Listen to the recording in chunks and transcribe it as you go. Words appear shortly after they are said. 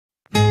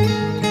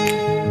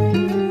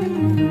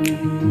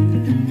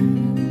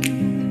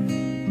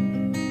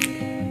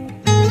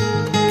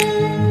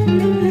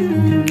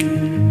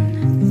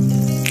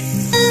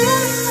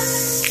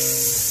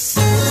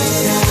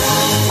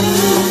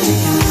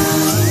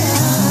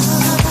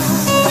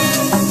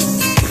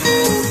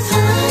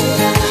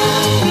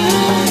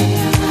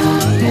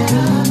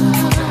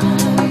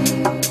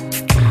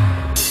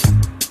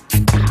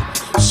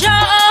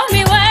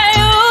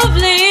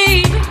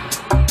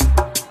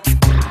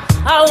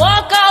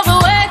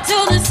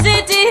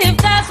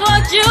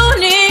that you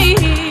need.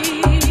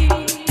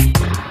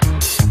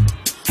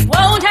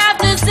 Won't have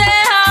to say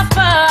how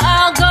far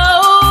I'll go.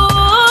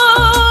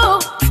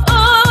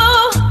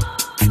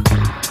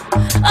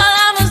 All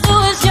I must do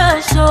is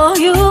just show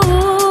you.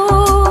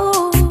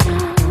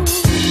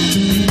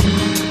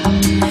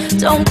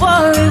 Don't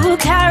worry, we'll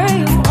carry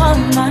you on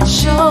my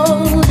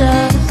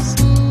shoulders.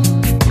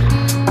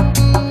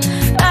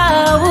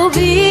 I will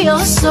be your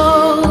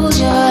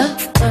soldier.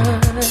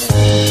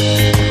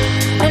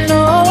 And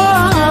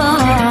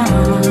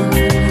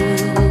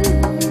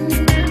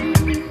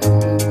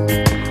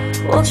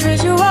we'll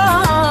treat you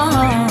wrong.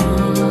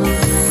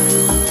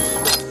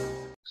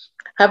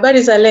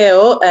 Habari za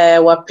leo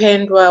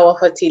wapendwa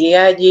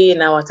wafuatiliaji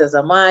na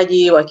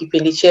watazamaji wa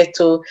kipindi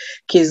chetu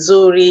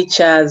kizuri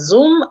cha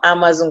ZUM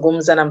ama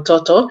zungumza na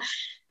mtoto.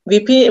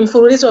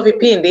 Mfululizo wa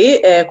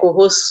vipindi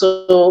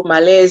kuhusu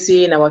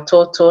malezi na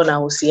watoto na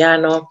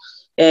uhusiano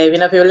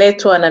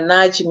vinavyoletwa na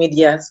Nadj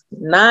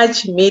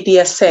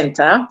Media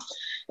Center.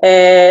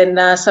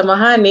 Na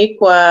samahani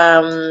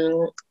kwa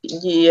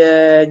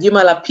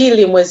juma la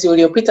pili mwezi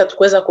uliopita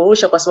tukuweza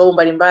kurusha kwa sababu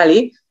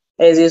mbalimbali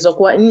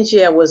zilizokuwa nje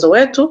ya uwezo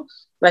wetu,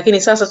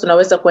 lakini sasa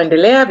tunaweza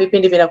kuendelea.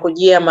 Vipindi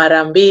vinakujia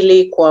mara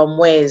 2 kwa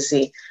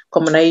mwezi.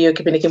 Kwa maana hiyo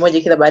kipindi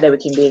kimoja kila baada ya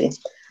wiki 2.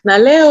 Na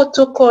leo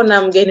tuko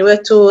na mgeni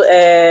wetu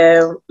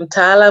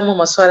mtaalamu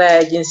masuala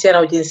ya jinsia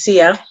na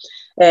ujinsia,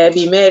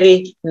 Bi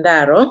Mary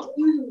Ndaro,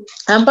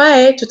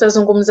 ambaye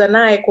tutazungumza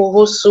naye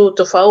kuhusu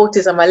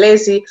tofauti za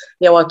malezi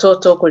ya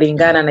watoto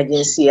kulingana na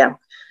jinsia.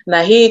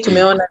 Na hii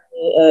tumeona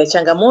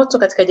changamoto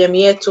katika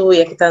jamii yetu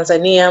ya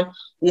Kitanzania,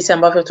 jinsi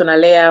ambavyo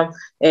tunalea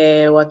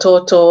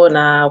watoto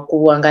na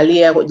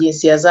kuangalia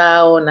jinsia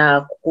zao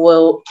na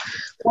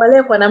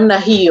kuwalea kwa namna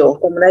hiyo.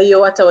 Kwa maana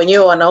hiyo hata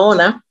wenyewe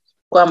wanaona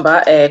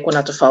kwamba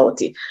kuna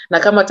tofauti. Na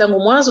kama tangu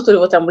mwanzo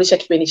tulivyotambulisha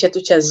kipindi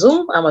chetu cha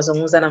ZUM ama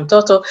zungumza na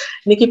mtoto,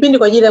 ni kipindi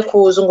kwa ajili ya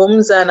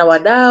kuzungumza na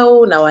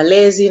wadau na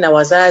walezi na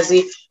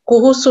wazazi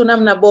kuhusu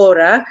namna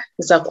bora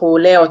za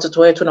kulea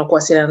watoto wetu na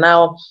kuwasiliana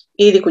nao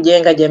ili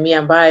kujenga jamii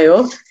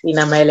ambayo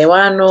ina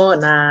maelewano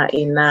na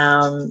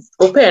ina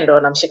upendo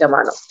na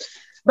mshikamano.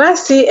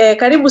 Basi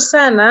karibu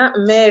sana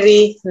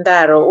Mary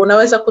Ndaro.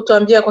 Unaweza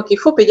kutuambia kwa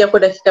kifupi japo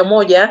dakika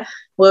moja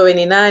wewe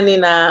ni nani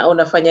na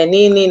unafanya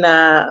nini?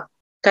 Na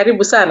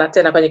karibu sana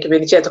tena kwenye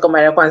kipindi chetu kwa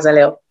mara ya kwanza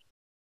leo.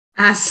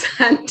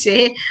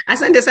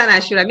 Asante sana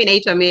Ashura. Mimi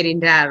naitwa Mary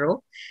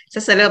Ndaro.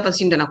 Sasa leo hapa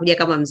ndo nakuja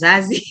kama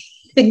mzazi.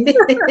 Mimi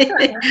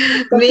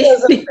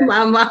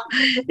mama.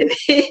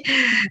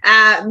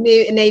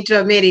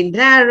 Naitwa Mary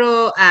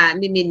Ndaro.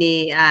 Mimi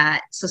ni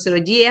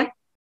sosiolojia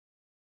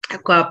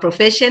kwa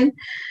profession,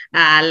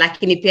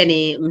 lakini pia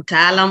ni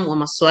mtaalamu wa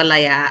masuala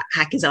ya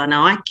haki za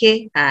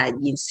wanawake,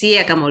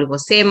 jinsia kama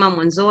ulivyosema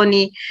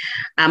mwanzoni,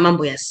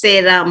 mambo ya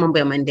sera, mambo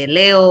ya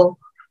maendeleo.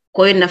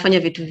 Kwa hiyo ninafanya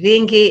vitu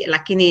vingi,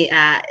 lakini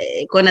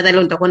kwa nadhani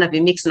leo nitakuwa na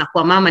vimix na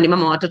kwa mama ni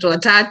mama wa watoto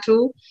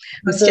 3,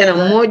 msichana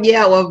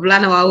mmoja,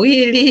 wavulana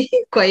 2.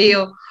 Kwa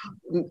hiyo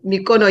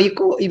mikono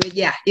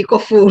imejaa, iko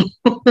full.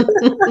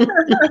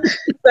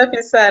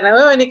 Safi sana.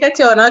 Wewe ni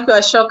kati ya wanawake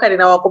wa shoka,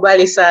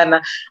 ninawakubali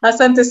sana.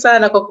 Asante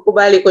sana kwa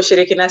kukubali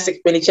kushiriki nasi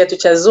kipindi chetu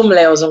cha ZUM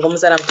leo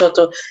zungumza na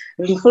mtoto.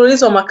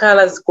 Mfululizo wa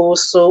makala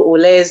kuhusu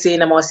ulezi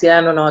na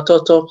mawasiliano na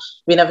watoto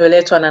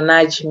vinavyoletwa na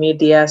Nadj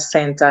Media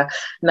Center.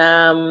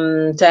 Na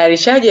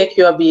mtayarishaji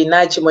akiwa Bi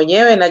Nadj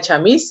mwenyewe na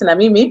Chamis, na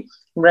mimi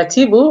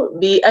mratibu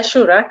Bi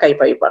Ashura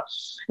Kaipaipa.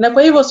 Na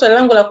kwa hivyo swali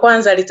langu la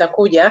kwanza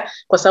litakuja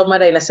kwa sababu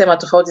mada inasema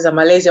tofauti za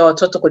malezi ya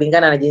watoto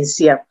kulingana na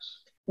jinsia.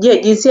 Je,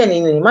 jinsia ni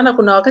nini? Maana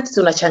kuna wakati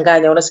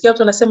tunachanganya. Unasikia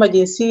watu wanasema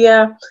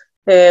jinsia,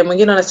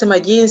 mwingine anasema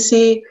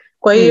jinsi.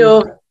 Kwa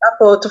hiyo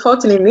hapo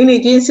tofauti ni nini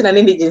jinsi na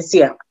nini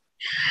jinsia?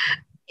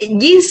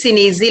 Jinsi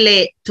ni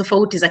zile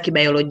tofauti za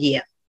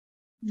kibiolojia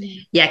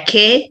ya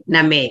ke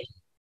na me,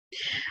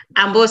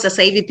 ambao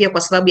sasa hivi pia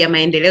kwa sababu ya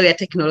maendeleo ya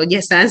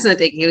teknolojia, sayansi na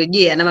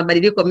teknolojia na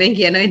mabadiliko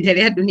mengi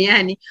yanayoendelea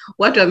duniani,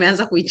 watu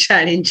wameanza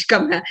kuichallenge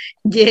kama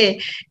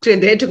je,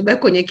 tuendelee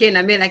tukibaki kwenye ke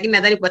na me. Lakini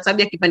nadhani kwa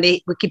sababu ya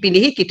kipindi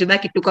hiki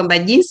tubaki tu kwamba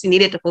jinsi ni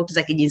ile tofauti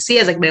za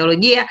kijinsia za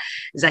kibiolojia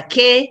za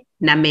ke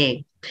na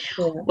me.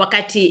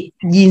 Wakati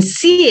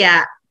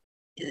jinsia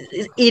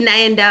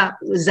inaenda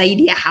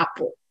zaidi ya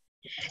hapo.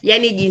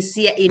 Yani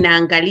jinsia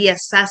inaangalia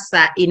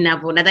sasa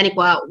nadhani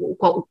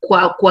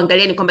kwa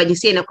kuangalia ni kwamba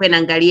jinsia inakuwa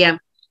inaangalia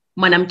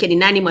mwanamke ni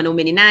nani,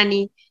 mwanaume ni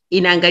nani,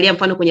 inaangalia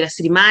mfano kwenye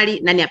rasilimali,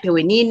 nani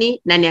apewe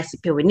nini, nani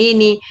asipewe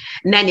nini,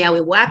 nani awe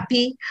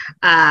wapi,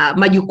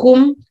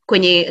 majukumu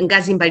kwenye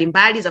ngazi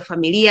mbalimbali za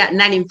familia,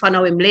 nani mfano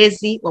awe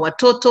mlezi wa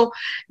watoto,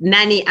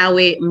 nani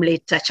awe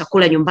mleta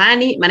chakula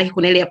nyumbani, maana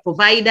kuna ile ya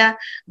provider,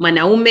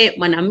 mwanaume,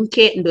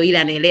 mwanamke ndio ile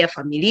anaelea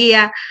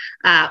familia.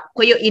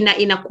 Kwa hiyo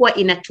inakuwa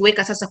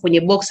inatuweka sasa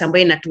kwenye box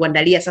ambayo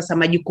inatuandalia sasa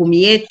majukumu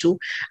yetu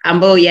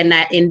ambayo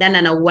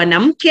yanaendana na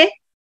wanamke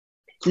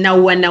na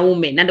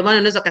wanaume. Na ndio maana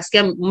unaweza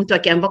kusikia mtu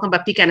akiambiwa kwamba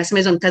pika, anasema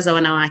hizo ni kazi za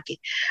wanawake.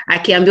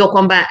 Akiambiwa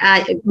kwamba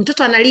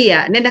mtoto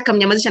analia, nenda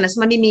kumnyamazisha,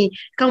 anasema mimi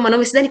kama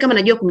mwanaume sidhani kama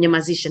najua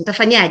kumnyamazisha,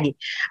 nitafanyaje?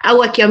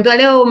 Au akiambiwa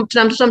leo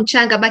tuna mtoto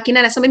mchanga, baki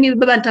naye, anasema mimi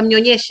baba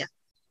nitamnyonyesha.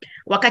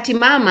 Wakati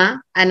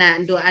mama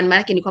ndo maana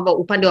yake ni kwamba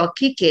upande wa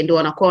kike ndo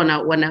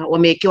wanakuwa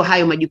wamewekewa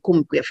hayo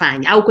majukumu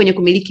kuyafanya, au kwenye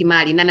kumiliki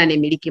mali, nani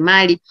anayemiliki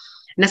mali.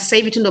 Na sasa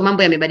hivi tu ndo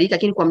mambo yamebadilika,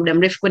 lakini kwa muda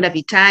mrefu kwenda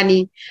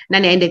vitani,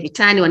 nani aende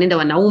vitani, wanaenda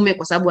wanaume,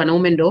 kwa sababu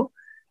wanaume ndo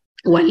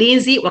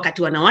walinzi,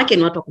 wakati wanawake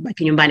ni watu wa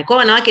kubaki nyumbani. Kwa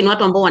wanawake ni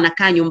watu ambao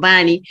wanakaa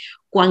nyumbani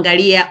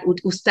kuangalia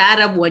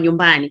ustaarabu wa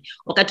nyumbani,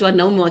 wakati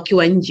wanaume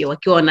wakiwa nje,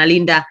 wakiwa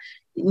wanalinda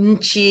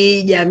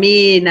nchi,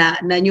 jamii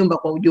na nyumba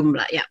kwa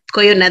ujumla. Yeah.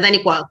 Kwa hiyo nadhani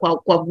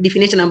kwa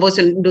definition ambayo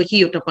ndio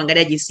hiyo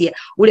tunapoangalia jinsia,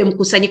 ule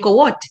mkusanyiko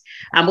wote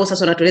ambao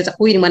sasa unatueleza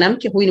huyu ni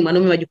mwanamke, huyu ni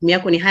mwanaume, majukumu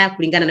yako ni haya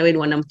kulingana na wewe ni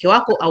mwanamke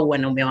wako au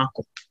wanaume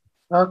wako.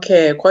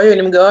 Okay, kwa hiyo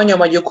ni mgawanyo wa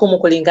majukumu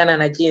kulingana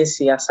na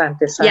jinsi.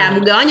 Asante sana. Yeah,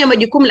 mgawanyo wa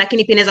majukumu,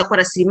 lakini pia inaweza kuwa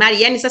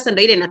rasilimali. Yani sasa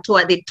ndio ile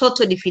inatoa the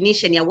total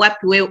definition ya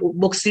wapi wewe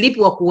box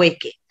lipi wa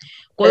kuweke.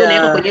 Kwa hiyo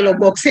unaweka kwenye hilo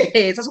box.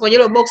 Sasa kwenye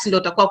hilo box ndio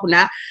utakuwa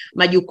kuna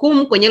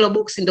majukumu, kwenye hilo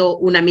box ndio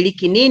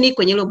unamiliki nini,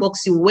 kwenye hilo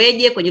box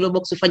uweje, kwenye hilo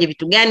box ufanye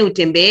vitu gani,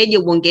 utembeeje,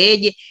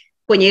 uongeeje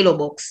kwenye hilo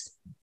box.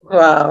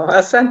 Wow,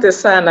 asante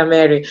sana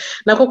Mary.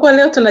 Na kwa kuwa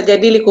leo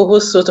tunajadili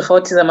kuhusu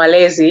tofauti za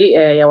malezi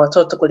ya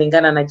watoto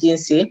kulingana na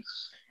jinsi,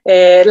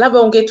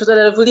 labda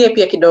ungetutadavulia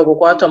pia kidogo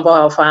kwa watu ambao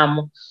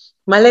hawafahamu.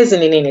 Malezi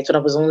ni nini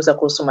tunapozungumza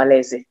kuhusu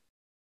malezi?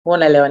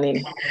 Unaelewa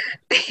nini?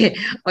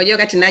 Unajua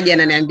wakati Nadj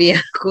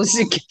ananiambia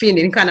kuhusu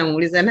kipindi, nilikuwa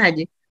namuuliza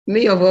Nadj,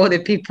 me of all the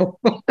people.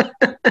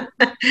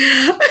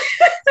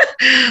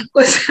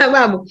 Kwa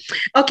sababu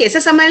okay,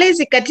 sasa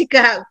malezi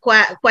katika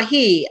kwa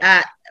hii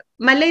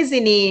malezi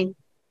ni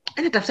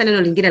anatafuta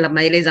neno lingine la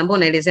maelezo ambao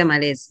naelezea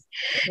malezi.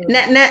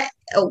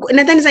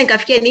 Nadhani sasa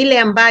nikafikia ni ile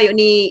ambayo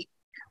ni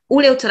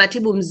ule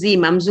utaratibu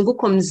mzima,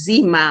 mzunguko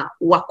mzima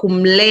wa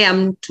kumlea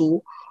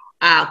mtu,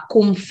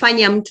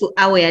 kumfanya mtu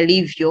awe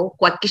alivyo,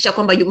 kuhakikisha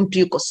kwamba mtu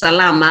yuko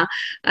salama,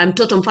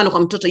 mtoto, mfano kwa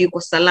mtoto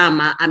yuko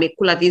salama,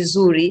 amekula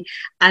vizuri,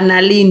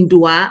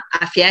 analindwa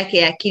afya yake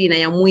ya akili na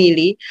ya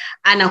mwili,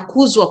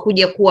 anakuzwa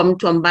kuja kuwa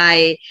mtu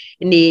ambaye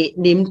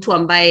ni mtu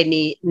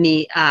ambaye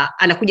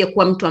anakuja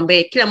kuwa mtu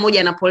ambaye kila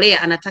mmoja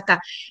anapolea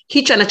anataka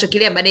hicho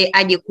anachokilea baadaye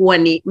aje kuwa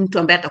ni mtu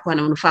ambaye atakuwa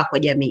na manufaa kwa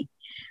jamii.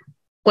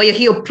 Kwa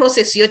hiyo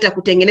process yote ya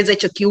kutengeneza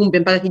hicho kiumbe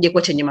mpaka kije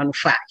kuwa chenye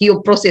manufaa, hiyo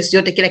process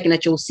yote, kila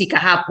kinachohusika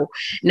hapo,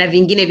 na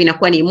vingine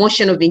vinakuwa ni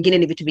emotional, vingine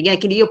ni vitu vingine,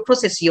 lakini hiyo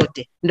process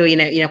yote ndio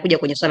inakuja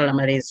kwenye swala la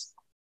malezi.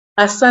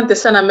 Asante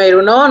sana Mary.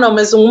 Unaona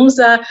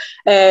umezungumza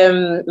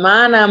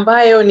maana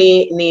ambayo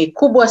ni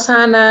kubwa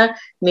sana,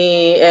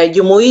 ni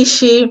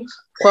jumuishi,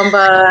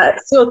 kwamba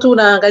sio tu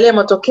unaangalia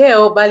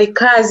matokeo bali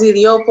kazi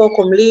iliyopo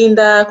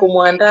kumlinda,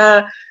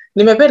 kumwandaa.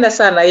 Nimependa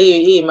sana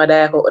hii mada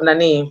yako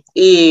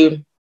hii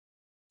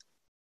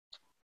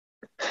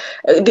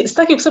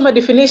sitaki kusema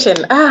definition,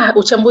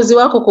 uchambuzi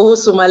wako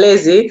kuhusu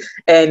malezi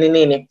ni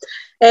nini.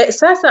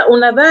 Sasa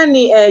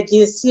unadhani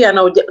jinsia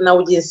na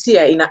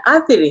ujinsia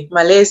inaathiri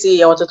malezi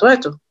ya watoto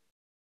wetu?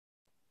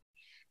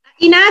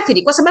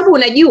 Inaathiri kwa sababu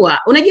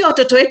unajua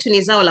watoto wetu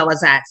ni zao la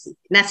wazazi,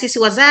 na sisi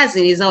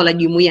wazazi ni zao la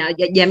jumuiya,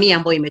 jamii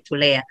ambayo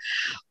imetulea.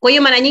 Kwa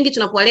hiyo mara nyingi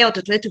tunapowalea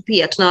watoto wetu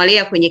pia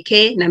tunawalea kwenye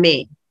ke na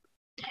me.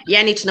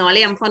 Yani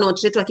tunawalea, mfano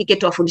watoto wetu wa kike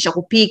tuwafundisha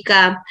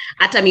kupika,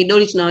 hata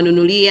midoli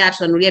tunanunulia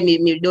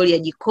midoli ya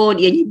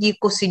jikoni, yenye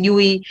jiko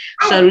sijui,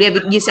 tunanunulia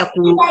jinsi ya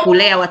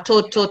kulea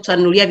watoto,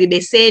 tunanunulia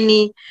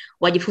vibeseni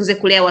wajifunze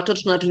kulea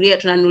watoto,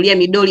 tunanunulia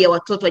midoli ya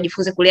watoto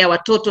wajifunze kulea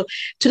watoto.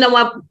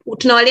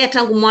 Tunawalea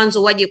tangu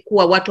mwanzo waje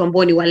kuwa watu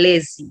ambao ni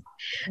walezi,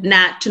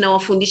 na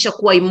tunawafundisha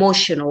kuwa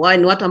emotional, wao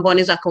ni watu ambao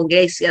wanaweza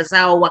kaongelea hisia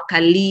zao,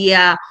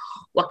 wakalia,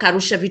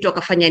 wakarusha vitu,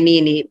 wakafanya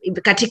nini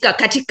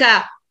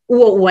katika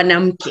huo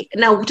wanamke.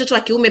 Na mtoto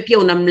wa kiume pia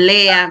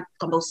unamlea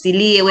kwamba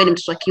usilie, wewe ni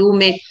mtoto wa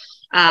kiume.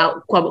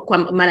 Kwa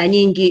mara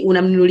nyingi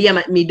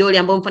unamnunulia midoli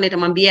ambayo mfano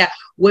itamwambia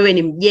wewe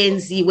ni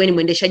mjenzi, wewe ni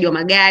mwendeshaji wa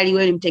magari,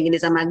 wewe ni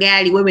mtengeneza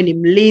magari, wewe ni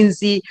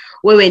mlinzi,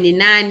 wewe ni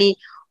nani.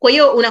 Kwa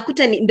hiyo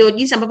unakuta ndio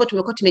jinsi ambavyo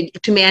tumekuwa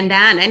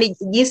tumeandaana, yani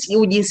jinsi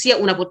ujinsia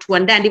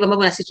unapotuandaa ndivyo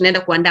ambavyo na sisi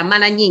tunaenda kuandaa.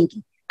 Mara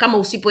nyingi kama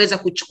usipoweza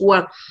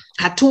kuchukua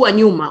hatua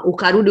nyuma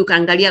ukarudi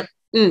ukaangalia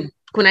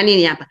kuna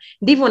nini hapa,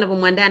 ndivyo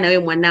unavyomwandaa na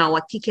wewe mwanao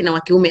wa kike na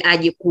wa kiume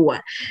aje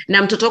kuwa.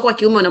 Na mtoto wako wa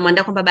kiume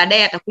unamwandaa kwamba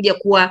baadaye atakuja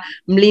kuwa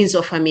mlinzi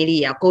wa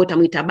familia. Kwa hiyo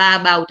utamuita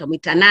baba,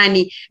 utamuita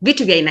nani,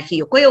 vitu vya aina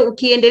hiyo. Kwa hiyo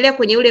ukiendelea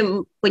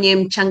kwenye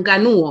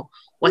mchanganuo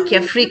wa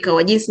Kiafrika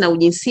wa jinsi na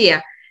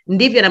ujinsia,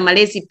 ndivyo na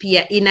malezi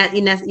pia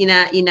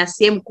ina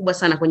sehemu kubwa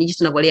sana kwenye jinsi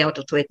tunavyolea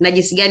watoto wetu na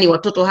jinsi gani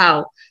watoto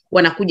hao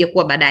wanakuja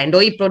kuwa baadaye. Ndio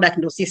hii product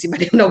ndio sisi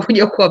baadaye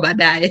tunakuja kuwa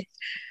baadaye.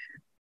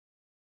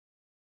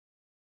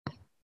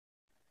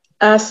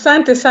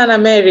 Asante sana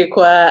Mary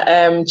kwa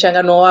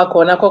mchanganuo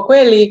wako, na kwa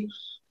kweli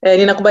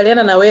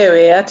ninakubaliana na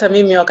wewe. Hata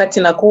mimi wakati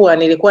nakuwa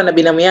nilikuwa na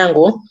binamu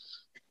yangu,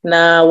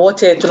 na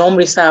wote tuna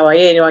umri sawa,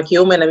 yeye ni wa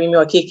kiume na mimi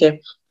wa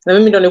kike, na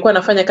mimi ndo nilikuwa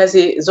nafanya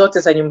kazi zote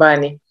za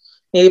nyumbani.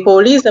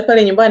 Nilipouliza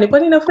pale nyumbani,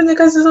 kwani nafanya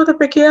kazi zote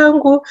peke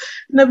yangu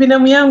na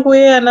binamu yangu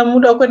yeye ana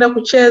muda wa kwenda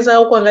kucheza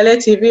au kuangalia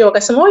TV,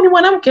 wakasema wewe ni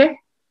mwanamke,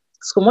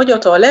 siku moja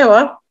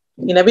utaolewa,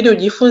 inabidi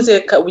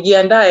ujifunze,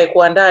 ujiandae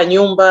kuandaa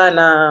nyumba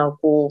na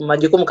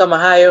majukumu kama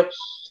hayo.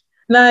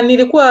 Na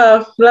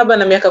nilikuwa labda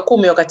na miaka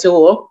 10 wakati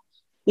huo.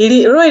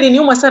 roho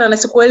iliniuma sana na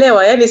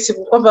sikuelewa, yani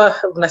siku kwamba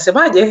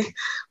unasemaje,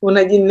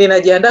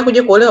 ninajiandaa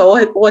kuja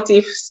kuolewa, what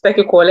if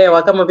sitaki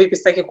kuolewa, kama vipi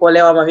sitaki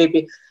kuolewa ama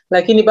vipi,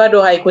 lakini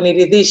bado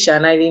haikuniridhisha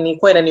na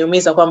ilikuwa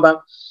inaniumiza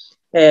kwamba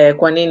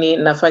kwa nini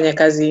nafanya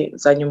kazi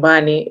za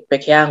nyumbani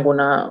peke yangu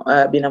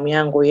na binamu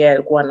yangu yeye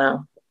alikuwa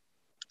na,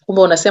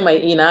 kumbe unasema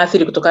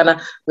inaathiri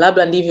kutokana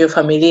labda ndivyo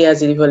familia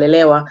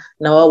zilivyolelewa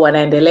na wao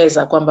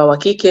wanaendeleza kwamba wa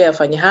kike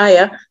afanye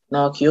haya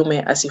na wa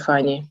kiume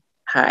asifanye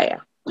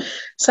haya.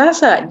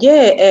 Sasa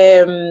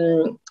je,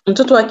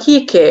 mtoto wa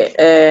kike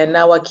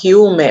na wa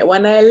kiume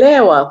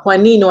wanaelewa kwa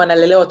nini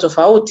wanalelewa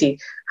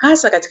tofauti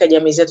hasa katika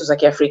jamii zetu za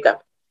Kiafrika?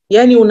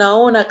 Yani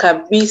unaona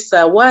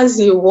kabisa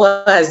wazi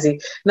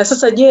wazi. Na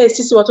sasa je,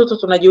 sisi watoto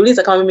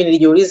tunajiuliza, kama mimi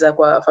nilijiuliza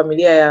kwa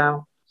familia ya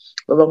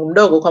babangu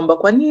mdogo kwamba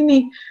kwa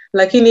nini,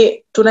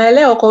 lakini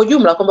tunaelewa kwa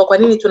ujumla kwamba kwa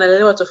nini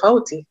tunalelewa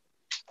tofauti.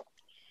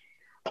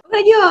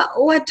 Unajua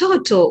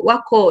watoto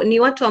wako ni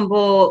watu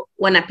ambao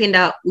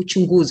wanapenda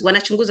uchunguzi,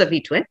 wanachunguza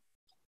vitu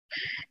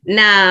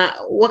na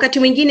wakati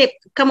mwingine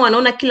kama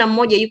wanaona kila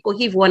mmoja yuko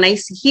hivyo,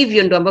 wanahisi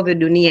hivyo ndio ambavyo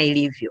dunia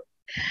ilivyo.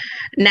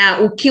 Na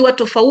ukiwa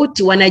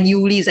tofauti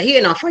wanajiuliza, hiyo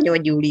inawafanya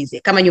wajiulize.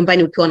 Kama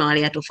nyumbani ukiwa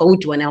unawalea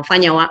tofauti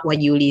wanawafanya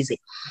wajiulize.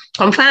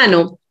 Kwa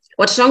mfano,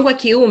 watoto wangu wa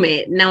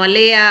kiume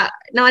nawalea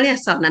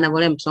sawa na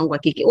navolea mtoto wangu wa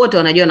kike. Wote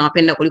wanajua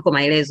nawapenda kuliko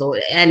maelezo.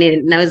 Yani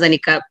naweza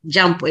nika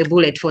jump a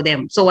bullet for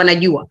them. So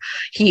wanajua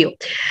hiyo.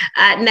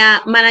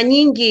 Na mara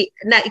nyingi,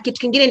 na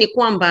kitu kingine ni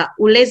kwamba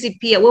ulezi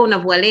pia, wewe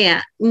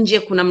unavowalea nje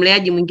kuna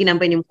mleaji mwingine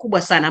ambaye ni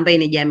mkubwa sana, ambaye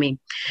ni jamii.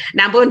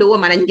 Na ambayo ndio huwa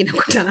mara nyingi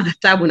nakutana na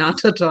tabu na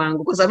watoto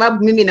wangu, kwa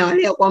sababu mimi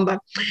nawalea kwamba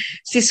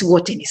sisi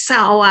wote ni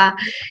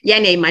sawa.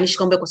 Yani haimaanishi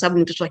kwamba kwa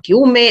sababu mtoto wa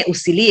kiume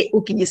usilie,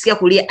 ukijisikia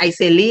kulia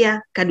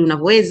aiselia kadri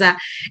unavyoweza.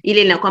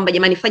 Ile na kwamba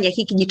jamani fanya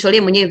hiki,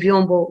 jitolee mwenyewe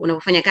vyombo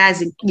unapofanya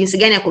kazi, jinsi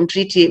gani ya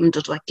kumtreat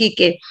mtoto wa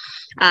kike,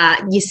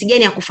 jinsi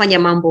gani ya kufanya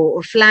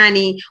mambo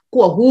fulani,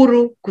 kuwa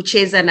huru,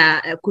 kucheza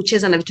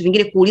na vitu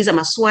vingine, kuuliza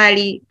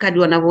maswali kadri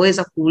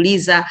wanavyoweza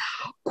kuuliza,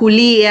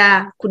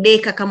 kulia,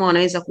 kudeka kama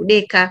wanaweza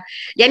kudeka.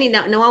 Yani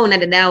na wao na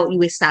dada yao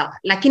iwe sawa.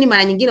 Lakini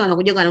mara nyingine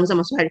wanakuja wanauliza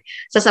maswali.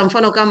 Sasa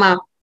mfano kama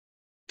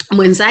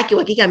mwenzake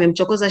wa kike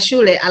amemchokoza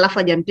shule alafu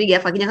hajampiga,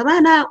 alafu akija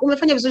bana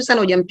umefanya vizuri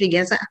sana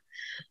hujampiga. Sasa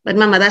but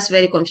mama, that's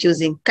very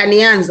confusing.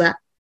 Kanianza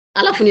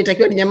alafu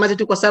nitakiwa ninyamaze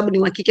tu kwa sababu ni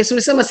wa kike.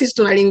 Sulisema sisi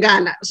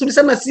tunalingana.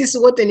 Sulisema sisi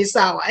wote ni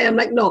sawa. I am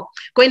like no.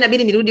 Kwa hiyo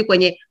inabidi nirudi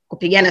kwenye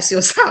kupigana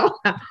sio sawa.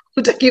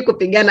 Hutakiwi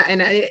kupigana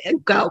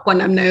kwa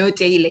namna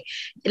yote ile.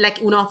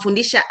 Like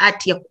unawafundisha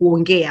ati ya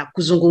kuongea,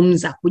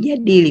 kuzungumza,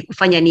 kujadili,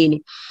 kufanya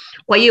nini.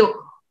 Kwa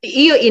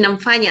hiyo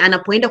inamfanya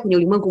anapoenda kwenye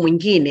ulimwengu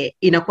mwingine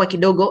inakuwa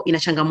kidogo ina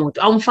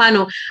changamoto. Au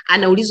mfano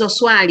anaulizwa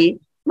swali,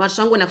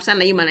 watoto wangu wanakutana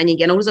na hiyo mara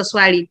nyingi, anaulizwa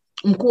swali,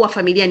 mkuu wa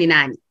familia ni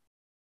nani?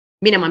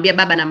 Mimi namwambia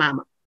baba na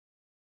mama.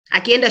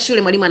 Akienda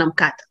shule mwalimu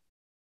anamkata,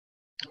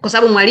 kwa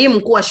sababu mwalimu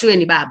mkuu wa shule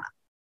ni baba.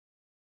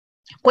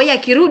 Kwa hiyo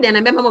akirudi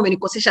ananiambia mama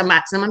umenikosesha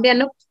maths. Namwambia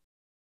no,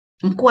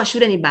 mkuu wa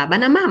shule ni baba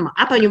na mama.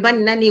 Hapa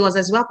nyumbani nani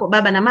wazazi wako?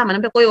 Baba na mama.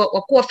 Ananiambia kwa hiyo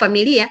wakuu wa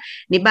familia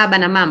ni baba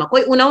na mama. Kwa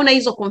hiyo unaona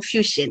hizo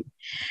confusion.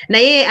 Na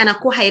yeye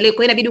anakuwa haelewi.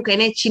 Kwa hiyo inabidi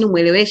ukae chini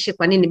mueleweshe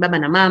kwa nini baba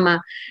na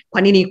mama,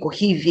 kwa nini iko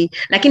hivi.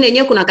 Lakini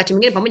wenyewe kuna wakati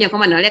mwingine pamoja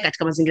kama nawalea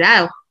katika mazingira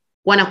hayo,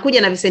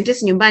 wanakuja na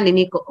visentesi nyumbani,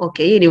 niko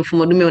okay, hii ni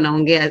mfumo dume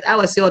unaongea,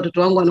 hawa sio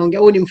watoto wangu wanaongea,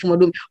 huu ni mfumo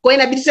dume. Kwa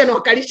hiyo inabidi sana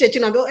wakalishe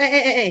chini,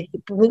 naambia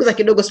punguza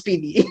kidogo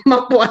speed,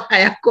 mambo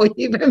hayako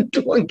hivi,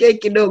 mtu ongee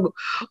kidogo.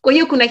 Kwa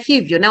hiyo kuna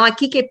hivyo. Na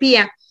wakike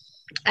pia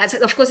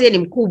of course yeye ni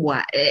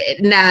mkubwa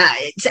na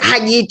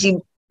hajiiti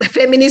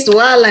feminist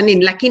wala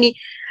nini, lakini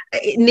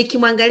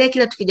nikimwangalia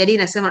kila tukijadili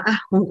nasema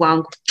Mungu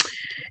wangu,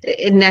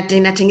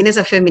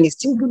 natengeneza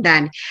feminist huko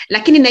ndani.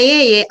 Lakini na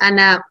yeye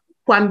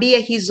anakuambia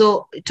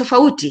hizo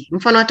tofauti.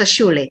 Mfano hata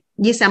shule,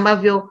 jinsi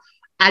ambavyo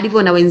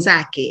alivyo na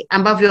wenzake,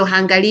 ambavyo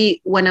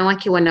haangalii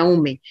wanawake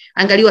wanaume,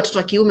 angalia watoto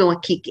wa kiume wa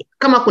kike.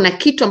 Kama kuna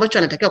kitu ambacho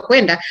anatakiwa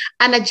kwenda,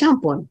 ana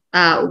jump on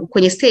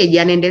kwenye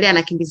stage, anaendelea,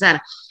 anakimbizana.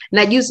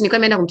 Na juzi nilikuwa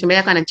nimeenda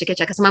kumtembelea, kana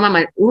nichekecha, akasema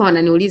mama huwa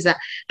wananiuliza,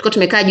 tuko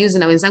tumekaa juzi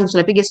na wenzangu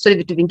tunapiga story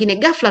vitu vingine,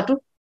 ghafla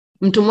tu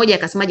mtu mmoja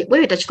akasemaje,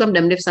 wewe itachukua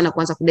muda mrefu sana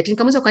kuanza kudate.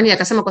 Nikamuuliza kwa nini,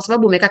 akasema kwa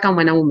sababu umekaa kama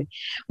mwanaume.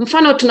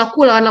 Mfano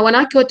tunakula,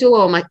 wanawake wote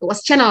huwa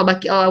wasichana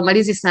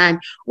wamalizi sahani,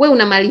 wewe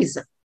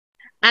unamaliza.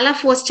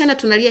 Alafu wasichana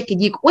tunalia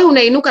kijiko, wewe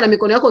unainuka na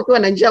mikono yako ukiwa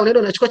na njaa, unaenda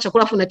unachukua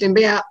chakula afu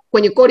unatembea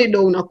kwenye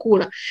corridor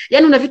unakula.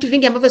 Yaani una vitu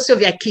vingi ambavyo sio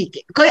vya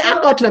kike. Kwa hiyo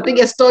hapa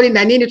tunapiga story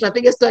na nini,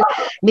 tunapiga story.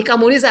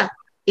 Nikamuuliza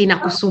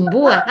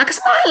inakusumbua?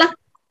 Akasema wala,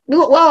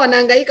 wao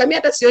wanahangaika, mimi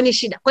hata sioni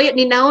shida. Kwa hiyo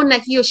ninaona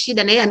hiyo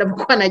shida na yeye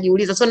anapokuwa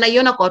anajiuliza. So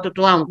naiona kwa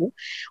watoto wangu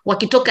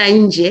wakitoka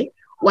nje,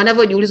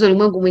 wanavyojiuliza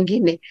ulimwengu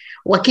mwingine,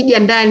 wakija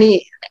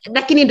ndani.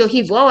 Lakini ndio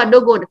hivyo, wao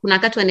wadogo kuna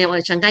wakati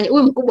wanachanganya.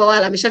 Huyu mkubwa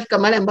wala ameshafika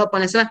mahali ambapo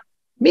anasema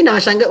mimi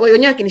nawashangaa, wao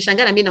wenyewe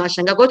akinishangaa na mimi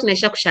nawashangaa. Kwa hiyo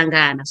tunaisha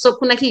kushangaana. So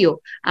kuna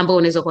hiyo ambayo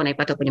unaweza kuwa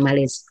unaipata kwenye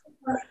malezi.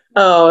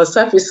 Oh,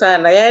 safi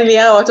sana. Yaani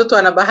hao watoto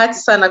wana bahati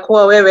sana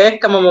kuwa wewe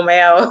kama mama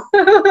yao.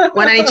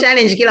 Wanani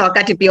challenge kila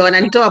wakati, pia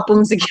wananitoa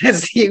pumzi kila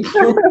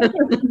siku.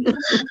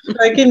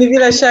 Lakini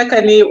bila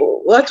shaka ni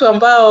watu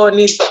ambao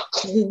ni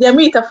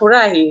jamii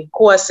itafurahi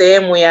kuwa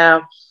sehemu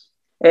ya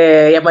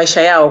ya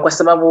maisha yao, kwa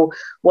sababu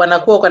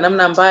wanakuwa kwa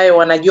namna ambayo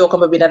wanajua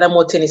kwamba binadamu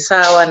wote ni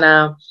sawa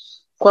na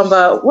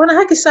kwamba wana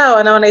haki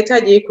sawa na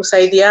wanahitaji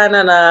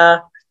kusaidiana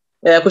na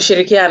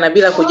kushirikiana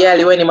bila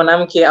kujali wewe ni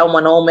mwanamke au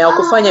mwanaume au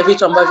kufanya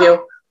vitu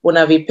ambavyo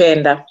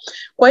unavipenda.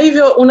 Kwa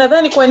hivyo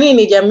unadhani kwa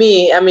nini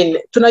jamii,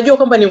 tunajua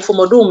kwamba ni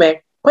mfumo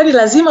dume, kwani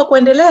lazima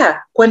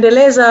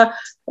kuendeleza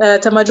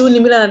tamaduni,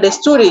 mila na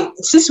desturi?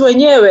 Sisi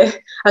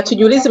wenyewe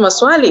hatujiulizi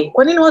maswali,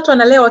 kwa nini watu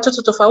wanalea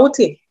watoto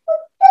tofauti?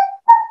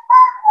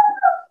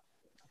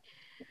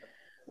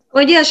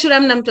 Unajua shule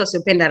hamna mtu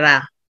asiyopenda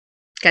raha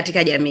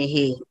katika jamii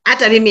hii.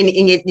 Hata mimi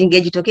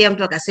ningejitokea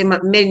mtu akasema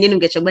Mary nini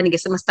ungechagua,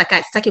 ningesema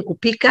sitaki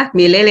kupika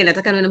milele,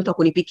 nataka niwe na mtu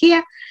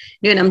akunipikia,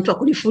 niwe na mtu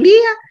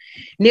akunifulia,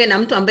 niwe na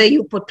mtu ambaye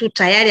yupo tu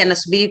tayari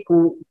anasubiri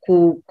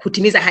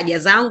kutimiza haja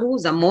zangu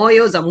za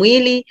moyo, za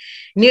mwili,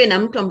 niwe na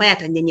mtu ambaye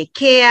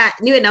atanyenyekea,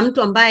 niwe na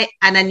mtu ambaye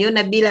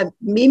ananiona bila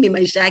mimi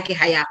maisha yake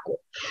hayako.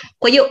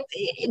 Kwa hiyo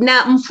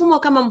na mfumo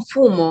kama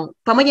mfumo,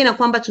 pamoja na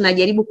kwamba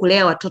tunajaribu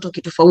kulea watoto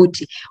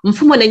kitofauti,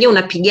 mfumo wenyewe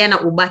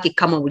unapigana ubaki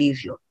kama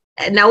ulivyo.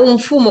 Na huu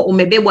mfumo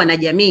umebebwa na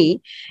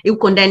jamii,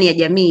 yuko ndani ya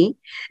jamii,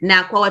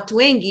 na kwa watu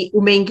wengi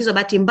umeingizwa,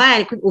 bahati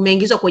mbaya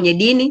umeingizwa kwenye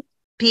dini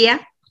pia,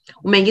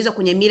 umeingizwa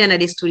kwenye mila na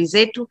desturi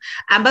zetu,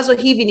 ambazo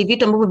hivi ni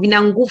vitu ambavyo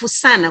vina nguvu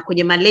sana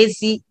kwenye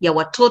malezi ya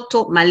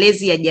watoto,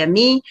 malezi ya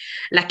jamii,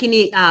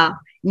 lakini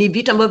ni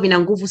vitu ambavyo vina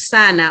nguvu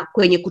sana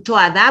kwenye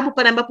kutoa adhabu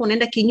pale ambapo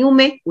unaenda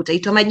kinyume,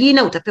 utaitwa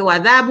majina, utapewa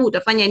adhabu,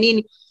 utafanya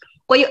nini.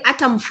 Kwa hiyo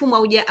hata mfumo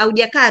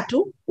haujakaa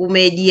tu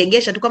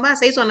umejiegesha tu kwamba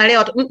sasa hizo wanalea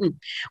watu.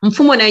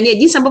 Mfumo na wenyewe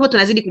jinsi ambavyo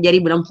tunazidi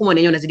kujaribu, na mfumo na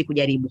wenyewe unazidi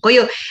kujaribu. Kwa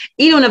hiyo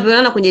ile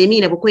unavyoona kwenye jamii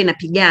inapokuwa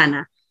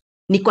inapigana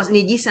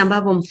ni jinsi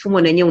ambavyo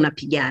mfumo na wenyewe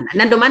unapigana.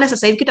 Na ndio maana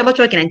sasa hivi kitu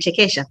ambacho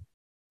kinanichekesha,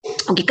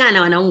 ukikaa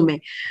na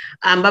wanaume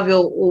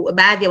ambavyo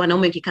baadhi ya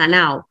wanaume ukikaa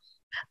nao,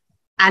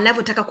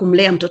 anavyotaka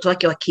kumlea mtoto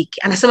wake wa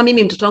kike, anasema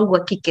mimi mtoto wangu wa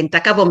kike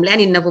nitakavomlea,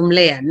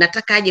 ninavyomlea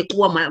nataka aje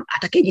kuwa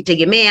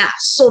atakayejitegemea,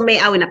 asome,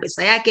 awe na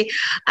pesa yake,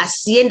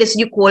 asiende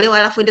siji kuolewa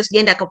alafu ende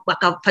sijaenda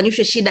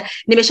akafanyishwe shida.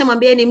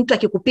 Nimeshamwambia ni mtu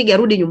akikupiga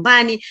rudi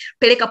nyumbani,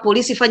 peleka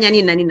polisi, fanya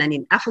nini na nini na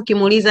nini. Afu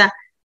kimuuliza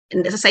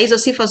sasa hizo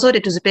sifa zote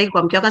tuzipeleke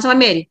kwa mke wako, anasema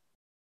Mary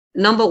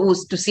naomba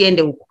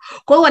tusiende huko.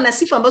 Kwa hiyo wana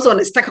sifa ambazo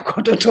wanastaka kwa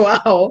watoto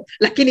wao,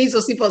 lakini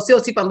hizo sifa sio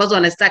sifa ambazo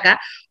wanastaka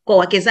kwa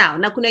wake zao.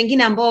 Na kuna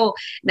wengine ambao,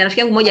 na rafiki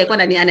yangu mmoja alikuwa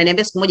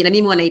ananiambia siku moja, na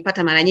mimi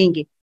wanaipata mara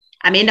nyingi,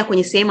 ameenda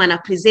kwenye sehemu ana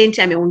present,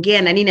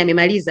 ameongea na nini,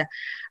 amemaliza,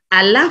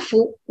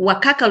 alafu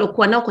wakaka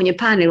waliokuwa nao kwenye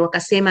panel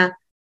wakasema,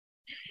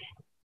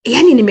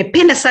 yani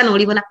nimependa sana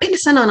ulivyo, napenda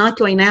sana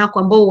wanawake wa aina yako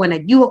ambao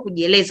wanajua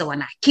kujieleza,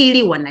 wana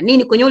akili, wana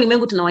nini, kwenye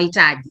ulimwengu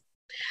tunawahitaji,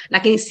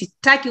 lakini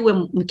sitaki uwe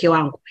mke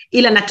wangu,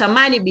 ila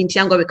natamani binti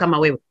yangu awe kama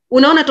wewe.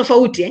 Unaona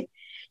tofauti eh?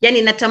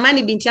 Yani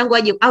natamani binti yangu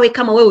awe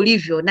kama wewe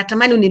ulivyo,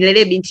 natamani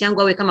unilelee binti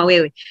yangu awe kama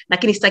wewe,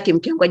 lakini sitaki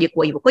mke wangu aje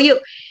kuwa hivyo. Kwa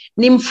hiyo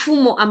ni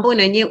mfumo ambao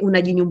na wenyewe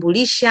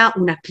unajinyumbulisha,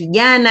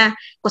 unapigana,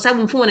 kwa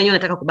sababu mfumo na wenyewe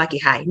unataka kubaki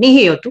hai. Ni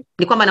hiyo tu,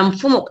 ni kwamba na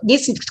mfumo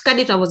jinsi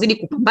kadri tunavyozidi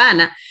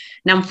kupambana,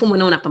 na mfumo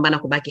nao unapambana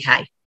kubaki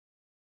hai.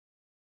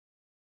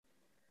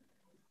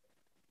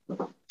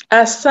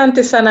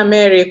 Asante sana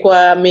Mary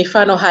kwa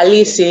mifano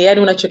halisi,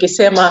 yani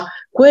unachokisema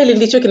kweli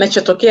ndicho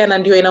kinachotokea, na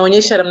ndio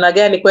inaonyesha namna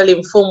gani kweli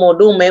mfumo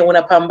dume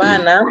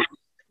unapambana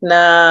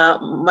na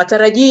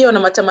matarajio na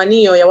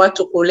matamanio ya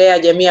watu kulea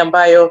jamii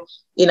ambayo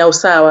ina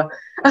usawa.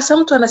 Hasa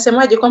mtu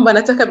anasemaje kwamba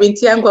nataka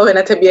binti yangu awe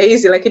na tabia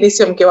hizi lakini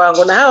sio mke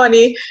wangu, na hawa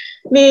ni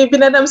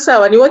binadamu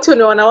sawa, ni wote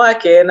ni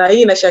wanawake, na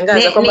hii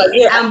inashangaza kwamba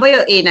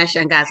ambayo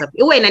inashangaza.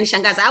 Huwa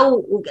inanishangaza,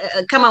 au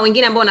kama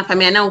wengine ambao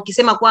wanafahamiana nao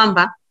ukisema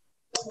kwamba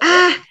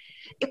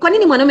kwa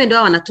nini mwanaume ndio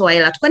anatoa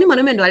hela? Kwa nini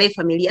mwanaume ndio alee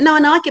familia? Na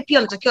wanawake pia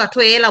wanatakiwa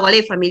watoe hela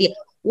walee familia.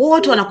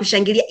 Wote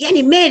wanakushangilia.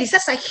 Yaani Mary,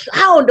 sasa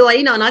hao ndio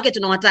aina wanawake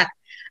tunawataka.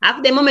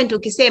 After the moment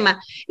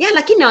ukisema,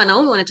 lakini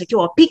wanaume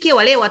wanatakiwa wapike,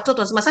 walee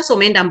watoto, wasema sasa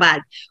umeenda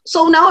mbali.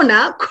 So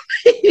unaona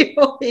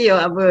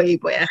hiyo ambayo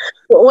ipo ya.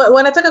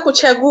 Wanataka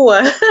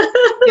kuchagua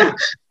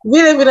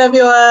vile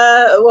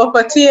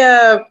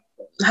vinavyowapatia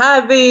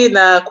hadhi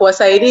na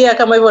kuwasaidia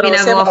kama hivyo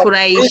wanaosema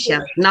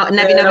vinavyowafurahisha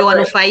na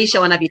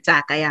vinavyowanufaisha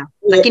wanavitaka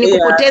lakini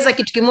kupoteza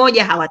kitu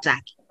kimoja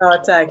hawataki.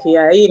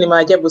 Hii ni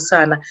maajabu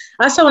sana.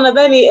 Hasa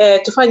unadhani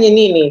tufanye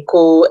nini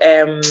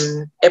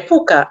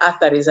kuepuka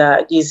athari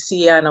za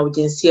jinsia na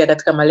ujinsia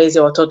katika malezi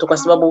ya watoto, kwa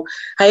sababu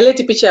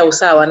haileti picha ya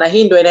usawa, na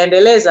hii ndio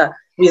inaendeleza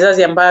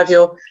vizazi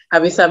ambavyo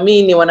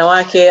havithamini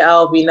wanawake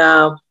au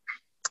vina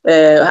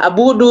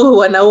abudu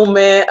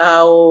wanaume,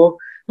 au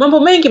mambo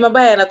mengi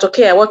mabaya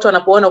yanatokea watu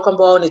wanapoona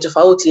kwamba wao ni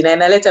tofauti, na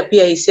inaleta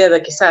pia hisia za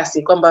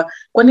kisasi kwamba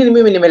kwa nini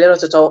mimi nimelelewa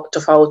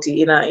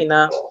tofauti.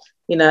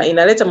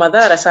 Inaleta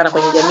madhara sana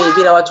kwenye jamii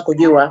bila watu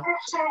kujua.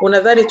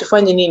 Unadhani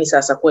tufanye nini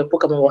sasa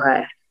kuepuka mambo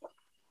haya?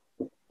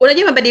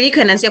 Unajua mabadiliko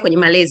yanaanzia kwenye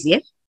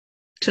malezi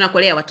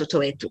Tunakolea watoto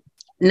wetu.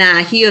 Na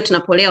hiyo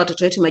tunapolea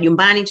watoto wetu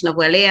majumbani,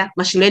 tunapolea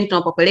mashuleni,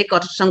 tunapopeleka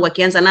watoto tangu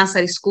wakianza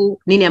nursery school,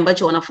 nini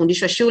ambacho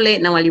wanafundishwa shule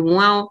na walimu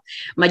wao.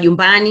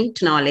 Majumbani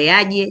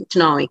tunawaleaje,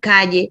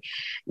 tunawawekaje,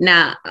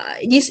 na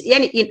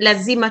yani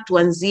lazima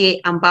tuanzie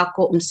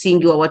ambako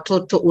msingi wa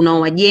watoto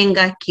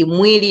unaowajenga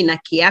kimwili na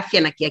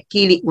kiafya na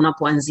kiakili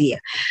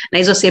unapoanzia, na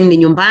hizo sehemu ni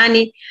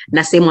nyumbani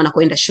na sehemu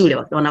wanakoenda shule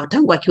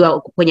tangu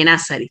wakiwa kwenye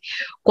nursery.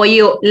 Kwa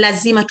hiyo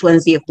lazima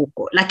tuanzie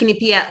huko, lakini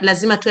pia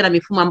lazima tuwe na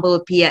mifumo ambayo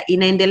pia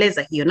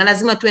inaendeleza hiyo, na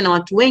lazima tuwe na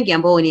watu wengi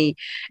ambao ni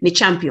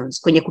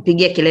champions kwenye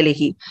kupigia kelele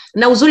hii.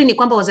 Na uzuri ni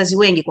kwamba wazazi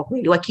wengi kwa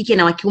kweli, wa kike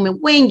na wa kiume,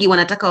 wengi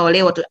wanataka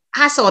walee watoto,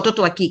 hasa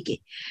watoto wa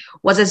kike.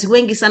 Wazazi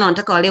wengi sana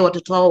wanataka walee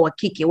watoto wao wa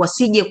kike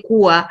wasije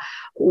kuwa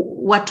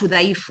watu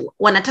dhaifu.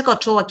 Wanataka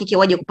watoto wa kike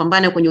waje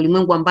kupambana kwenye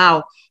ulimwengu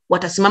ambao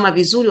watasimama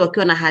vizuri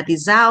wakiwa na hadhi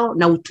zao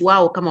na utu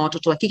wao kama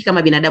watoto wa kike,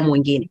 kama binadamu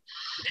wengine.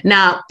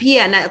 Na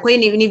pia kwa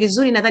hiyo ni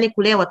vizuri nadhani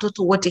kulea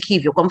watoto wote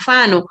hivyo. Kwa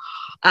mfano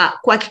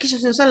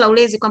kuhakikisha swala la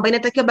ulezi kwamba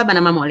inatakiwa baba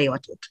na mama walee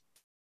watoto.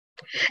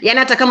 Yaani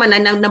hata kama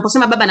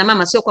naposema baba na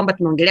mama sio kwamba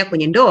tunaongelea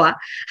kwenye ndoa,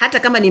 hata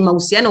kama ni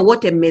mahusiano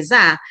wote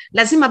mmezaa,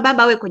 lazima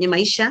baba awe kwenye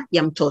maisha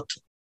ya mtoto.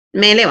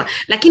 Umeelewa?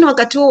 Lakini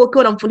wakati huo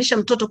ukiwa unamfundisha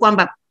mtoto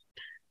kwamba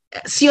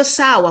sio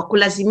sawa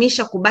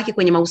kulazimisha kubaki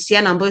kwenye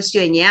mahusiano ambayo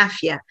sio yenye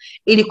afya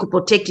ili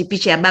kuprotect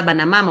picha ya baba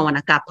na mama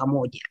wanakaa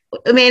pamoja.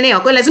 Umeelewa?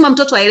 Kwa hiyo lazima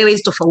mtoto aelewe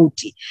hizo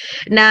tofauti.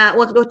 Na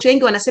watu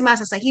wengi wanasema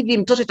sasa hivi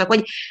mtoto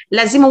itakuwaje?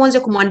 Lazima uanze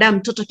kumwandaa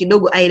mtoto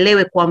kidogo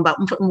aelewe kwamba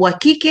wa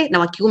kike na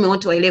wa kiume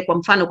wote waelewe, kwa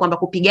mfano kwamba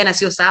kupigana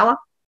sio sawa,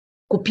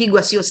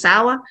 kupigwa sio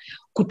sawa,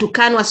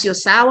 kutukanwa sio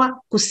sawa,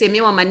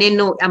 kusemewa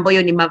maneno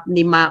ambayo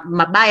ni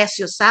mabaya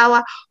sio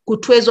sawa,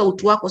 kutwezwa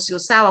utu wako sio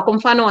sawa. Kwa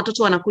mfano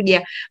watoto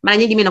wanakuja, mara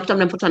nyingi mimi nakuta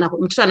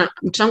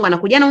mtoto wangu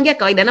anakuja anaongea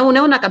kawaida na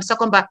unaona kabisa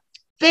kwamba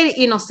very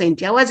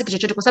innocent, hawazi kitu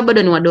chochote kwa sababu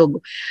bado ni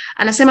wadogo.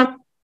 Anasema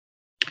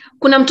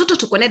kuna mtoto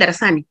tuko naye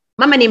darasani,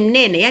 mama ni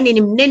mnene, yani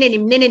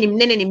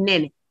ni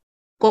mnene.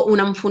 Kwa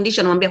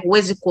unamfundisha, unamwambia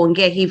huwezi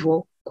kuongea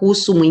hivyo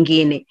kuhusu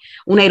mwingine.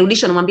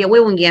 Unairudisha, unamwambia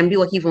wewe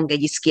ungeambiwa hivyo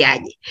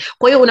ungejisikiaje?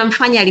 Kwa hiyo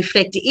unamfanya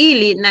reflect,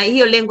 ili na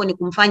hiyo lengo ni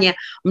kumfanya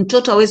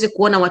mtoto aweze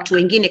kuona watu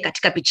wengine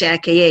katika picha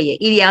yake yeye,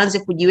 ili aanze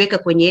kujiweka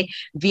kwenye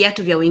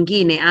viatu vya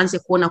wengine, aanze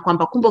kuona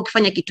kwamba kumbe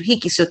ukifanya kitu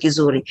hiki sio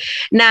kizuri.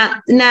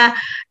 Na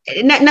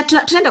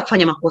tunaenda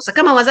kufanya makosa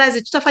kama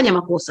wazazi, tutafanya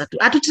makosa tu,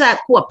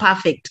 hatutakuwa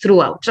perfect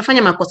throughout,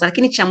 tutafanya makosa,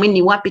 lakini cha muhimu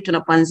ni wapi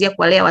tunapoanzia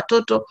kuwalea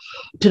watoto.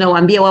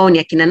 Tunawaambia wao ni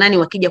akina nani,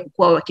 wakija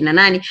kukua wao akina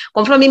nani.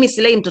 Kwa mfano mimi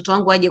silei mtoto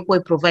wangu aje kuwa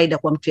provider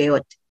kwa mtu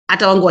yeyote,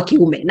 hata wangu wa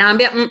kiume.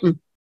 Naambia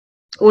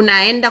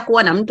unaenda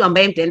kuwa na mtu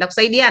ambaye mtaenda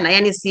kusaidiana.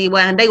 Yani si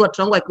waandai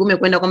watu wangu wa kiume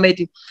kwenda kwamba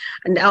eti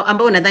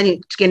ambao nadhani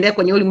tukiendelea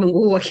kwenye ulimwengu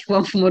huu wa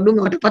mfumo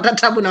dume watapata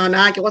tabu na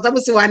wanawake, kwa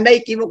sababu si waandai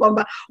hivyo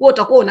kwamba wewe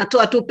utakuwa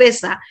unatoa tu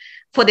pesa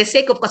for the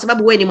sake of, kwa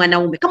sababu wewe ni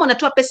mwanaume. Kama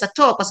unatoa pesa,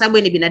 toa kwa sababu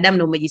wewe ni binadamu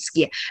na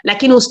umejisikia,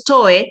 lakini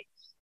usitoe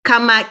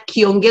kama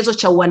kiongezo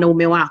cha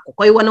wanaume wako.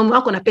 Kwa hiyo wanaume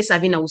wako na pesa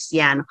havina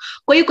uhusiano.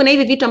 Kwa hiyo kuna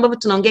hivi vitu ambavyo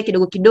tunaongea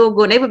kidogo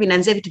kidogo, na hivyo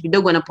vinaanzia vitu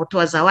vidogo.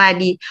 Wanapotoa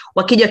zawadi,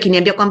 wakija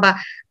wakiniambia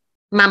kwamba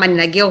mama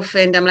nina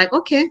girlfriend, I'm like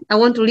okay, I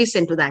want to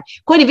listen to that.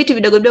 Kwa hiyo ni vitu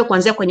vidogo vidogo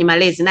kuanzia kwenye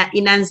malezi, na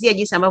inaanzia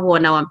jinsi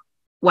ambavyo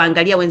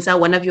waangalia wenzao,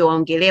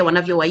 wanavyowaongelea,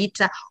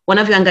 wanavyowaita,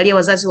 wanavyoangalia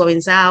wazazi wa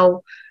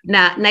wenzao,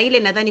 na ile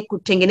nadhani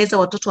kutengeneza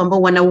watoto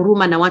ambao wana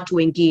huruma na watu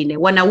wengine,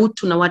 wana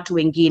utu na watu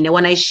wengine,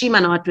 wana heshima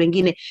na watu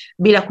wengine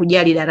bila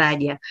kujali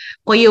daraja.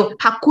 Kwa hiyo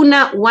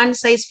hakuna one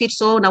size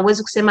fits all, na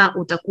uwezi kusema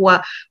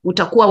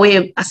utakuwa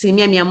wewe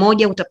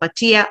 100%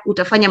 utapatia,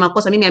 utafanya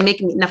makosa. Mimi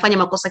nafanya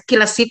makosa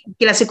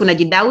kila siku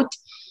najidoubt,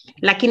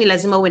 lakini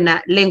lazima uwe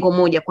na lengo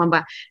moja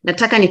kwamba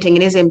nataka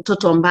nitengeneze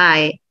mtoto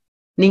ambaye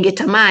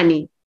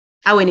ningetamani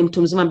awe ni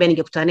mtu mzima ambaye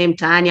ningekutana naye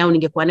mtaani, au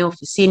ningekuwa naye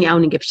ofisini, au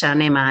ningepishana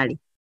naye mahali.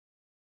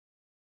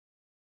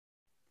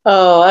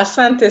 Oh,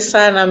 asante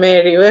sana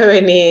Mary,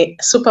 wewe ni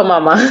super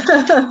mama.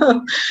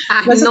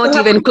 I'm not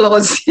even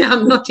close.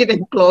 I'm not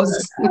even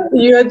close.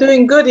 You are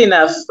doing good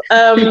enough.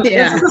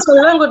 Yeah. Sasa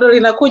swali langu ndo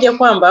linakuja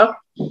kwamba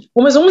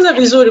umezungumza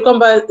vizuri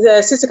kwamba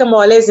sisi kama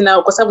walezi,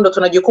 na kwa sababu ndo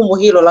tuna jukumu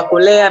hilo la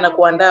kulea na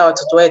kuandaa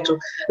watoto wetu,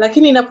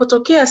 lakini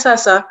inapotokea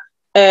sasa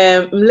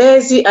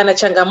mlezi ana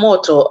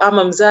changamoto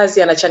ama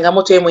mzazi ana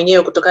changamoto yeye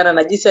mwenyewe kutokana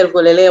na jinsi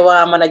alivyolelewa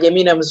ama na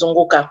jamii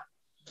inayomzunguka,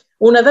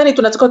 unadhani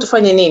tunatakiwa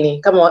tufanye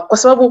nini? Kwa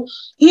sababu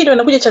hii ndio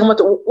inakuja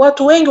changamoto.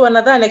 Watu wengi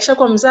wanadhani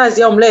akishakuwa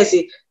mzazi au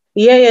mlezi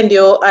yeye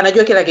ndio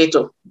anajua kila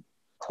kitu,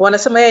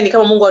 wanasema yeye ni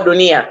kama Mungu wa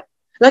dunia,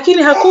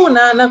 lakini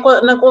hakuna.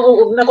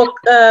 Na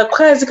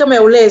kazi kama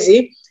ya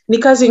ulezi ni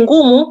kazi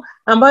ngumu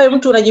ambayo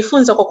mtu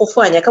unajifunza kwa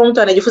kufanya. Kama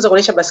mtu anajifunza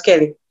kuendesha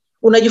baskeli,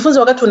 unajifunza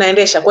wakati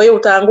unaendesha, kwa hiyo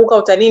utaanguka,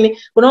 utanini,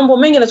 kuna mambo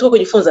mengi unatakiwa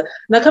kujifunza.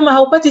 Na kama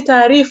haupati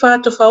taarifa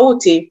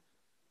tofauti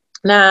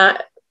na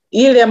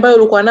ile ambayo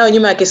ulikuwa nayo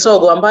nyuma ya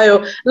kisogo,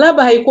 ambayo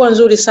labda haikuwa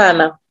nzuri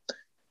sana,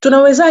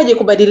 tunawezaje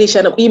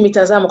kubadilisha hii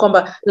mitazamo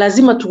kwamba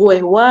lazima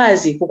tuwe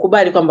wazi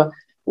kukubali kwamba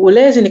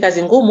ulezi ni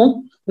kazi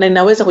ngumu na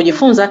inaweza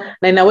kujifunza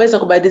na inaweza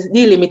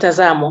kubadili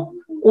mitazamo?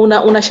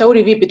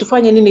 Unashauri vipi?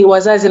 Tufanye nini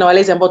wazazi na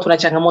walezi ambao tuna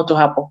changamoto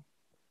hapo?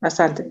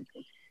 Asante.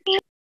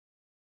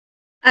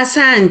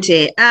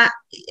 Asante.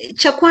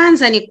 Cha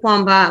kwanza ni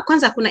kwamba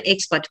kwanza hakuna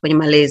expert kwenye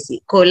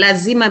malezi. Kwa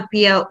lazima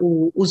pia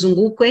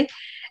uzungukwe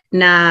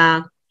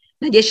na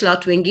jeshi la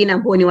watu wengine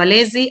ambao ni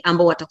walezi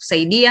ambao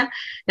watakusaidia.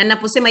 Na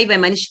ninaposema hivyo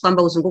haimaanishi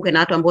kwamba uzunguke na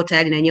watu ambao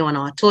tayari na wenyewe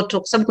wana watoto,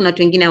 kwa sababu kuna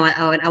watu wengine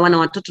hawana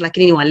watoto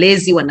lakini ni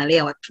walezi,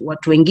 wanalea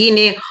watu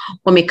wengine,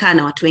 wamekaa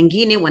na watu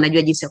wengine,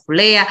 wanajua jinsi ya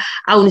kulea,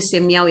 au ni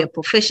sehemu yao ya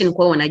profession,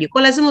 kwa hiyo wanajua.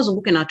 Kwa lazima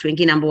uzunguke na watu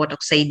wengine ambao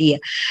watakusaidia.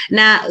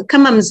 Na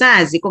kama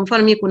mzazi, kwa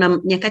mfano mimi kuna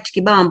nyakati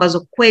kibao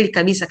ambazo kweli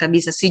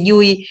kabisa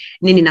sijui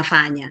nini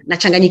nafanya,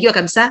 nachanganyikiwa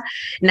kabisa,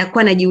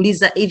 nakuwa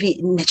najiuliza hivi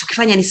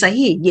ninachokifanya ni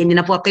sahihi? Je,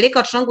 ninapowapeleka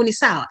watoto wangu ni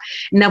sawa?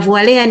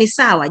 Ninavowalea ni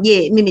sawa?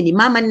 Je, mimi ni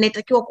mama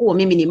ninatakiwa kuwa,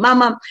 mimi ni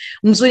mama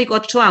mzuri kwa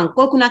watoto wangu?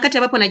 Kwa kuna wakati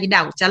ambapo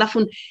najidoubt,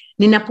 alafu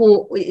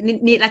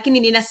lakini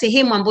nina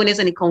sehemu ambayo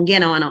naweza nikaongea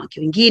na wanawake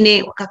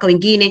wengine, wakaka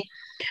wengine,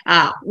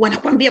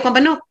 wanakuambia kwamba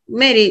no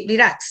Mary,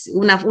 relax,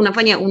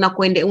 unafanya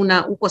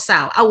uko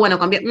sawa, au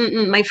wanakuambia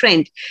my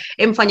friend,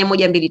 emfanya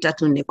 1 2 3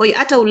 4. Kwa hiyo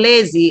hata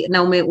ulezi,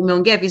 na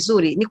umeongea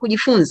vizuri, ni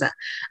kujifunza.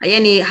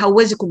 Yani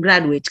hauwezi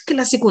kugraduate,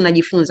 kila siku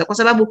unajifunza, kwa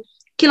sababu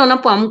kila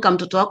unapoamka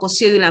mtoto wako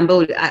sio yule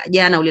ambaye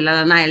jana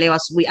ulilala naye leo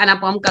asubuhi.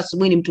 Anapoamka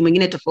asubuhi ni mtu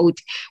mwingine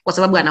tofauti, kwa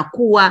sababu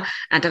anakuwa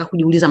anataka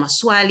kujiuliza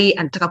maswali,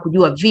 anataka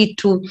kujua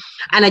vitu,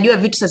 anajua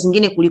vitu saa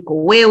zingine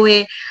kuliko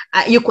wewe,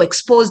 yuko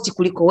exposed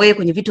kuliko wewe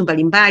kwenye vitu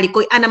mbalimbali.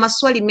 Kwa hiyo ana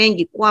maswali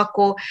mengi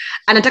kwako,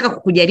 anataka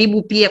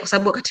kukujaribu pia, kwa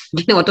sababu wakati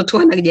mwingine watoto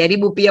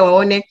wanajaribu pia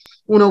waone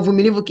una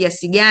uvumilivu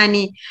kiasi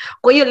gani.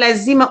 Kwa hiyo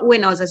lazima uwe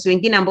na wazazi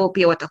wengine ambao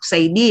pia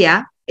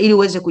watakusaidia ili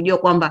uweze kujua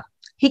kwamba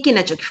hiki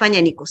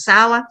ninachokifanya niko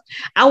sawa,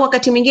 au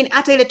wakati mwingine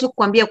hata ile tu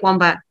kukwambia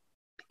kwamba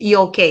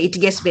you okay, it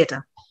gets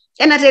better.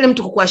 Yaani hata ile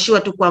mtu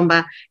kukuashua tu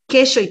kwamba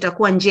kesho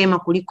itakuwa njema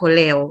kuliko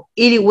leo,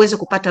 ili uweze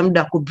kupata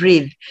muda wa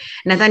kubreathe.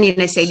 Nadhani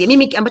inasaidia.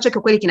 Mimi ambacho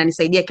kwa kweli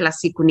kinanisaidia kila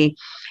siku ni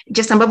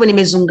just ambavyo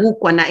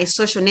nimezungukwa na a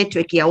social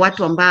network ya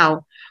watu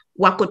ambao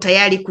wako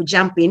tayari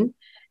kujump in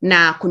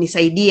na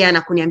kunisaidia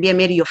na kuniambia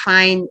Mary, you're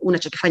fine,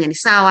 unachokifanya ni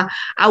sawa,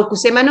 au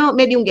kusema no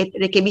maybe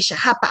ungerekebisha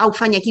hapa, au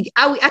fanya hivi,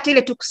 au hata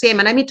ile tu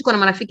kusema. Na mimi tuko na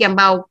marafiki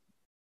ambao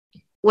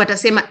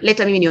watasema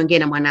leta mimi niongee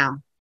na mwanao,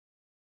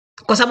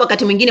 kwa sababu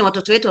wakati mwingine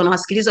watoto wetu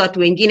wanawasikiliza watu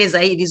wengine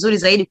zaidi vizuri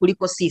zaidi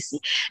kuliko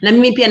sisi. Na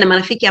mimi pia na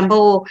marafiki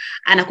ambao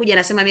anakuja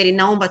anasema Mary,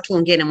 naomba tu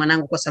ongee na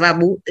mwanangu kwa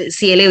sababu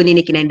sielewi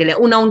nini kinaendelea.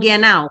 Unaongea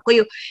nao. Kwa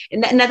hiyo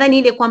nadhani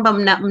ile kwamba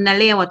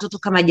mnalea watoto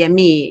kama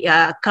jamii,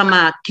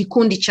 kama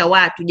kikundi cha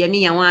watu,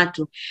 jamii ya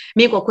watu,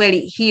 mimi kwa kweli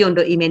hiyo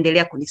ndo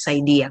imeendelea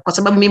kunisaidia, kwa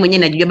sababu mimi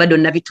mwenyewe najua bado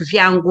nina vitu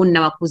vyangu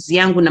na makuzi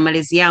yangu na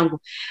malezi yangu,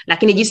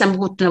 lakini jinsi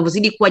ambavyo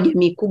tunavyozidi kuwa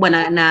jamii kubwa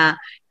na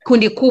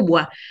kundi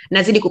kubwa,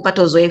 nazidi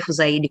kupata uzoefu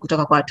zaidi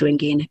kutoka kwa watu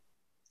wengine.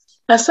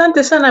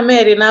 Asante sana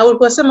Mary, na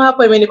uliposema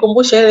hapo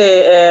imenikumbusha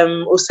ile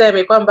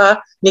usemi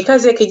kwamba ni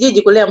kazi ya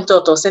kijiji kulea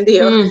mtoto, si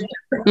ndio?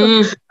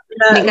 Ni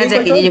kazi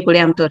ya kijiji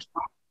kulea mtoto.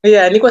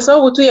 Ni kwa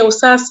sababu tu ya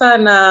usasa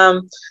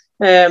na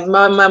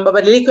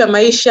mabadiliko ya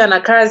maisha na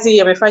kazi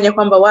yamefanya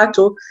kwamba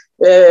watu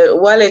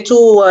wale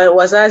tu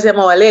wazazi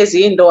ama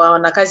walezi ndo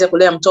wana kazi ya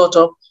kulea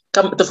mtoto,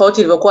 kama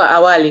tofauti ilivyokuwa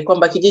awali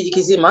kwamba kijiji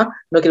kizima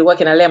ndio kilikuwa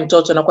kinalea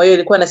mtoto. Na kwa hiyo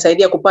ilikuwa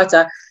inasaidia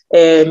kupata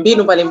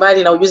mbinu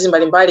mbalimbali na ujuzi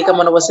mbalimbali.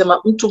 Kama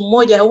unavyosema, mtu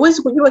mmoja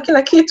hauwezi kujua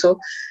kila kitu,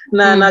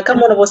 na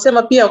kama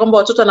unavyosema pia kwamba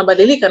watoto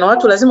wanabadilika na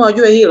watu lazima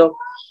wajue hilo.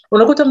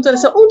 Unakuta mtu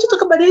anasema mtoto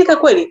kabadilika.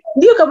 Kweli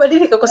ndio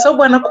kabadilika, kwa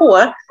sababu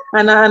anakuwa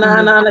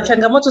ana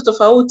changamoto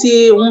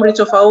tofauti, umri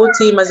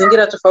tofauti,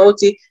 mazingira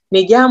tofauti.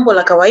 Ni jambo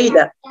la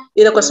kawaida,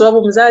 ila kwa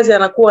sababu mzazi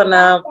anakuwa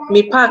na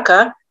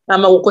mipaka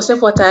ama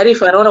ukosefu wa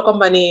taarifa, anaona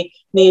kwamba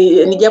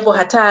ni jambo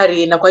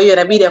hatari, na kwa hiyo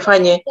inabidi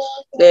afanye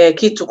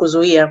kitu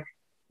kuzuia.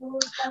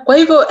 Kwa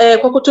hivyo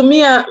kwa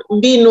kutumia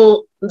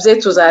mbinu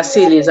zetu za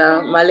asili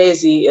za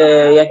malezi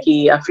ya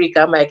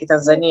Kiafrika ama ya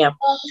Kitanzania,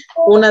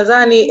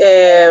 unadhani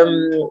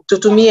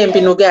tutumie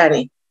mbinu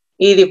gani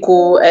ili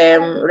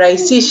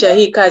kurahisisha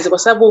hii kazi? Kwa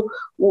sababu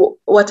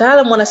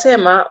wataalamu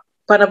wanasema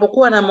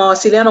panapokuwa na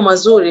mawasiliano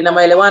mazuri na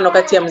maelewano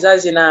kati ya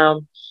mzazi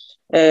na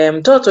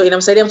mtoto,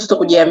 inamsaidia mtoto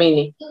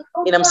kujiamini,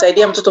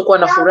 inamsaidia mtoto kuwa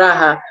na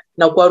furaha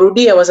na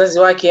kuwarudia wazazi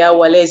wake au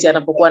walezi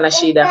anapokuwa na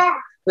shida.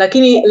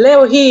 Lakini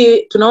leo hii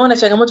tunaona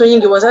changamoto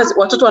nyingi,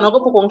 watoto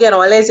wanaogopa kuongea na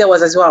walezi au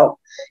wazazi wao.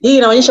 Hii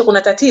inaonyesha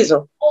kuna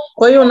tatizo.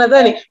 Kwa hiyo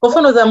nadhani kwa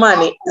mfano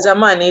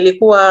zamani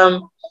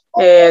ilikuwa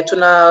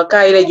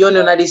tunakaa ile jioni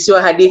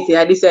unadisiwa hadithi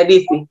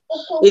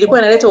ilikuwa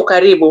inaleta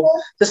ukaribu.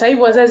 Sasa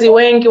hivi wazazi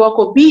wengi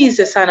wako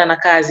busy sana na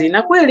kazi,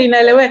 na kweli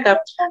inaeleweka,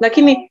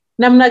 lakini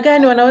namna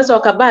gani wanaweza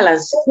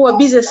wakabalance kuwa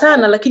busy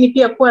sana lakini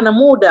pia kuwa na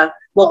muda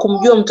wa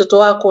kumjua mtoto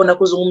wako na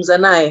kuzungumza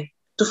naye?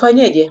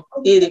 Tufanyeje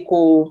ili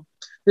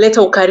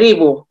kuleta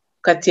ukaribu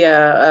kati ya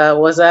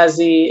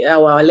wazazi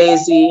au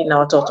walezi na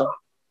watoto?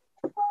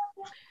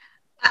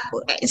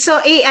 So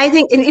I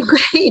think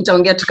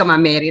don't get to kama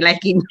Mary,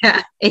 like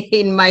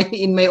in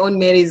my own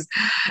Mary's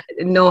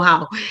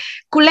know-how.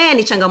 Kulea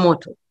ni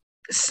changamoto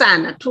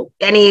sana tu.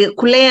 Yani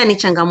kulea ni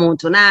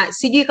changamoto, na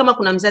sijui kama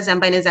kuna mzazi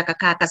ambaye anaweza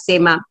akakaa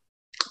akasema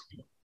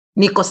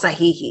niko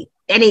sahihi.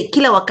 yani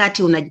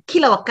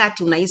kila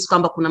wakati unahisi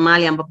kwamba kuna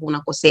mahali ambapo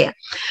unakosea.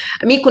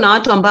 Mimi kuna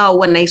watu ambao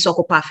wanahisi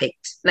wako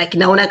perfect, like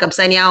naona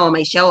kabisa ni hao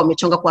maisha yao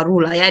wamechonga kwa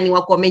rula, yani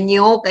wako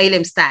wamenyooka ile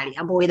mstari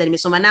ambao either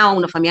nimesoma nao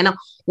unafahamiana nao,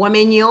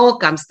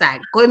 wamenyooka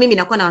mstari. Kwa hiyo mimi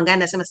nakuwa naangalia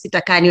nasema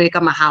sitakaa niwe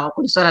kama hawa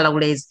kwenye swala la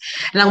ulezi.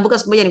 Nakumbuka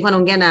siku moja nilikuwa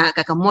naongea na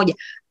kaka mmoja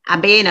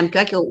ambaye na mke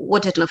wake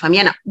wote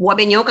tunafahamiana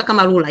wamenyooka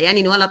kama rula,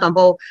 yani ni wale watu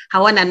ambao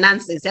hawana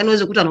nonsense, yani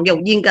uweze kukuta anaongea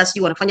ujinga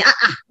sio wanafanya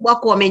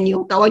wako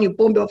wamenyooka, wanywe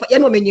pombe,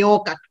 yani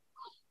wamenyooka.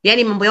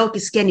 Yani mambo yao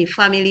ukisikia ni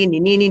family ni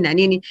nini na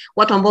nini,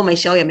 watu ambao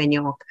maisha yao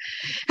yamenyooka.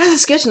 Sasa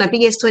siku hiyo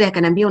tunapiga historia,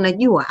 akaniambia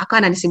unajua, akawa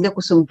ananisimulia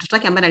kuhusu mtoto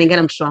wake ambaye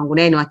analingana na mtoto wangu,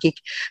 naye ni wa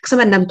kike.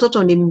 Akasema na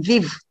mtoto ni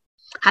mvivu,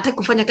 hataki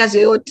kufanya kazi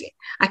yoyote,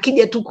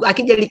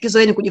 akija likizo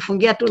yeye ni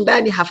kujifungia tu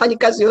ndani, hafanyi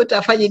kazi yoyote,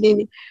 hafanyi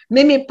nini.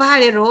 Mimi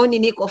pale rohoni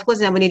niko, of course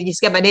na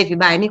nilijisikia baadaye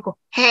vibaya, niko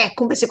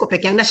kumbe siko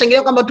peke yangu,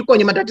 nashangilia kwamba tuko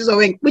kwenye matatizo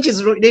wengi, which is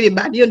really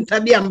bad. Hiyo ni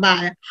tabia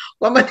mbaya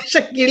kwamba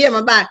nashangilia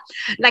mabaya,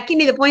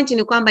 lakini the point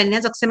ni kwamba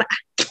nilianza kusema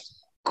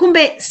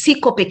kumbe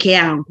siko peke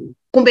yangu,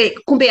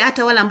 kumbe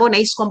hata wale ambao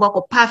nahisi kwamba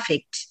wako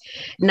perfect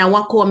na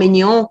wako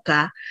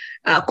wamenyooka,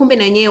 kumbe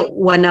na wenyewe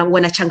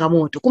wana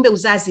changamoto. Kumbe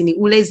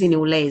ulezi ni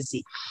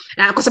ulezi.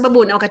 Kwa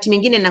sababu na wakati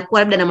mwingine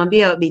nakuwa labda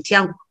namwambia binti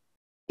yangu,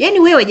 yani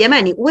wewe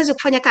jamani uweze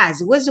kufanya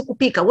kazi, uweze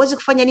kupika, uweze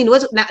kufanya nini,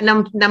 uweze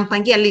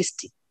nampangia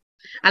listi.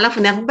 Alafu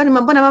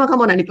mbona mama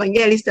kama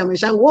unanipangia list ya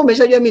maisha yangu, wewe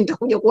umeshajua mimi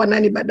nitakuja kuwa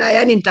nani baadaye,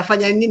 yani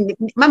nitafanya nini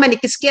mama,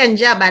 nikisikia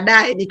njaa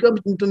baadaye nikiwa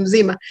mtu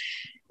mzima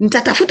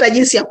nitatafuta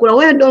jinsi ya kula.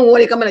 Wewe don't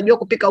worry kama najua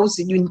kupika au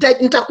sijui,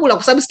 nitakula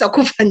kwa sababu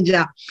sitakufa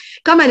njaa.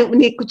 Kama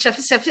ni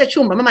kuchafisha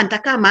chumba, mama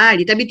nitakaa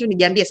mahali itabidi tu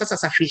nijiambie sasa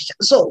safisha,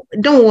 so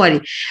don't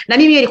worry. Na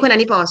mimi ilikuwa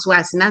inanipa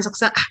wasiwasi, naanza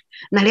kusema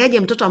naleaje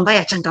mtoto ambaye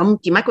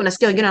achangamki. Maana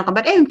unasikia wengine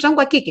wanakuambia mtoto wangu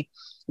wa kike,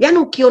 yani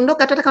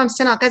ukiondoka hata kama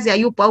msichana wa kazi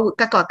hayupo au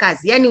kaka wa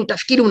kazi, yani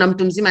utafikiri una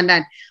mtu mzima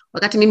ndani,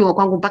 wakati mimi wa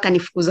kwangu mpaka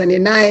nifukuzane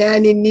naye,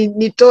 yani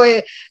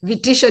nitoe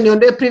vitisho,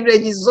 niondoe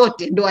privileges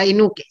zote ndo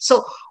ainuke.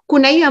 So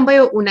kuna hiyo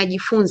ambayo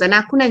unajifunza, na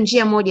hakuna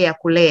njia moja ya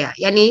kulea,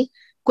 yani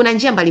kuna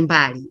njia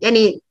mbalimbali.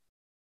 Yani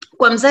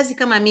kwa mzazi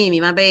kama mimi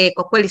ambaye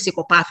kwa kweli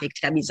siko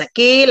perfect kabisa,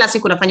 kila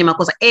siku nafanya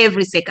makosa,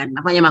 every second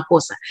nafanya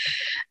makosa,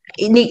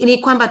 ni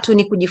kwamba tu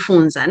ni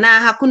kujifunza, na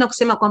hakuna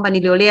kusema kwamba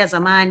niliolea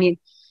zamani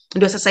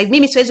ndio sasa hivi.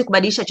 Mimi siwezi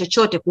kubadilisha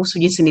chochote kuhusu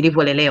jinsi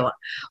nilivyolelewa.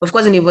 Of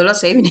course nilivyolelewa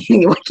sasa hivi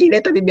ni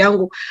wakileta bibi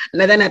yangu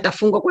nadhani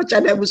atafungwa kwa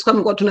chada hebu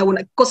kama kwa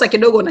tuna kosa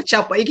kidogo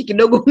unachapa, hiki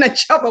kidogo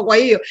unachapa, kwa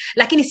hiyo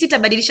lakini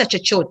sitabadilisha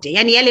chochote.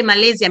 Yani yale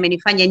malezi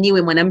yamenifanya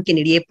niwe mwanamke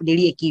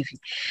niliye kivi,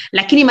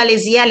 lakini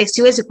malezi yale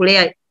siwezi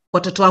kulea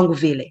watoto wangu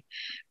vile,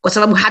 kwa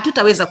sababu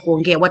hatutaweza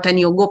kuongea,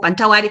 wataniogopa,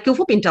 nitawaharibu,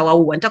 kiufupi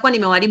nitawaua, nitakuwa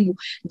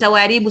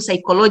nitawaharibu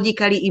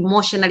psychologically,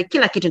 emotionally,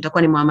 kila kitu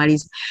nitakuwa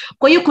nimewamaliza.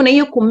 Kwa hiyo kuna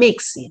hiyo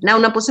kumix, na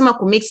unaposema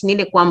kumix ni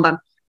ile kwamba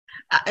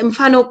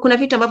mfano kuna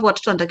vitu ambavyo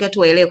watoto wanatakiwa tu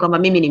waelewe kwamba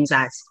mimi ni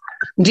mzazi.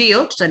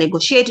 Ndio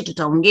tutanegotiate,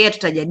 tutaongea,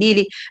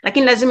 tutajadili,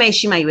 lakini lazima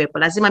heshima iwepo,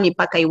 lazima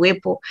mipaka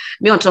iwepo.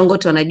 Mimi watu wangu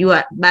wote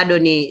wanajua bado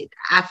ni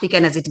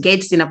African as it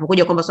gets,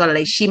 inapokuja kwamba swala la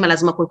heshima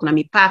lazima kuwe kuna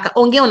mipaka.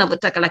 Ongea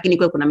unavyotaka lakini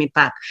kuwe kuna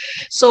mipaka.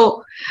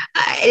 So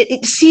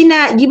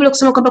sina jibu la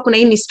kusema kwamba kuna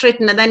hii ni straight.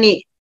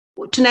 Nadhani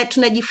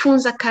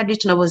tunajifunza kadri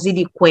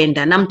tunavyozidi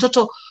kwenda. Na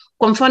mtoto,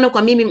 kwa mfano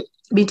kwa mimi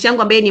binti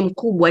yangu ambaye ni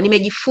mkubwa,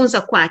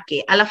 nimejifunza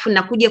kwake, alafu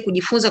nakuja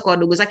kujifunza kwa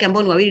wadogo zake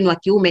ambao ni wawili, ni wa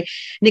kiume,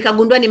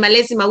 nikagundua ni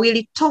malezi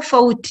mawili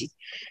tofauti.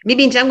 Mimi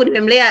binti yangu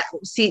nimemlea,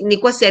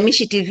 nilikuwa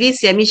siamishi TV,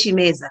 siamishi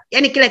meza,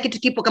 yani kila kitu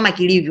kipo kama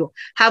kilivyo,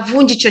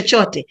 havunji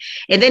chochote.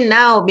 And then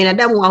now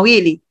binadamu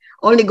wawili,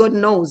 only God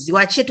knows,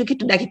 waachie tu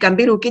kitu dakika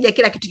 2 ukija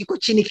kila kitu kiko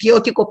chini,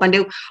 kioo kiko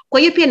pande. Kwa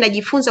hiyo pia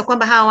najifunza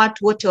kwamba hawa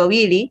watu wote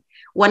wawili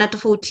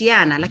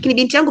wanatofautiana, lakini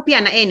binti yangu pia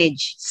ana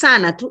energy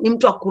sana tu, ni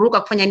mtu wa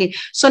kuruka kufanya nini.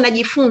 So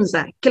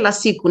najifunza kila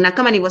siku, na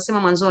kama nilivyosema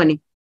mwanzoni,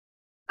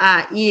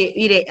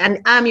 ile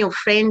an army of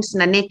friends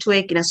na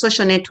network na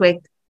social network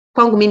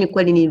kwangu mimi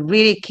kweli ni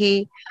really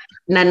key.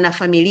 Na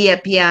familia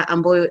pia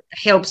ambayo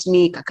helps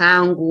me,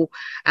 kakaangu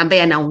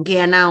ambaye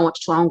anaongea nao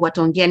watoto wangu,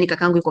 ataongea ni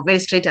kakaangu yuko very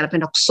straight,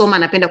 anapenda kusoma,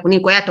 anapenda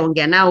kunini, kwa hiyo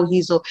ataongea nao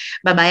hizo.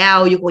 Baba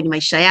yao yuko kwenye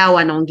maisha yao,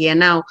 anaongea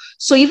nao.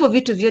 So hivyo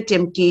vitu vyote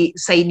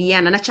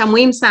mkisaidiana, na cha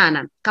muhimu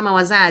sana kama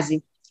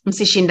wazazi,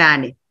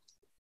 msishindane.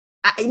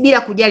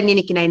 Bila kujali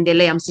nini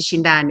kinaendelea,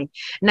 msishindane.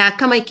 Na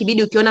kama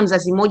ikibidi ukiona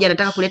mzazi mmoja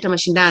anataka kuleta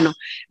mashindano,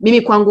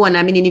 mimi kwangu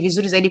naamini ni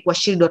vizuri zaidi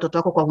kuwashield watoto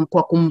wako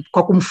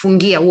kwa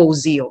kumfungia huo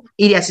uzio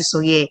ili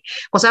asisogee,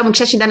 kwa sababu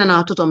mkishashindana na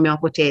watoto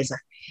mmewapoteza.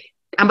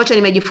 Ambacho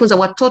nimejifunza,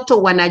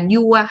 watoto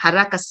wanajua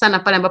haraka sana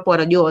pale ambapo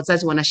wanajua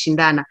wazazi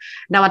wanashindana,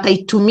 na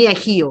wataitumia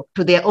hiyo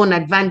to their own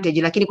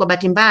advantage, lakini kwa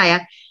bahati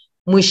mbaya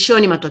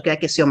mwishoni matokeo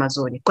yake sio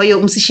mazuri. Kwa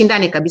hiyo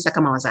msishindane kabisa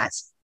kama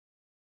wazazi.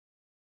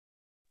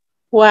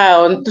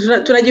 Wow,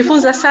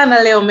 tunajifunza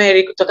sana leo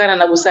Mary kutokana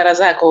na busara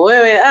zako.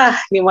 Wewe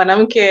ni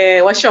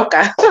mwanamke wa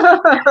shoka.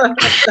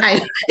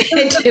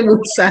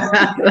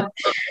 Busara.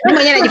 Mimi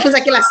mwenyewe najifunza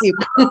kila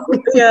siku.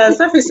 Yeah,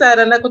 safi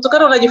sana. Na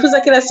kutokana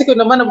unajifunza kila siku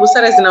ndio maana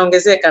busara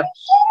zinaongezeka.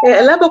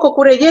 Labda kwa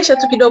kurejesha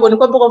tu kidogo, ni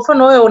kwamba kwa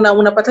mfano wewe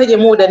unapataje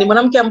muda? Ni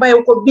mwanamke ambaye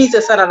uko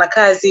busy sana na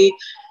kazi.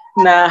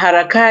 na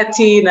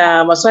harakati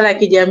na masuala ya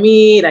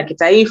kijamii na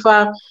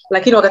kitaifa,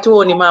 lakini wakati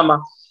huo ni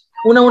mama.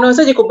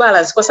 Unawezaje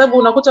kubalance? Kwa sababu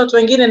unakuta watu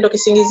wengine ndio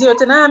kisingizio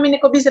tena, mimi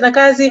niko busy na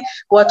kazi,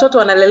 watoto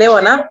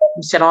wanalelewa na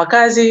msichana wa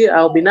kazi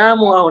au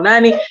binamu au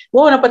nani.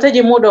 Wewe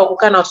unapataje muda wa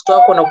kukaa na watoto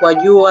wako na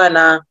kuwajua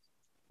na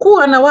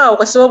kuwa na wao,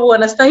 kwa sababu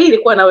wanastahili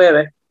kuwa na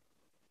wewe?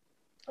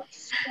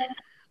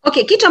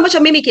 Okay, kitu ambacho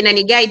mimi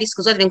kinaniguide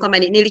siku zote ni kwamba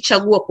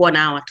nilichagua kuwa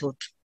na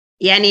watoto.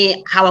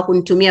 Yaani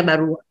hawakunitumia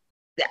barua.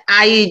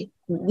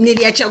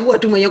 Niliachagua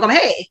tu mwenyewe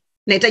kwamba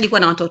nahitaji kuwa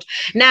na watoto.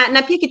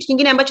 Na pia kitu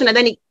kingine ambacho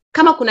nadhani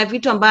kama kuna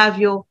vitu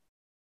ambavyo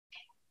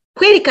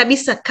kweli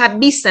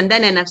kabisa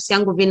ndani ya nafsi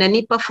yangu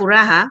vinanipa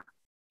furaha,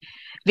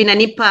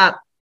 vinanipa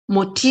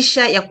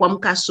motisha ya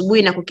kuamka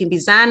asubuhi na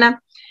kukimbizana,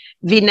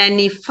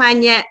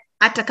 vinanifanya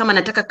hata kama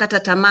nataka kata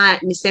tamaa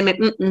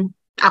niseme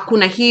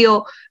hakuna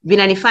hiyo,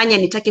 vinanifanya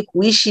nitake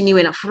kuishi,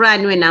 niwe na furaha,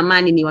 niwe na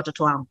amani, ni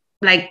watoto wangu.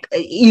 Like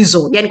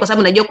hizo, yani kwa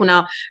sababu najua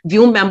kuna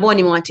viumbe ambao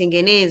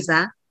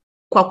nimewatengeneza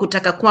kwa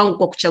kutaka kwangu,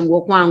 kwa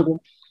kuchagua kwangu,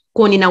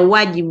 kwa nina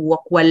wajibu wa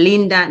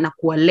kuwalinda na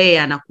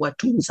kuwalea na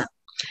kuwatunza.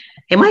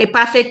 Am I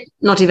perfect?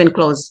 Not even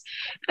close.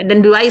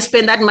 Then do I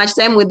spend that much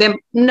time with them?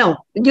 No.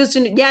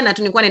 Jana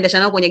tulikuwa naendesha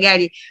nao kwenye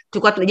gari,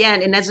 tulikuwa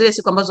jana na zile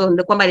siku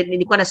ambazo kwamba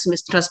nilikuwa na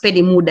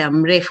spend muda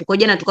mrefu. Kwa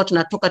jana tulikuwa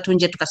tunatoka tu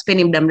nje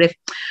tukaspend muda mrefu.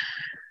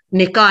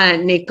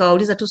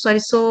 Nikauliza tu swali,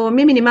 so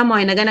mimi ni mama wa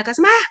aina gani?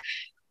 Akasema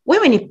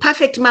wewe ni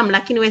perfect mom,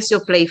 lakini wewe sio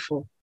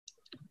playful.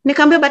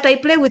 Nikamwambia but I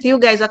play with you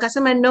guys.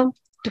 Akasema no,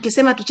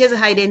 tukisema tucheze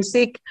hide and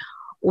seek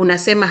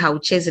unasema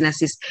hauchezi na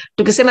sisi.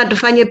 Tukisema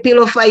tufanye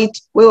pillow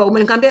fight, wewe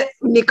umeniambia,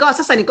 nikawa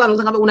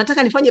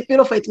unataka nifanye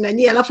pillow fight na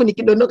nyie, alafu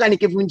nikidondoka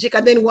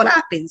nikivunjika, then what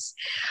happens?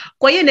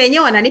 Kwa hiyo na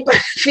wenyewe wananipa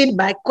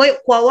feedback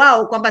kwa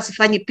wao kwamba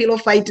sifanyi pillow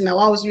fight na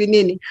wao sio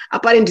nini,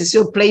 apparently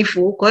sio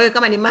playful. Kwa hiyo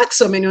kama ni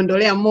Max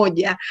ameniondolea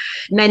moja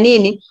na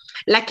nini,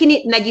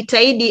 lakini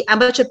najitahidi.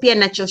 Ambacho pia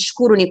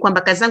ninachoshukuru ni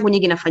kwamba kazi zangu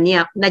nyingi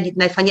nafanyia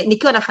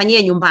nikiwa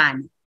nafanyia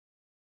nyumbani,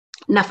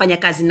 nafanya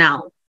kazi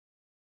nao.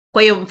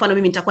 Kwa hiyo mfano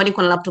mimi nitakuwa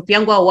niko na laptop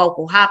yangu au wao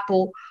uko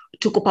hapo,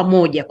 tuko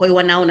pamoja, kwa hiyo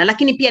wanaona.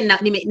 Lakini pia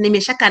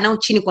nimeshaka nao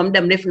chini kwa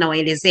muda mrefu na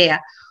waelezea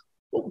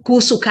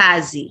kuhusu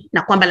kazi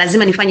na kwamba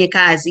lazima nifanye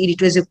kazi ili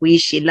tuweze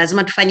kuishi,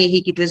 lazima tufanye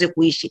hiki tuweze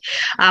kuishi.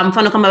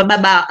 Mfano kama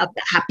baba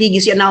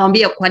hapigi, sio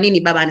nawaambia kwa nini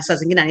baba saa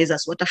zingine anaweza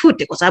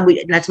asiwatafute kwa sababu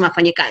lazima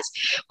afanye kazi.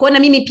 Kwa hiyo na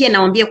mimi pia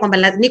nawaambia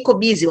kwamba niko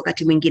busy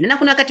wakati mwingine, na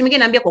kuna wakati mwingine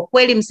naambia kwa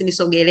kweli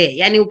msinisogelee,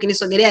 yani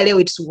ukinisogelea leo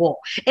it's war,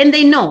 and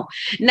they know.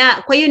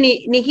 Na kwa hiyo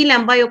ni hile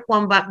ambayo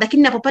kwamba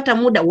lakini ninapopata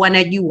muda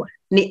wanajua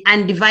ni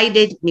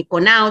undivided, niko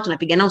nao,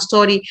 tunapiga nao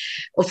story.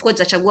 Of course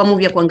tutachagua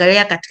movie ya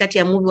kuangalia, katikati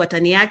ya movie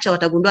wataniacha,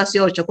 watagundua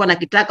sio walichokuwa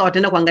nakitaka,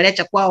 wataenda kuangalia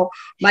cha kwao.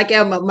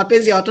 Maana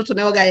mapenzi ya watoto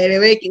nayo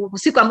gaeleweki.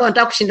 Siku ambayo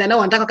nataka kushinda nao,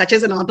 wanataka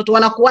kacheze na watoto,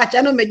 wanakuacha.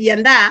 Yaani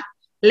umejiandaa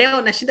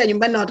leo nashinda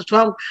nyumbani na watoto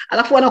wangu,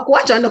 alafu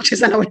wanakuacha waenda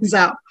kucheza na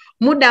wenzao.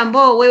 Muda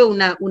ambao wewe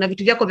una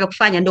vitu vyako vya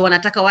kufanya ndio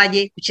wanataka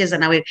waje kucheza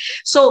na wewe.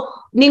 So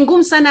ni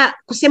ngumu sana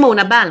kusema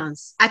una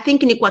balance. I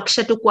think ni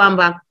kuhakikisha tu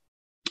kwamba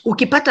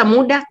ukipata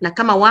muda na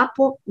kama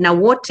wapo na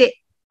wote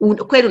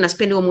kweli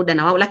unaspend huo muda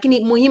na wao, lakini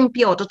muhimu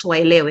pia watoto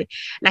waelewe.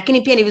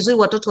 Lakini pia ni vizuri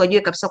watoto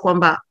wajue kabisa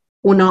kwamba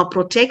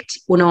unawaprotect,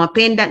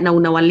 unawapenda na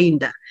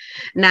unawalinda.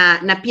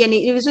 Na pia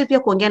ni vizuri pia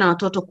kuongea na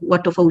watoto,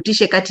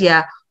 watofautishe kati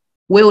ya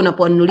wewe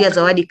unapowanunulia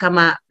zawadi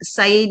kama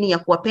saini ya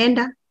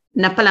kuwapenda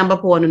na pale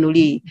ambapo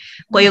wanunulii.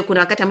 Kwa hiyo kuna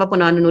wakati ambapo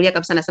nawanunulia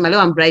kabisa nasema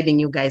leo I'm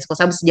bribing you guys kwa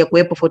sababu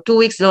sijakuepo for 2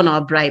 weeks, leo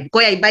na bribe.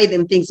 Kwa hiyo I buy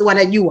them things,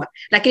 wanajua.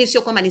 Lakini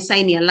sio kama ni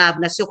sign ya love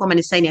na sio kama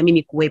ni sign ya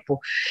mimi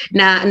kuwepo.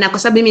 Na kwa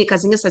sababu mimi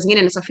kazi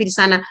zingine nasafiri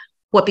sana,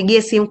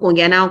 kuwapigia simu,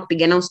 kuongea nao,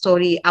 kupiga nao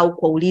story au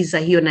kuuliza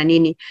hiyo na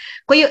nini.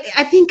 Kwa hiyo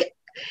I think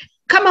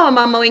kama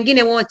wamama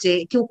wengine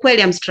wote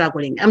kiukweli I'm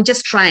struggling. I'm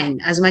just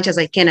trying as much as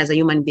I can as a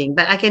human being.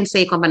 But I can't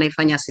say kwamba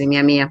naifanya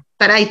 100%.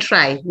 But I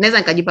try. Naweza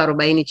nikajipa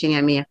 40 chini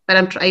ya 100.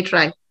 But I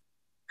try.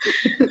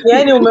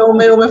 Yani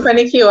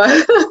umefanikiwa.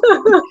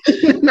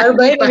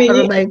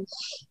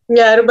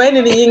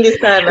 40 ni nyingi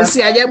sana.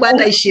 Usiajabu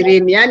hata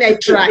 20. Yani I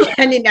try.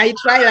 Yani I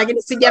try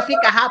lakini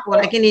sijafika hapo,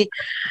 lakini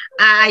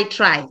I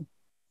try.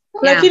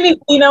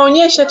 Lakini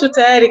inaonyesha tu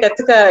tayari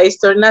katika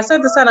historia. Na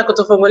asante sana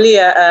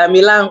kutufungulia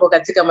milango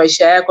katika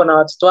maisha yako na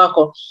watoto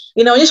wako.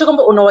 Inaonyesha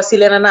kwamba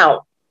unawasiliana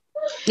nao.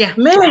 Yeah.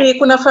 Mary,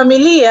 kuna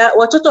familia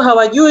watoto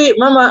hawajui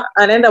mama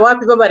anaenda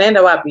wapi, baba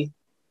anaenda wapi.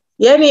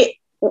 Yani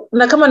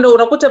na kama ndo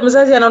unakuta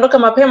mzazi anaondoka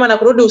mapema na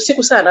kurudi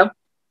usiku sana,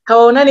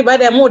 hawaonani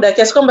baada ya muda,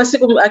 kiasi kwamba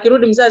siku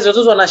akirudi mzazi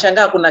watoto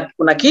wanashangaa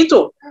kuna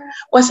kitu.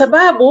 Kwa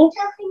sababu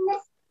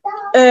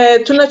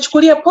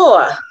tunachukulia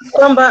poa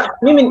kwamba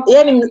mimi,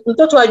 yani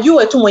mtoto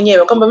ajue tu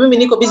mwenyewe kwamba mimi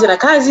niko busy na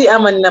kazi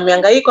ama nina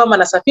mihangaiko ama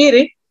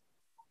nasafiri,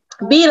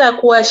 bila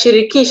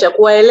kuwashirikisha,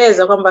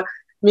 kuwaeleza kwamba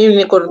mimi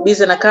niko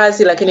busy na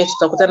kazi lakini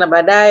tutakutana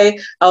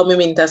baadaye au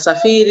mimi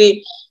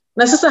nitasafiri.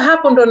 Na sasa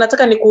hapo ndo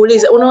nataka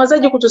nikuulize,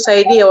 unawazaje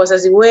kutusaidia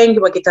wazazi wengi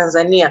wa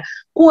Kitanzania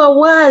kuwa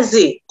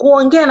wazi,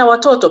 kuongea na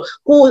watoto?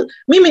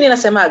 Mimi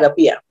ninasemaga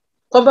pia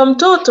kwamba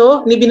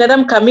mtoto ni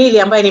binadamu kamili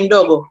ambaye ni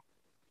mdogo.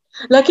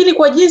 Lakini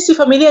kwa jinsi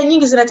familia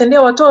nyingi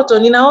zinatendea watoto,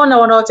 ninaona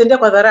wanawatendea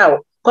kwa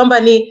dharau. kwamba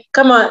ni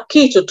kama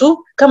kitu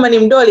tu, kama ni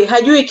mdoli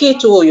hajui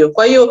kitu huyo,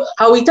 kwa hiyo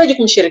hauhitaji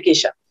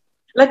kumshirikisha.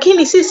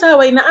 Lakini si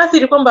sawa,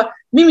 inaathiri kwamba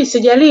mimi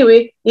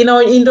sijaliwi,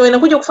 ndio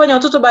inakuja kufanya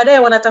watoto baadaye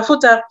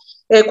wanatafuta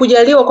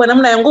kujaliwa kwa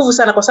namna ya nguvu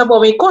sana, kwa sababu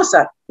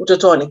wameikosa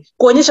utotoni,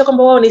 kuonyesha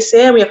kwamba wao ni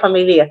sehemu ya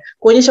familia,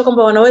 kuonyesha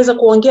kwamba wanaweza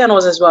kuongea na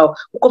wazazi wao,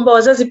 kwamba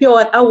wazazi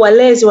pia au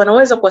walezi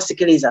wanaweza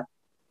kuwasikiliza.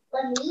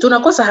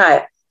 Tunakosa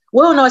haya.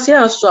 Wewe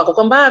unawasiliana na watoto wako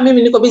kwamba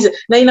mimi niko busy,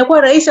 na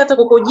inakuwa rahisi hata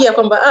kukujia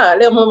kwamba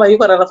leo mama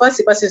yuko na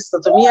nafasi, basi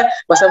tutatumia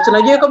kwa sababu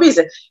tunajua yuko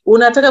busy.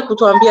 Unataka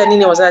kutuambia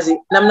nini wazazi?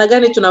 Namna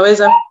gani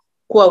tunaweza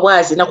kuwa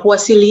wazi na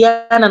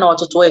kuwasiliana na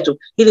watoto wetu?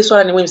 Hili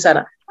swala ni muhimu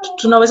sana.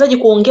 Tunawezaje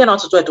kuongea na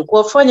watoto wetu,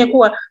 kuwafanya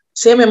kuwa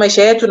sehemu ya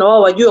maisha yetu na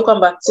wao wajue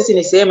kwamba sisi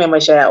ni sehemu ya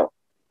maisha yao?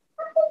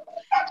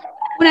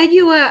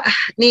 Unajua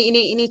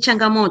ni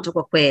changamoto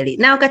kwa kweli.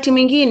 Na wakati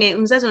mwingine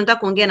mzazi unataka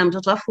kuongea na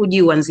mtoto afu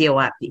hujui uanzie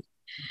wapi.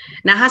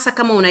 Na hasa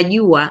kama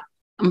unajua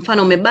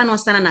mfano umebanwa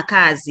sana na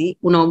kazi,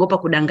 unaogopa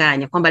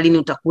kudanganya kwamba lini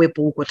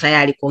utakuwepo huko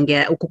tayari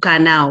kuongea kukaa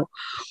nao.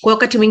 Kwa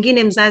wakati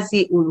mwingine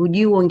mzazi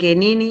hujui uongee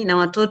nini na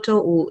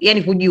watoto,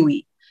 yani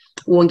hujui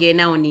uongee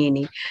nao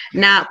nini.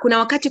 Na kuna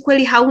wakati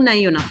kweli hauna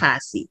hiyo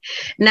nafasi.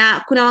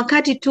 Na kuna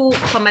wakati tu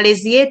kwa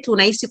malezi yetu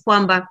unahisi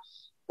kwamba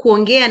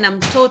kuongea na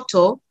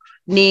mtoto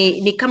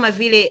ni kama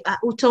vile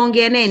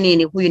utaongea naye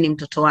nini, huyu ni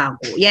mtoto wangu,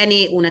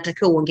 yani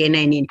unatakiwa uongee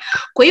naye nini.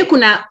 Kwa hiyo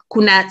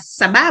kuna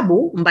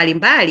sababu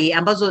mbalimbali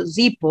ambazo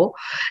zipo,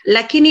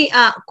 lakini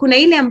kuna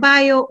ile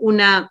ambayo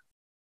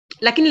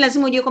lakini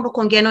lazima ujue kwamba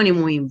kuongea nao ni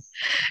muhimu.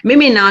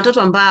 Mimi na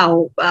watoto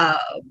ambao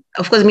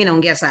of course mimi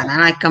naongea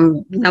sana, like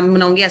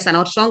naongea sana.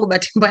 Watoto wangu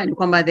bahati mbaya ni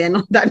kwamba they are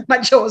not that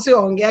much, sio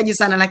waongeaji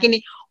sana,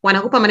 lakini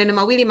wanakupa maneno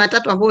mawili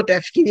matatu ambayo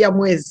utayafikiria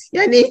mwezi,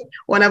 yani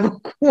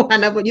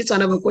wanapojisi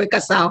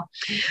wanapokuweka sawa.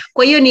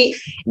 Kwa hiyo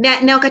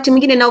na wakati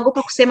mwingine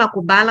naogopa kusema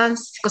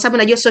kubalance, kwa sababu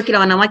najua sio kila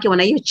wanawake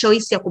wana hiyo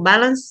choice ya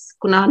kubalance.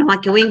 Kuna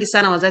wanawake wengi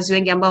sana, wazazi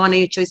wengi ambao wana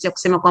hiyo choice ya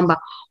kusema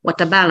kwamba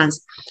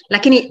watabalance.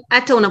 Lakini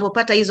hata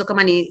unapopata hizo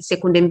kama ni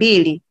sekunde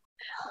 2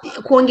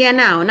 kuongea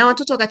nao, na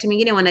watoto wakati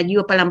mwingine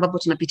wanajua pale ambapo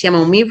tunapitia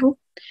maumivu,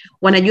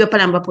 wanajua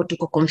pale ambapo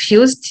tuko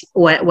confused,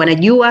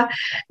 wanajua,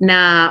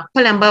 na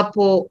pale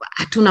ambapo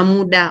hatuna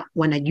muda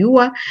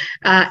wanajua.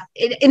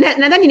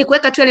 Nadhani ni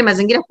kuweka tu yale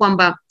mazingira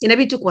kwamba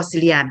inabidi tu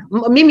kuwasiliana.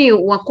 Mimi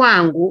wa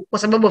kwangu, kwa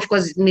sababu of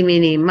course mimi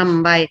ni mama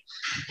ambaye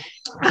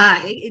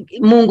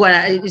Mungu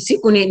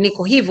siku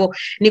niko hivyo,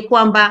 ni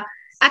kwamba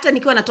hata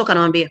nikiwa natoka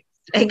nawaambia,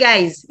 hey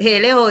guys,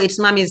 leo it's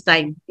mommy's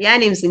time.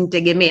 Yani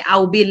msinitegemee,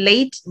 I'll be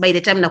late, by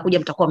the time nakuja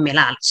mtakuwa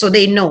mmelala. So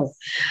they know.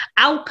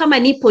 Au kama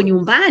nipo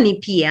nyumbani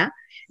pia,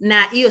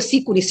 na hiyo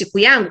siku ni siku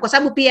yangu, kwa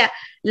sababu pia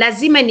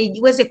lazima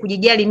niweze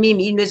kujijali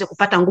mimi ili niweze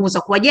kupata nguvu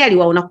za kuwajali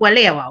wao na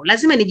kuwalea wao.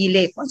 Lazima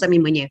nijilee kwanza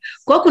mimi mwenyewe.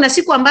 Kwa hiyo kuna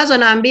siku ambazo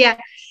nawaambia,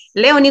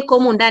 leo niko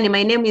humu ndani,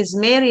 my name is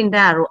Mary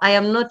Ndaro, I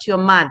am not your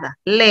mother.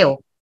 Leo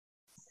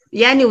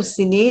yani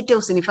usiniite,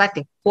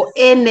 usinifate for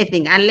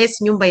anything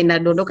unless nyumba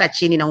inadondoka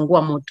chini na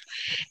ungua moto.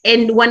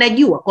 And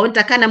wanajua, kwa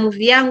nitakaa na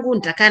movie yangu,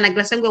 nitakaa na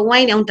glass yangu ya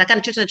wine, au nitakaa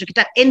na chochote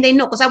ninachokitaka, and they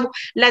know, kwa sababu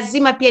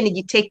lazima pia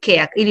nijitake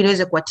care ili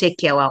niweze kuwa take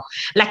care wao.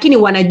 Lakini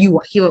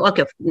wanajua hiyo,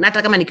 okay,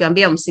 hata kama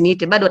nikiwaambia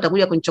msiniite bado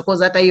watakuja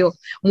kunichokoza, hata hiyo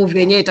movie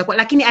yenyewe itakuwa,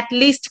 lakini at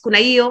least kuna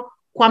hiyo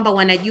kwamba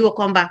wanajua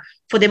kwamba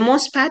for the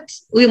most part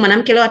huyu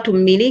mwanamke leo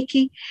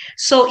atummiliki.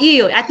 So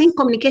hiyo I think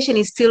communication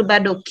is still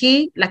bado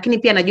key, lakini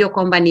pia najua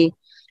kwamba ni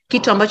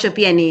kitu ambacho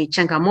pia ni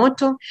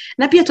changamoto,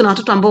 na pia tuna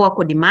watoto ambao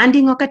wako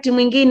demanding wakati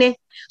mwingine.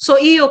 So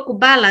hiyo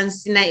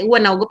kubalance, na huwa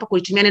naogopa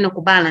kulitumia neno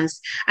kubalance.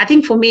 I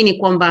think for me ni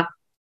kwamba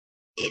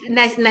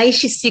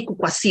naishi siku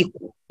kwa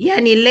siku.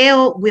 Yani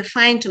leo we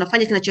fine,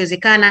 tunafanya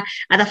kinachowezekana,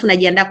 alafu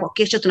najiandaa kwa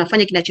kesho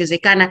tunafanya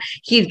kinachowezekana.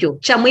 Hivyo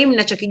cha muhimu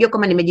ninachokijua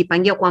kama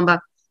nimejipangia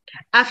kwamba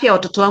afya ya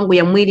watoto wangu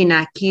ya mwili na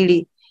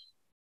akili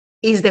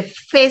is the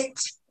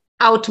first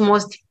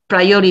utmost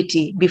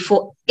priority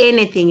before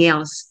anything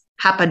else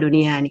hapa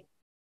duniani.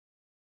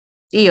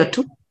 Hiyo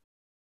tu.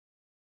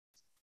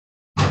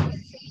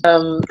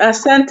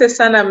 Asante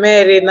sana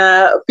Mary,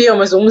 na pia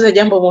umezungumza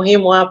jambo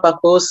muhimu hapa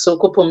kuhusu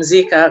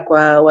kupumzika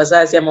kwa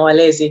wazazi ama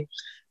walezi.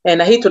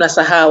 Na hii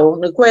tunasahau.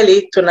 Ni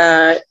kweli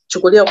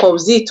tunachukulia kwa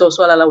uzito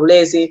swala la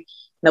ulezi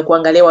na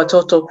kuangalia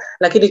watoto,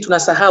 lakini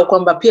tunasahau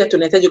kwamba pia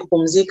tunahitaji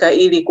kupumzika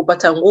ili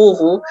kupata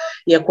nguvu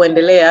ya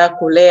kuendelea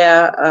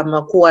kulea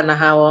ama kuwa na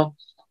hawa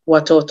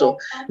watoto.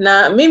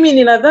 Na mimi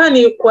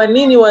ninadhani kwa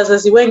nini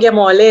wazazi wengi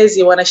ama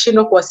walezi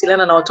wanashindwa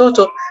kuwasiliana na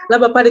watoto,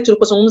 labda pale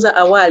tulipozungumza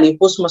awali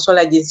kuhusu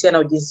masuala ya jinsia na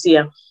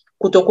ujinsia,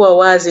 kutokuwa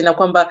wazi, na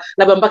kwamba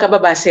labda mpaka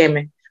baba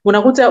aseme.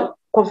 Unakuta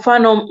kwa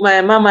mfano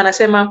mama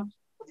anasema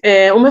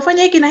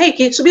umefanya hiki na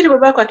hiki, subiri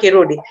babako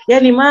akirudi.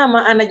 Yani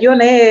mama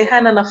anajiona yeye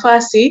hana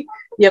nafasi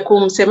ya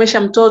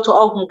kumsemesha mtoto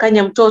au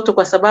kumkanya mtoto,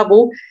 kwa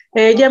sababu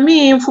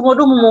jamii, mfumo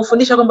dumu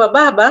umemfundisha kwamba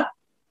baba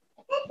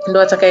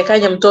ndo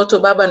atakayekanya mtoto,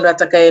 baba ndo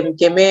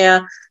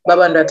atakayemkemea,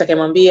 baba ndo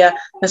atakayemwambia.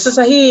 Na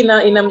sasa hii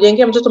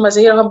inamjengea mtoto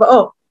mazingira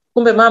kwamba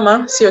kumbe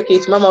mama sio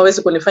kitu, mama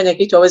hawezi kunifanya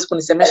kitu, hawezi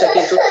kunisemesha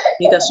kitu,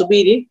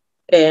 nitasubiri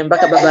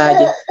mpaka baba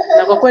aje.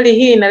 Na kwa kweli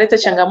hii inaleta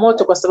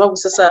changamoto, kwa sababu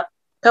sasa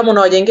kama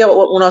unawajengea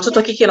una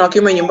watoto kike na wa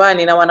kiume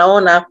nyumbani, na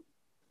wanaona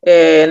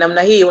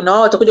namna hii, na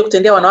wao watakuja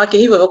kutendea wanawake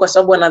hivyo kwa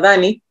sababu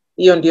wanadhani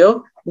hiyo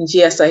ndio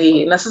njia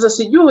sahihi. Na sasa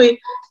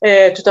sijui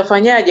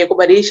tutafanyaje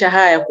kubadilisha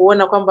haya,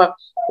 kuona kwamba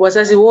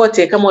wazazi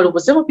wote kama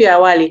walivyosema pia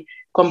awali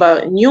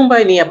kwamba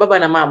nyumba ni ya baba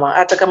na mama,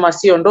 hata kama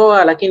sio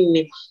ndoa, lakini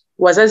ni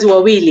wazazi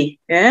wawili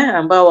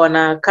ambao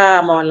wanakaa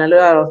ama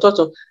wanalea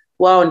watoto,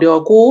 wao ndio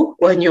wakuu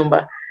wa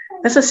nyumba.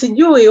 Sasa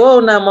sijui wao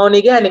una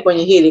maoni gani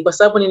kwenye hili, kwa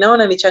sababu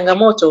ninaona ni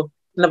changamoto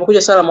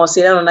unapokuja swala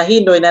mawasiliano, na hii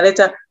ndio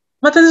inaleta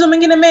matatizo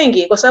mengine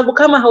mengi, kwa sababu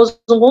kama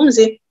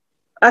hauzungumzi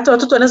hata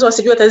watoto wanaweza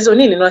wasijue tatizo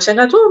nini, na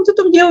washangaa tu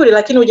mtoto mjeuri,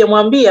 lakini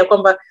hujamwambia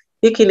kwamba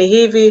hiki ni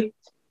hivi,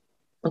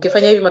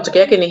 ukifanya hivi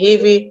matokeo yake ni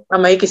hivi,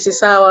 ama hiki si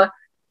sawa.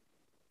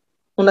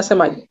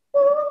 Unasemaje?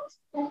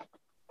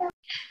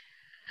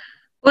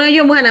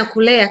 Unajua bwana,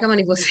 kulea kama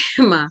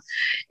nilivyosema,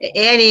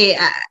 yani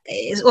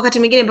wakati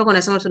mwingine mpaka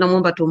unasema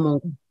tunamuomba tu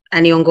Mungu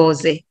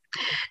aniongoze.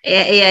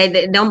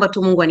 Naomba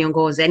tu Mungu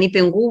aniongoze,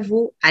 anipe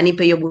nguvu,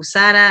 anipe hiyo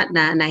busara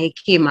na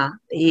hekima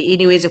ili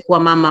niweze kuwa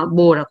mama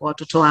bora kwa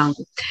watoto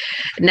wangu.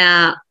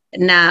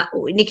 Na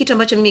ni kitu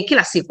ambacho mimi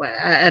kila siku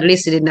at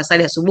least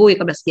ninasali asubuhi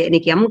kabla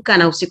nikiamka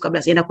na usiku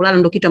kabla sienda kulala,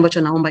 ndio kitu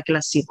ambacho naomba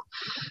kila siku.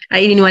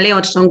 Ili niwalee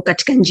watoto wangu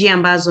katika njia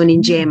ambazo ni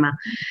njema.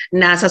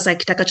 Na sasa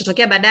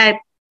kitakachotokea baadaye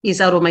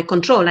is out of my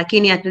control,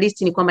 lakini at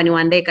least ni kwamba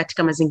niwaandae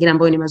katika mazingira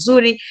ambayo ni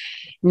mazuri,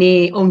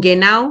 niongee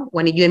nao,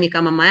 wanijue mimi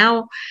kama mama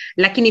yao,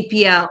 lakini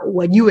pia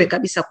wajue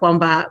kabisa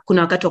kwamba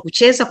kuna wakati wa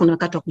kucheza, kuna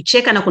wakati wa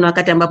kucheka, na kuna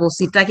wakati ambapo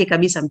sitaki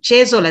kabisa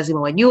mchezo.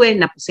 Lazima wajue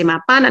na kusema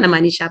hapana na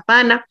maanisha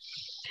hapana.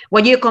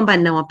 Wajue kwamba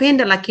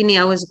ninawapenda, lakini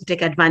hawezi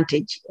kutake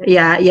advantage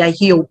ya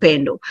hiyo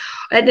upendo.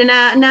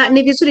 Na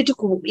ni vizuri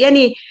tu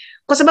yani,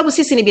 kwa sababu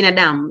sisi ni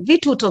binadamu,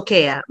 vitu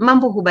hutokea,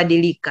 mambo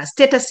hubadilika,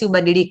 status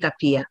hubadilika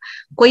pia.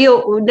 Kwa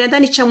hiyo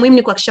nadhani cha muhimu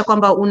ni kuhakikisha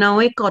kwamba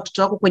unaweka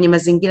watoto wako kwenye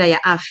mazingira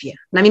ya afya.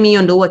 Na mimi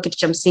hiyo ndio huwa kitu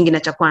cha msingi na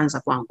cha kwanza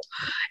kwangu.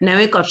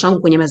 Naweka watoto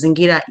wangu kwenye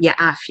mazingira ya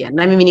afya.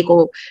 Na mimi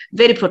niko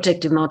very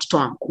protective na watoto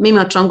wangu. Mimi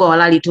watoto wangu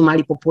hawalali tu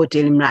mahali popote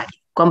ili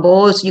mradi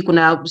kwamba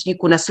sijui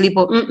kuna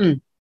slipo.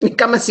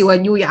 Kama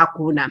siwajui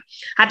hakuna.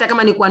 Hata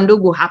kama ni kwa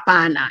ndugu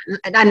hapana.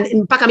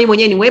 Mpaka mimi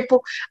mwenyewe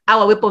niwepo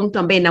au awepo mtu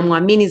ambaye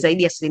namuamini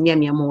zaidi ya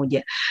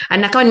 100%.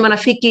 Na kama ni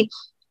marafiki,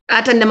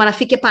 hata nina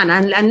marafiki pana,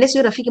 unless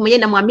yule rafiki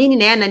mwenyewe namuamini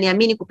na yeye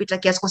ananiamini kupita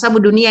kiasi, kwa sababu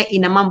dunia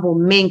ina mambo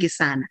mengi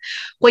sana.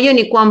 Kwa hiyo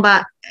ni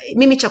kwamba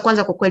mimi cha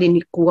kwanza kwa kweli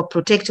ni kuwa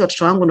protect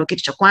watoto wangu, ndio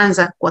kitu cha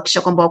kwanza,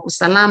 kuhakikisha kwamba wako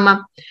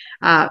salama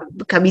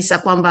kabisa,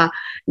 kwamba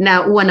na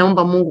huwa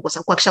naomba Mungu kwa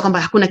sababu kuhakikisha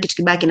kwamba hakuna kitu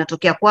kibaya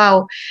kinatokea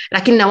kwao,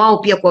 lakini na wao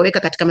pia kuwaweka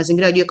katika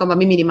mazingira wajue kwamba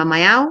mimi ni mama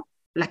yao,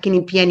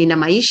 lakini pia nina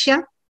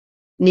maisha,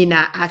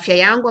 nina afya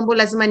yangu ambayo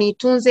lazima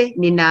niitunze,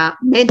 nina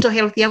mental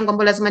health yangu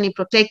ambayo lazima ni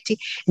protect,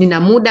 nina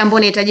muda ambao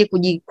nahitaji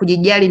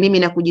kujijali mimi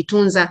na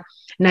kujitunza,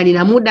 na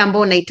nina muda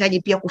ambao nahitaji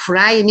pia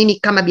kufurahi mimi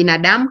kama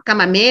binadamu,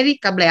 kama Mary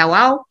kabla ya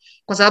wao,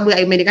 kwa sababu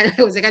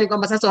haiwezekani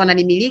kwamba sasa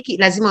wananimiliki.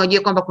 Lazima wajue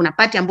kwamba kuna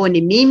part ambayo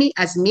ni mimi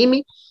as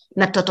mimi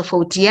na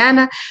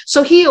tutatofautiana.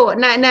 So hiyo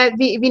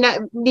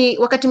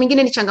wakati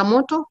mwingine ni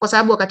changamoto, kwa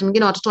sababu wakati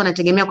mwingine watoto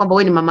wanategemea kwamba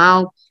wewe ni mama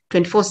yao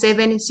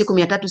 24/7 siku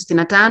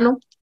 365.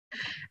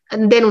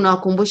 And then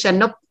unawakumbusha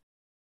nope,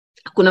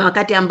 kuna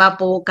wakati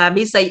ambapo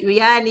kabisa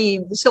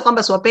yani sio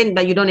kwamba siwapendi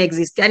but you don't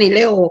exist. Yani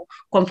leo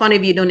kwa mfano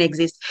if you don't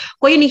exist.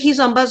 Kwa hiyo ni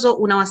hizo ambazo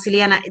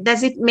unawasiliana.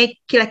 Does it make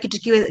kila kitu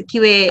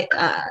kiwe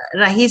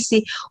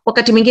rahisi?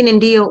 Wakati mwingine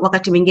ndio,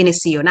 wakati mwingine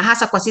sio. Na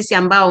hasa kwa sisi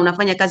ambao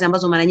unafanya kazi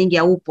ambazo mara nyingi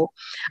haupo,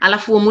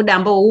 alafu muda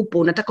ambao upo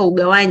unataka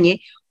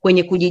ugawanye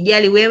kwenye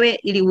kujijali wewe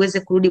ili uweze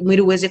kurudi,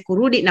 mwili uweze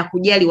kurudi, na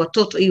kujali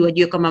watoto ili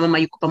wajue kama mama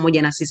yuko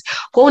pamoja na sisi.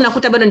 Kwa hiyo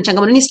unakuta bado ni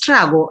changamoto, ni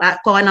struggle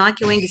kwa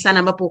wanawake wengi sana,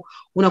 ambapo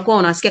unakuwa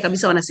unawasikia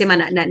kabisa wanasema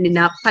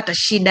ninapata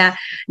shida,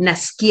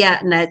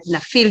 nasikia na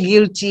feel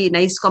guilty, na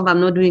hisi kwamba I'm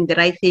not doing the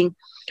right thing.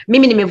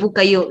 Mimi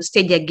nimevuka hiyo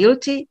stage ya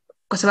guilty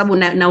kwa sababu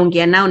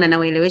naongea nao na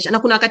nawaelewesha. Na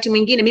kuna wakati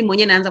mwingine mimi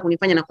mwenyewe naanza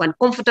kunifanya na kuwa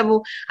uncomfortable,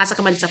 hasa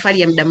kama ni safari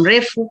ya muda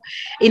mrefu,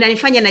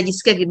 inanifanya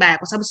najisikia vibaya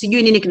kwa sababu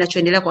sijui nini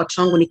kinachoendelea kwa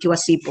watoto wangu nikiwa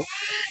sipo.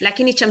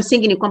 Lakini cha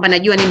msingi ni kwamba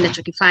najua nini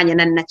ninachokifanya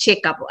na nina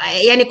check up.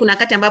 Yani kuna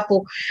wakati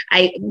ambapo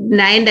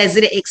naenda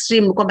zile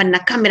extreme kwamba nina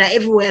camera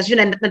everywhere,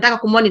 sijui nataka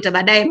kumonitor,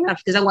 baadaye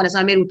rafiki zangu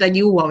wanasema Mary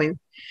utajiua wewe.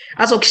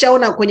 Sasa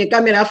ukishaona kwenye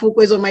kamera afu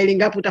huko hizo mailing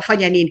ngapi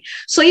utafanya nini?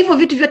 So hivyo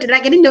vitu vyote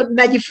lakini ndio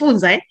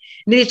najifunza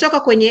nilitoka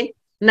kwenye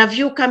na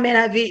view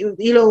camera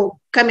hilo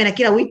kamera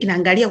kila wiki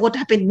naangalia what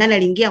happened, nani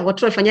aliingia,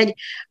 watu wafanyaje.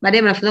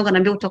 Baadaye rafiki zangu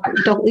ananiambia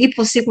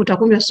ipo siku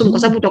utakunywa sumu kwa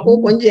sababu utakuwa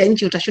huko nje ya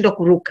nchi utashindwa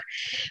kuruka.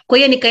 Kwa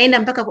hiyo nikaenda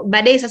mpaka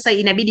baadaye sasa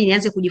inabidi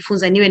nianze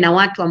kujifunza niwe na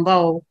watu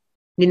ambao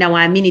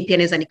ninawaamini pia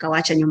naweza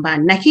nikawaacha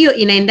nyumbani. Na hiyo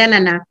inaendana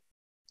na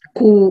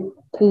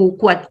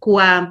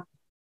kuwa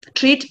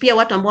treat pia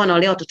watu ambao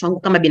wanaolea watoto wangu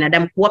kama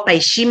binadamu, kuwapa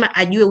heshima,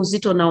 ajue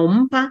uzito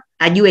naompa,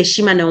 ajue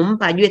heshima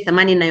naompa, ajue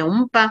thamani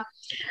nayompa.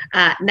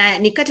 Na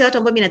ni kati ya watu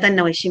ambao mimi nadhani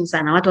nawaheshimu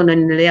sana, watu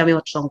wanaonilea mimi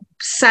watoto wangu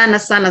sana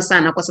sana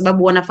sana, kwa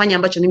sababu wanafanya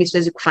ambacho mimi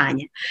siwezi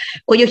kufanya.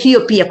 Kwa hiyo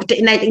hiyo pia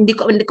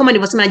kama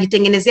nilivyosema,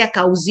 najitengenezea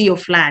kauzio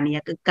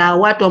fulani ka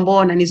watu ambao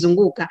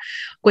wananizunguka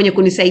kwenye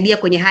kunisaidia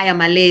kwenye haya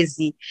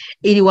malezi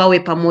ili wawe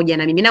pamoja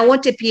na mimi. Na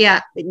wote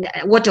pia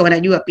wote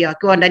wanajua pia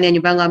wakiwa ndani ya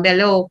nyumba yangu, anambia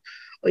leo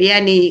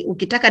Yani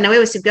ukitaka na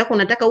wewe siku yako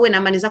unataka uwe na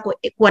amani zako,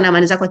 kuwa na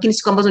amani zako, lakini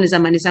siku ambazo ni za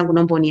amani zangu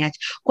naomba uniache.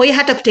 Kwa hiyo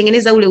hata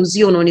kutengeneza ule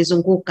uzio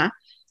unaonizunguka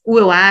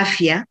uwe wa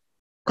afya,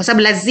 kwa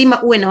sababu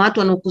lazima uwe na watu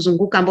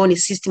wanaokuzunguka ambao ni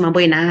system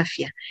ambayo ina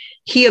afya.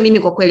 Hiyo mimi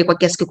kwa kweli kwa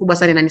kiasi kikubwa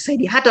sana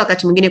inanisaidia hata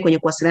wakati mwingine kwenye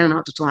kuwasiliana na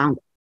watoto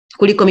wangu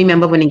kuliko mimi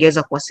ambavyo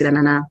ningeweza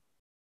kuwasiliana nao.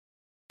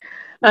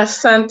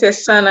 Asante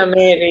sana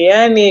Mary.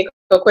 Yani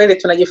kwa kweli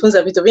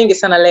tunajifunza vitu vingi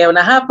sana leo,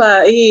 na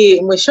hapa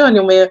hii mwishoni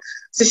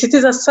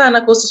umesisitiza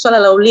sana kuhusu swala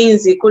la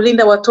ulinzi,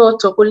 kulinda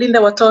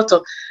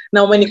watoto,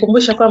 na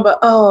umenikumbusha kwamba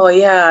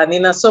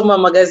ninasoma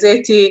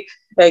magazeti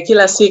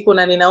kila siku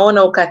na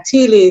ninaona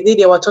ukatili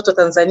dhidi ya watoto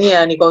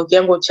Tanzania ni kwa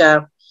kiwango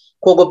cha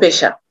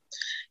kuogopesha.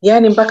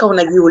 Yani mpaka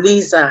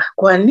unajiuliza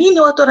kwa nini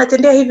watu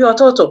wanatendea hivi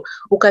watoto,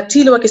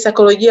 ukatili wa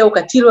kisaikolojia,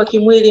 ukatili wa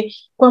kimwili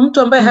kwa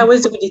mtu ambaye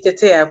hawezi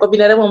kujitetea, kwa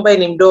binadamu ambaye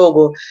ni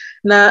mdogo.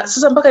 Na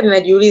sasa mpaka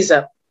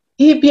ninajiuliza,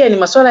 hii pia ni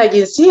masuala ya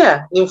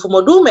jinsia, ni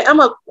mfumo dume,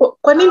 ama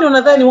kwa nini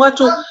unadhani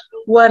watu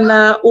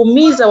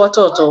wanaumiza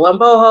watoto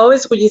ambao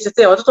hawawezi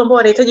kujitetea, watoto ambao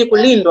wanahitaji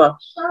kulindwa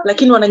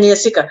lakini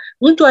wananyanyasika?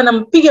 Mtu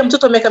anampiga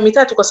mtoto miaka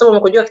 3 kwa sababu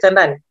amekojoa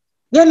kitandani.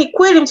 Yani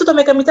kweli mtoto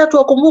miaka 3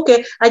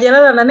 akumbuke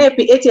hajalala na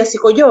nepi eti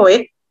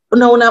asikojoe,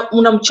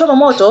 unamchoma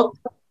moto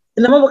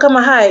na mambo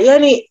kama haya?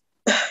 Yani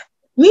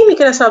nini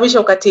kinasababisha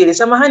ukatili?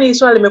 Samahani,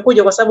 swali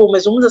limekuja kwa sababu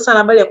umezungumza sana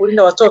habari ya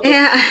kulinda watoto.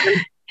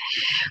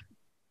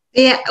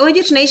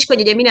 Unajua tunaishi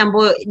kwenye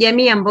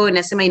jamii ambayo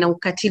inasema ina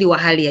ukatili wa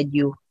hali ya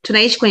juu.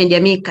 Tunaishi kwenye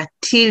jamii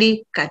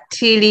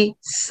katili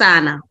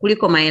sana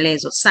kuliko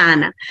maelezo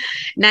sana.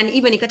 Na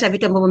hivyo ni kati ya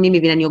vitu ambavyo mimi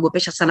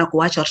vinaniogopesha sana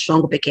kuacha watoto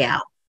wangu peke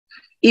yao.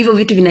 Hivyo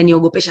vitu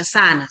vinaniogopesha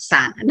sana.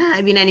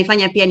 Na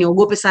vinanifanya pia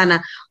niogope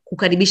sana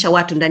kukaribisha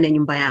watu ndani ya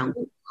nyumba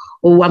yangu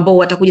ambao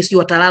watakuja sijui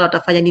watalala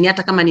watafanya nini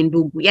hata kama ni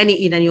ndugu. Yani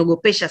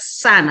inaniogopesha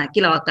sana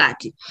kila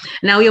wakati.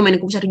 Na huyo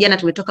umenikumbusha tu jana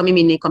tumetoka,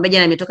 mimi nikwambia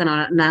jana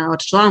nimetoka na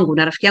watoto wangu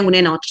na rafiki yangu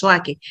naye na watoto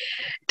wake.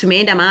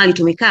 Tumeenda mahali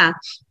tumekaa,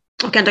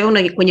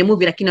 wakaenda kwenye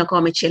movie lakini wakawa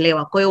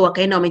wamechelewa. Kwa hiyo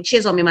wakaenda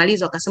wamecheza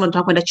wamemaliza wakasema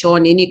tunataka kwenda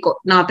chooni,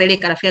 niko na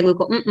wapeleka rafiki yangu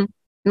yuko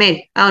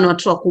Mary, hao ni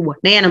watoto wakubwa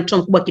na yeye ana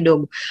mtoto mkubwa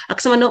kidogo.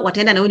 Akasema no,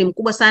 wataenda na huyu ni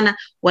mkubwa sana,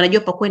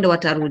 wanajua pa kwenda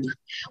watarudi.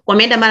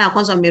 Wameenda mara ya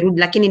kwanza wamerudi,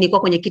 lakini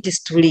nilikuwa kwenye kiti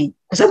stuli.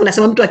 Kwa sababu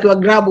nasema mtu akiwa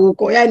grab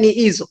huko, yani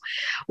hizo.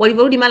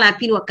 Waliporudi mara ya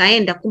pili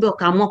wakaenda, kumbe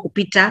wakaamua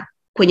kupita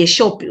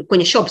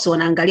kwenye shops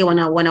wanaangalia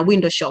wana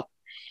window shop.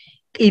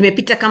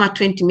 Imepita kama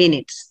 20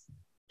 minutes.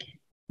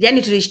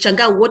 Yani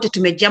tulishangaa wote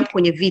tumejump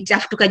kwenye viti.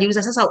 Afu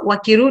tukajiuliza sasa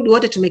wakirudi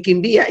wote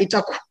tumekimbia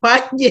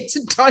itakuwaje?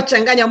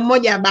 Tutawachanganya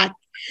mmoja abaki.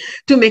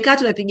 Tumekaa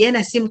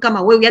tunapigiana simu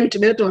kama wewe, yani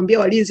tumeambia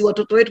walinzi,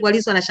 watoto wetu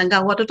walinzi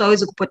wanashangaa watoto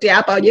hawezi kupotea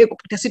hapa, hawajawahi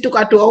kupotea, sisi tuko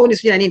hatuwaoni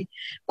sijui na nini.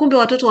 Kumbe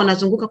watoto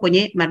wanazunguka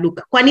kwenye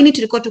maduka. Kwa nini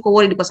tulikuwa tuko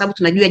worried? Kwa sababu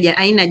tunajua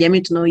aina ya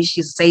jamii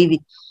tunaoishi sasa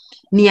hivi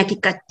ni ya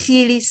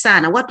kikatili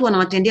sana. Watu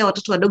wanawatendea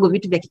watoto wadogo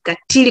vitu vya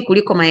kikatili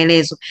kuliko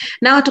maelezo.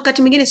 Na watu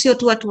kati mwingine sio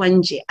tu watu wa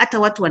nje, hata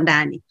watu wa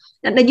ndani.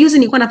 Na juzi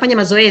nilikuwa nafanya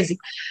mazoezi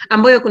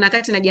ambayo kuna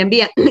wakati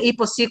najiambia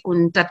ipo siku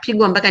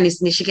nitapigwa mpaka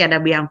nishike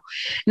adabu yangu.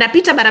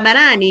 Napita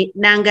barabarani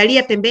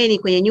naangalia pembeni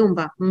kwenye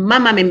nyumba,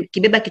 mama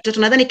amekibeba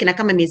kitoto nadhani kina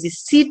kama miezi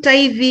 6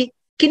 hivi,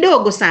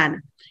 kidogo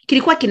sana.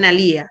 Kilikuwa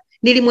kinalia.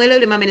 Nilimuelewa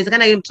yule mama,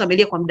 inawezekana yule mtoto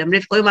amelia kwa muda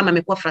mrefu, kwa hiyo mama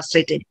amekuwa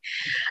frustrated.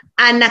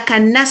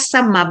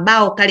 Anakanasa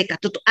mabao kale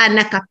katoto,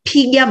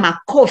 anakapiga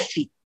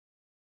makofi.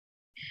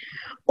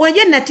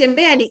 Unajua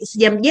natembea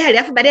sijamjali,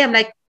 afu baadaye I'm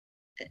like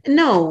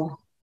no.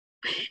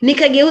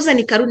 Nikageuza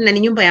nikarudi na ni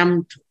nyumba ya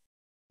mtu.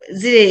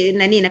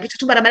 Zile napita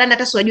tu barabarani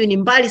hata siwajui, ni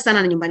mbali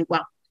sana na nyumbani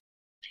kwao.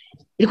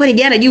 Ilikuwa ni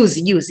jana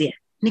juzi.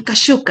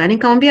 Nikashuka,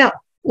 nikamwambia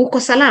uko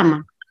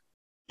salama?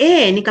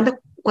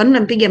 Nikamwambia kwa nini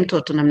unampiga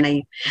mtoto namna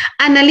hiyo?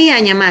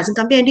 Analia nyamazi.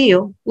 Nikamwambia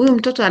ndio, huyu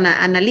mtoto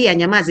analia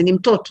nyamazi, ni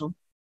mtoto.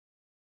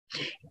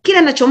 Kila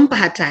anachompa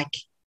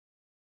hataki.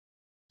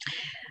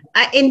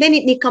 And then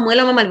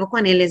nikamuelewa mama alivyokuwa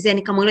anaelezea,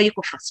 nikamuelewa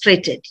yuko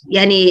frustrated.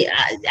 Yani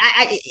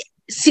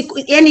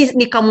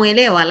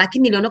nikamuelewa,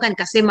 lakini niliondoka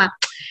nikasema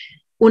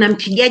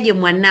unampigaje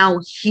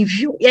mwanao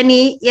hivyo?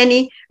 Yani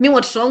mimi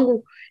watoto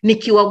wangu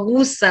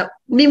nikiwagusa,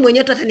 mimi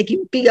mwenyewe hata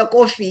nikimpiga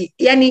kofi,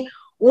 yani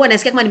huwa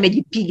nasikia kama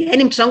nimejipiga.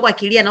 Yani mtoto wangu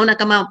akilia naona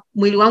kama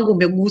mwili wangu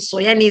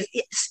umeguswa. Yani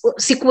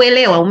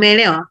sikuelewa,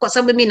 umeelewa? Kwa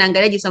sababu mimi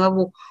naangalia jinsi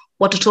sababu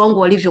watoto wangu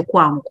walivyo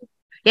kwangu.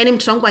 Yani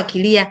mtoto wangu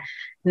akilia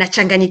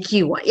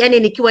nachanganyikiwa. Yani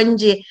nikiwa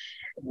nje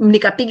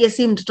nikapiga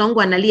simu mtoto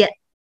wangu analia,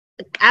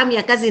 amu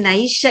ya kazi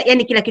inaisha,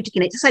 yani kila kitu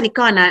kinaisha. Sasa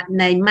nikawa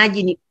na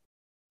imagine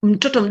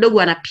mtoto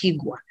mdogo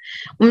anapigwa.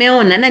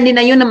 Umeona? Na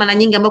ninaiona mara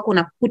nyingi ambako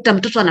unakuta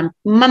mtoto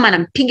mama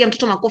anampiga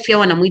mtoto makofi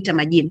au anamuita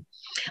majina.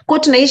 Kwa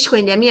hiyo tunaishi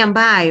kwenye jamii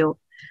ambayo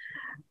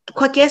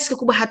kwa kiasi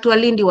kikubwa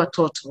hatuwalindi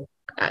watoto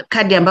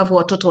kadri ambavyo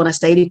watoto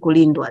wanastahili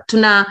kulindwa.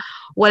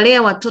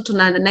 Tunawalea watoto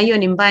na hiyo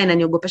ni mbaya na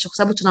niogopesha, kwa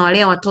sababu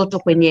tunawalea watoto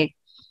kwenye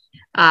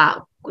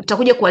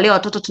tutakuja kuwalea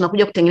watoto,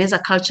 tunakuja kutengeneza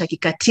culture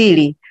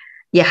kikatili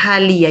ya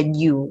hali ya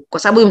juu. Kwa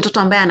sababu huyu mtoto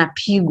ambaye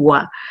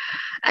anapigwa,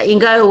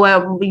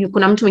 ingawa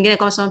kuna mtu mwingine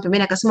kama sema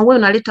pembeni akasema wewe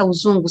unaleta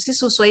uzungu,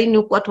 sisi Uswahilini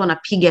huko watu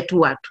wanapiga tu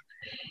watu.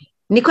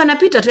 Niko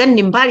napita tu, yani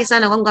ni mbali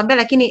sana kwangu, ngambia,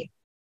 lakini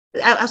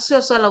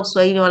sio swala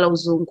Uswahili wala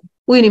uzungu.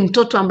 Huyu ni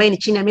mtoto ambaye ni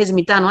chini ya miezi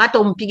mitano, hata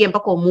umpige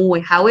mpaka umuue,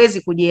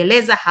 hawezi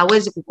kujieleza,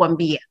 hawezi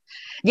kukwambia.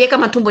 Je,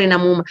 kama tumbo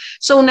linamuuma?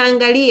 So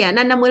unaangalia,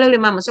 na namuelewa yule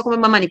mama, sio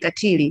kwamba mama ni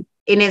katili.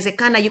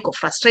 Inawezekana yuko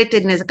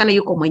frustrated, inawezekana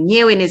yuko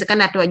mwenyewe,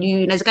 inawezekana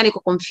hatujui, inawezekana yuko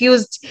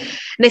confused.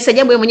 Na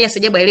sababu yeye mwenyewe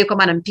sababu aelewe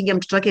kama anampiga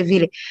mtoto wake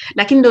vile.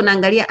 Lakini ndio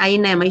unaangalia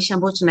aina ya maisha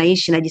ambayo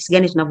tunaishi na jinsi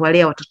gani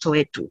tunavyolea watoto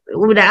wetu.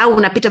 Au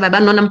unapita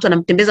babani unaona mtu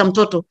anamtembeza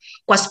mtoto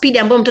kwa speed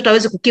ambayo mtoto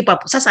hawezi kukeep up.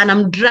 Sasa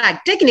anamdrag,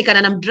 technically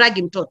anamdrag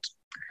mtoto.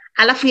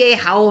 Alafu yeye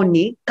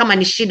haoni kama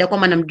ni shida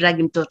kwamba anamdrag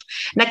mtoto.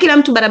 Na kila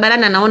mtu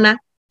barabarani anaona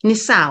ni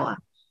sawa.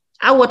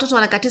 Au watoto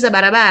wanakatiza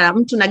barabara,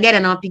 mtu na gari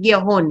anawapigia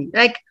honi.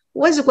 Like,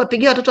 huwezi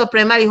kuwapigia watoto wa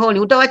primary honi,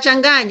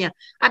 utawachanganya.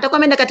 Atakuwa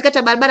ameenda katikati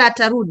ya barabara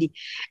atarudi.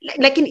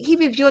 Lakini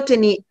hivi vyote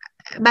ni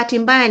bahati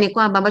mbaya, ni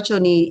kwamba ambacho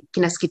ni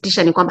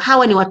kinasikitisha ni kwamba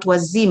hawa ni watu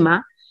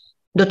wazima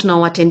ndio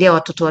tunawatendea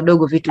watoto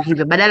wadogo vitu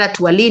hivyo. Badala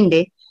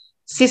tuwalinde,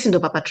 sisi ndio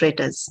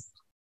perpetrators.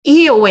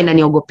 Hiyo huwa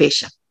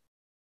inaniogopesha.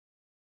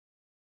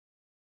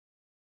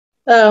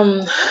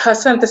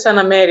 Asante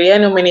sana Mary,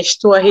 yani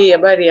umenishtua hii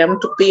habari ya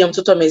mtu kupiga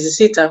mtoto wa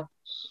miezi 6.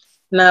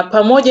 Na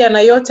pamoja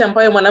na yote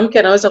ambayo mwanamke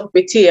anaweza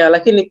kupitia,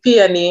 lakini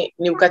pia ni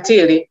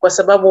ukatili, kwa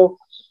sababu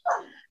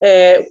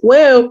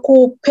wewe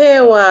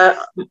kupewa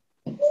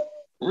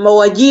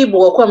mawajibu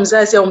wa kuwa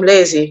mzazi au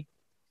mlezi,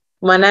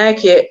 maana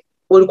yake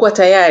ulikuwa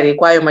tayari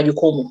kwa hayo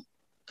majukumu,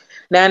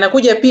 na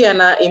anakuja pia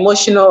na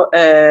emotional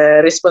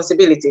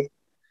responsibility.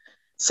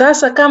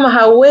 Sasa kama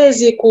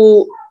hauwezi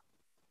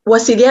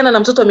kuwasiliana na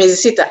mtoto wa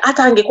miezi 6,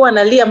 hata angekuwa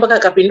analia mpaka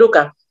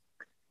akapinduka,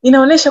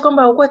 inaonesha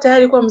kwamba haukuwa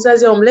tayari kuwa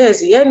mzazi au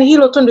mlezi. Yani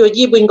hilo tu ndio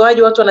jibu,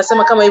 ingawaje watu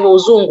wanasema kama hivyo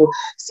uzungu.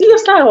 Sio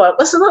sawa,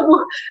 kwa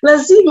sababu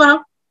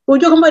lazima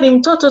ujue kwamba ni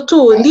mtoto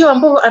tu ndio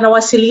ambao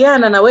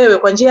anawasiliana na wewe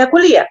kwa njia ya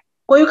kulia.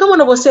 Kwa hiyo kama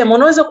unavyosema,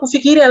 unaweza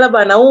kufikiria labda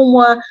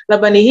anaumwa,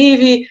 labda ni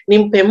hivi,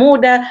 nimpe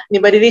muda,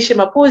 nibadilishe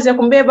mapozi ya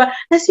kumbeba,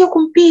 na sio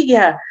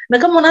kumpiga. Na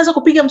kama unaanza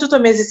kupiga mtoto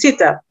wa miezi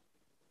 6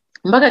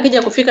 mpaka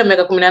akija kufika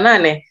miaka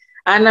 18,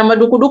 ana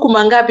madukuduku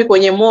mangapi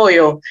kwenye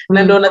moyo,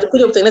 na ndio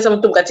anakuja kutengeneza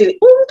mtu mkatili.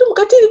 Mtu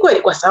mkatili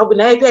kweli, kwa sababu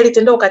naye pia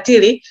alitendea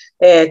ukatili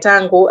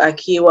tangu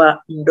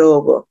akiwa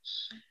mdogo.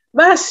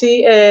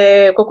 Basi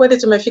kwa kweli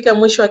tumefika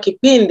mwisho wa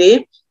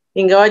kipindi,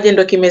 ingawaje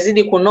ndo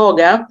kimezidi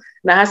kunoga,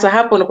 na hasa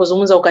hapo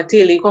unapozungumza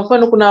ukatili. Kwa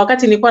mfano, kuna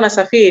wakati nilikuwa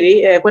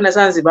nasafiri kwenda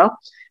Zanzibar,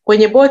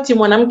 kwenye boti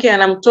mwanamke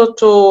ana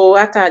mtoto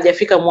hata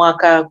hajafika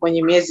mwaka,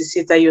 kwenye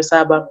miezi 6 hiyo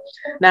 7,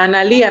 na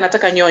analia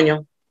anataka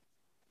nyonyo.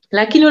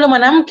 Lakini yule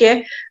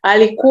mwanamke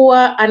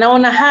alikuwa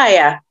anaona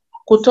haya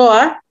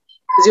kutoa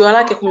ziwa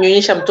lake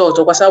kumnyonyesha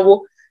mtoto, kwa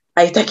sababu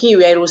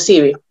haitakiwi,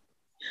 hairuhusiwi.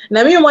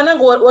 Na mimi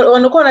mwanangu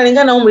wanakuwa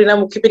wanalingana umri,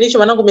 na kipindi hicho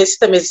mwanangu miezi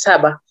 6 miezi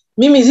 7,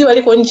 mimi ziwa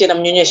liko nje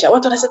namnyonyesha.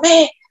 Watu wanasema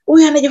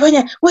huyu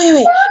anajifanya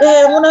wewe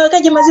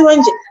unawekaje maziwa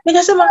nje?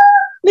 Nikasema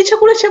ni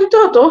chakula cha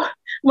mtoto.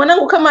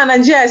 Mwanangu kama ana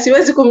njaa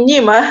siwezi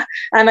kumnyima,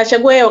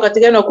 anachagua yeye wakati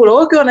gani wa kula.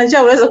 Wewe ukiwa na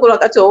njaa unaweza kula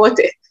wakati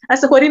wowote.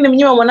 Sasa kwa nini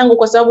mnyima mwanangu?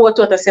 Kwa sababu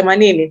watu watasema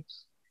nini?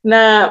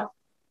 Na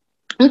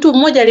mtu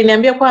mmoja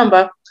aliniambia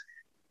kwamba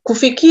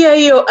kufikia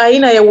hiyo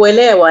aina ya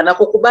uelewa na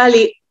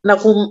kukubali na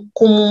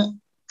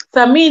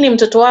kumthamini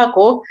mtoto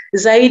wako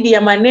zaidi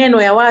ya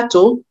maneno ya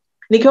watu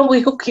ni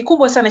kiwango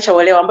kikubwa sana cha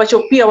uelewa, ambacho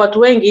pia watu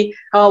wengi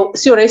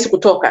sio rahisi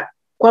kutoka.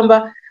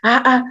 Kwamba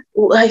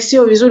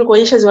sio vizuri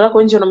kuonyesha ziwa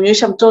lako nje,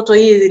 unamnyonyesha mtoto,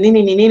 hii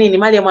nini ni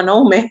mali ya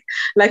mwanaume.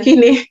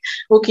 Lakini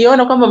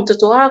ukiona kwamba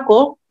mtoto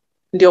wako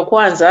ndio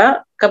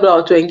kwanza kabla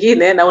watu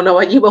wengine, na una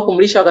wajibu wa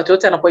kumlisha wakati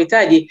wote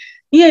anapohitaji,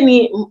 hiyo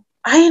ni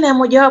aina ya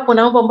mojawapo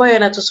na mambo ambayo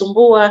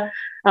yanatusumbua,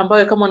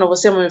 ambayo kama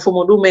unavyosema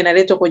mifumo dume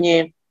inaletwa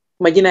kwenye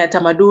majina ya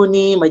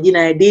tamaduni,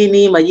 majina ya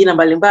dini, majina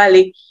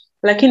mbalimbali.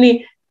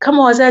 Lakini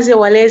kama wazazi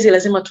walezi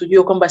lazima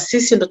tujue kwamba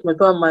sisi ndo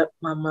tumepewa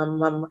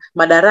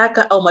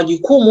madaraka au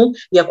majukumu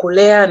ya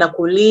kulea na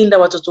kulinda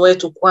watoto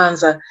wetu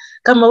kwanza.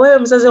 Kama wewe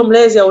mzazi au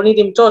mlezi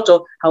haunidi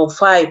mtoto,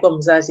 haufai kuwa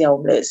mzazi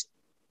au mlezi.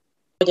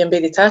 1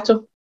 2 3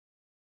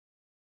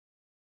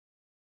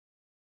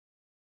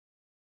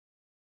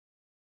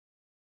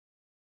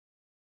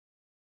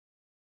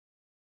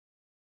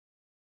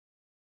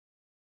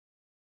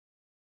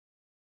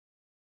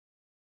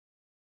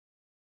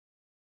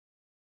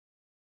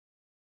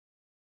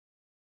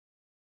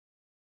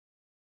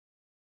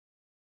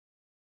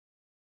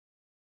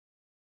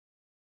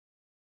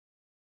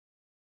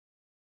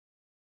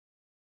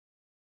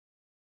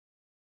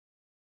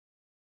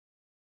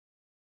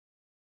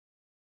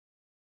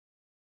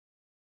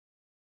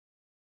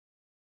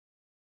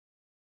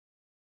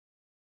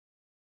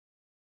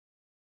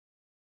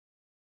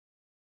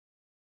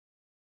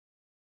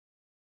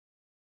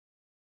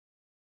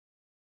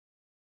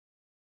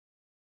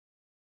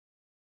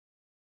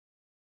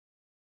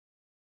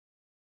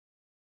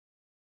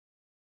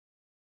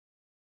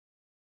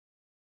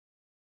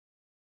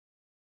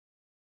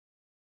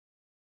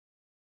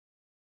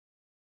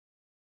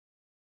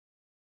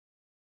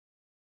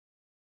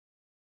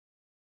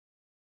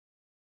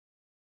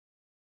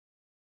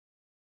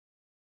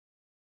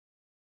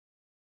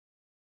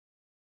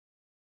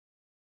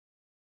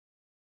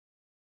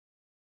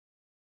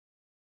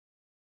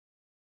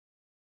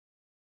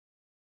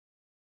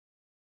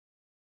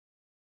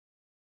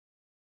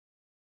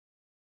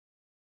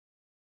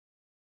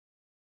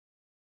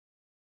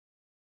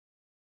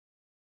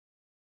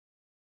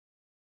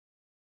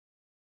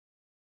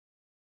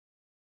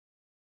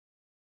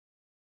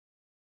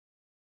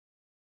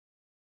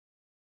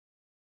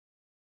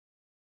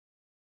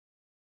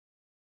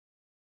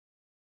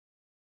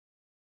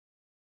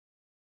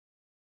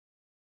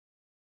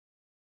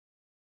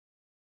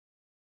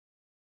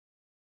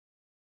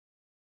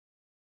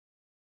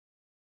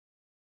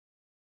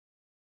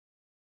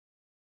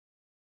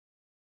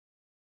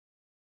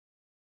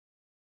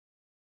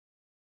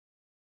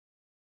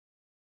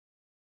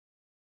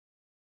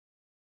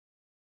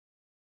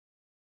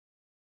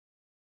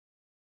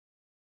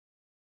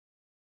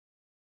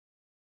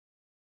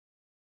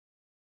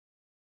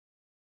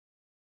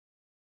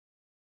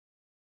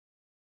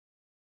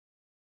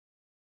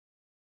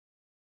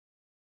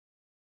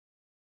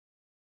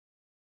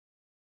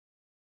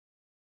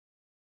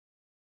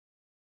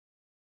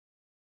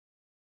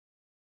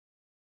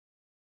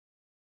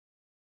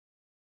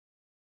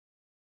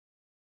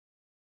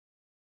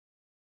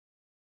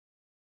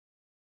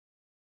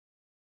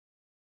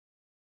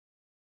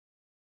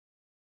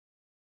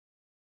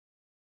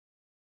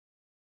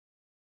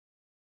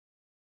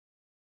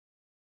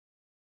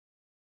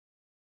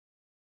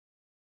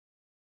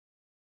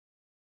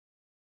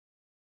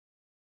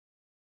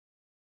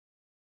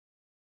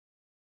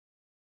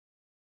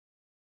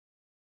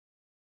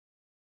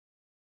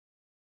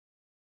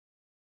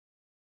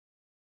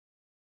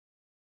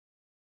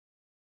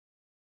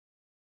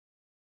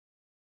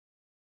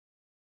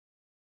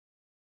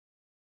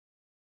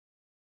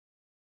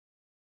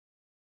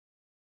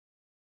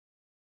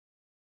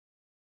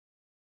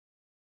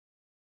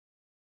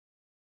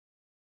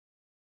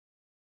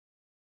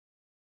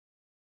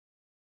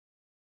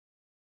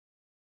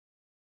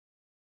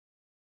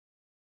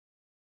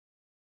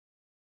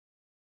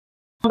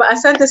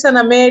 Asante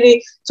sana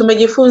Mary,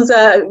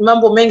 tumejifunza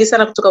mambo mengi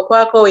sana kutoka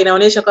kwako.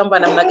 Inaonyesha kwamba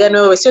namna gani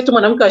wewe sio tu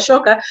mwanamke wa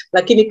shoka,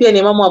 lakini pia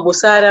ni mama wa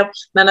busara,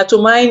 na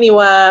natumaini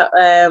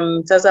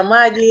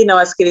mtazamaji na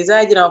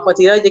wasikilizaji na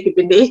wafuatiliaji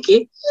kipindi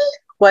hiki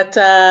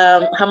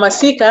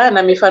watahamasika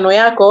na mifano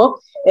yako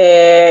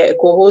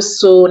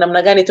kuhusu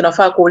namna gani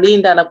tunafaa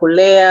kulinda na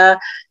kulea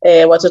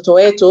watoto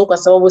wetu, kwa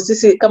sababu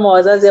sisi kama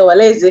wazazi au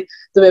walezi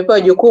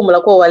tumepewa jukumu la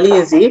kuwa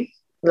walinzi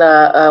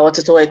la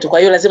watoto wetu. Kwa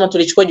hiyo lazima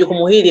tulichukue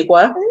jukumu hili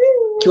kwa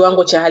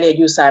kiwango cha hali ya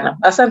juu sana.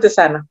 Asante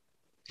sana.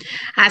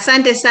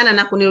 Asante sana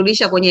na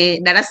kunirudisha kwenye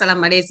darasa la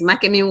malezi. Maana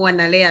mimi huwa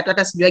nalea tu,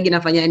 hata sijuagi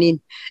nafanya nini.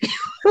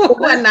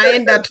 Huwa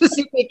naenda tu,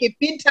 siku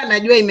ikipita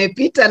najua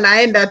imepita,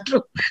 naenda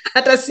tu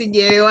hata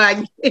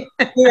sijielewagi.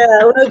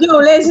 Yeah, unajua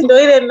ulezi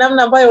ndio ile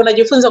namna ambayo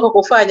unajifunza kwa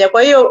kufanya.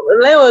 Kwa hiyo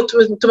leo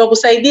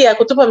tumekusaidia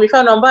kutupa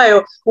mifano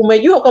ambayo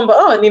umejua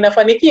kwamba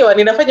ninafanikiwa,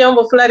 ninafanya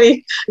mambo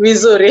fulani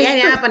vizuri.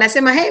 Yaani hapa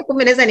nasema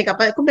kumbe naweza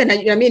nikapata, kumbe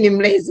najua mimi ni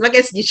mlezi.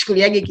 Maana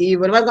sijichukuliaje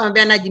hivyo. Ndio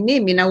kumwambia Nadj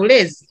mimi na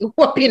ulezi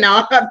wapi na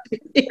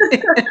wapi.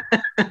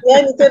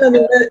 Yaani tena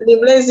ni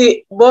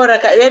mlezi bora,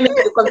 yaani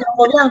kwa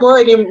viwango vyangu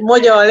wewe ni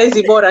mmoja wa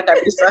walezi bora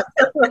kabisa.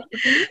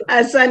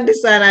 Asante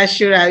sana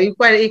Ashura.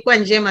 Ilikuwa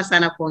njema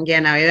sana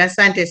kuongea na wewe.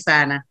 Asante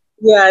sana.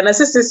 Yeah, na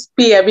sisi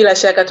pia bila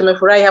shaka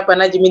tumefurahi hapa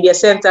Nadj Media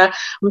Center.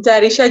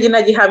 Mtayarishaji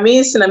Nadj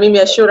Hamis na mimi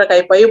Ashura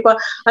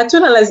Kaipayupa.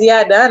 Hatuna la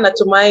ziada.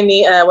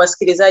 Natumaini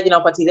wasikilizaji na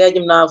wafuatiliaji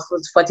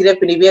mnafuatilia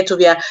vipindi vyetu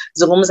vya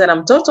Zungumza na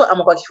Mtoto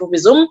ama kwa kifupi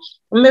ZUM.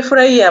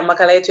 Mmefurahia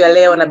makala yetu ya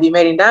leo na Bi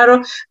Mary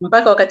Ndaro.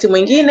 Mpaka wakati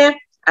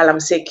mwingine,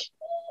 alamsiki.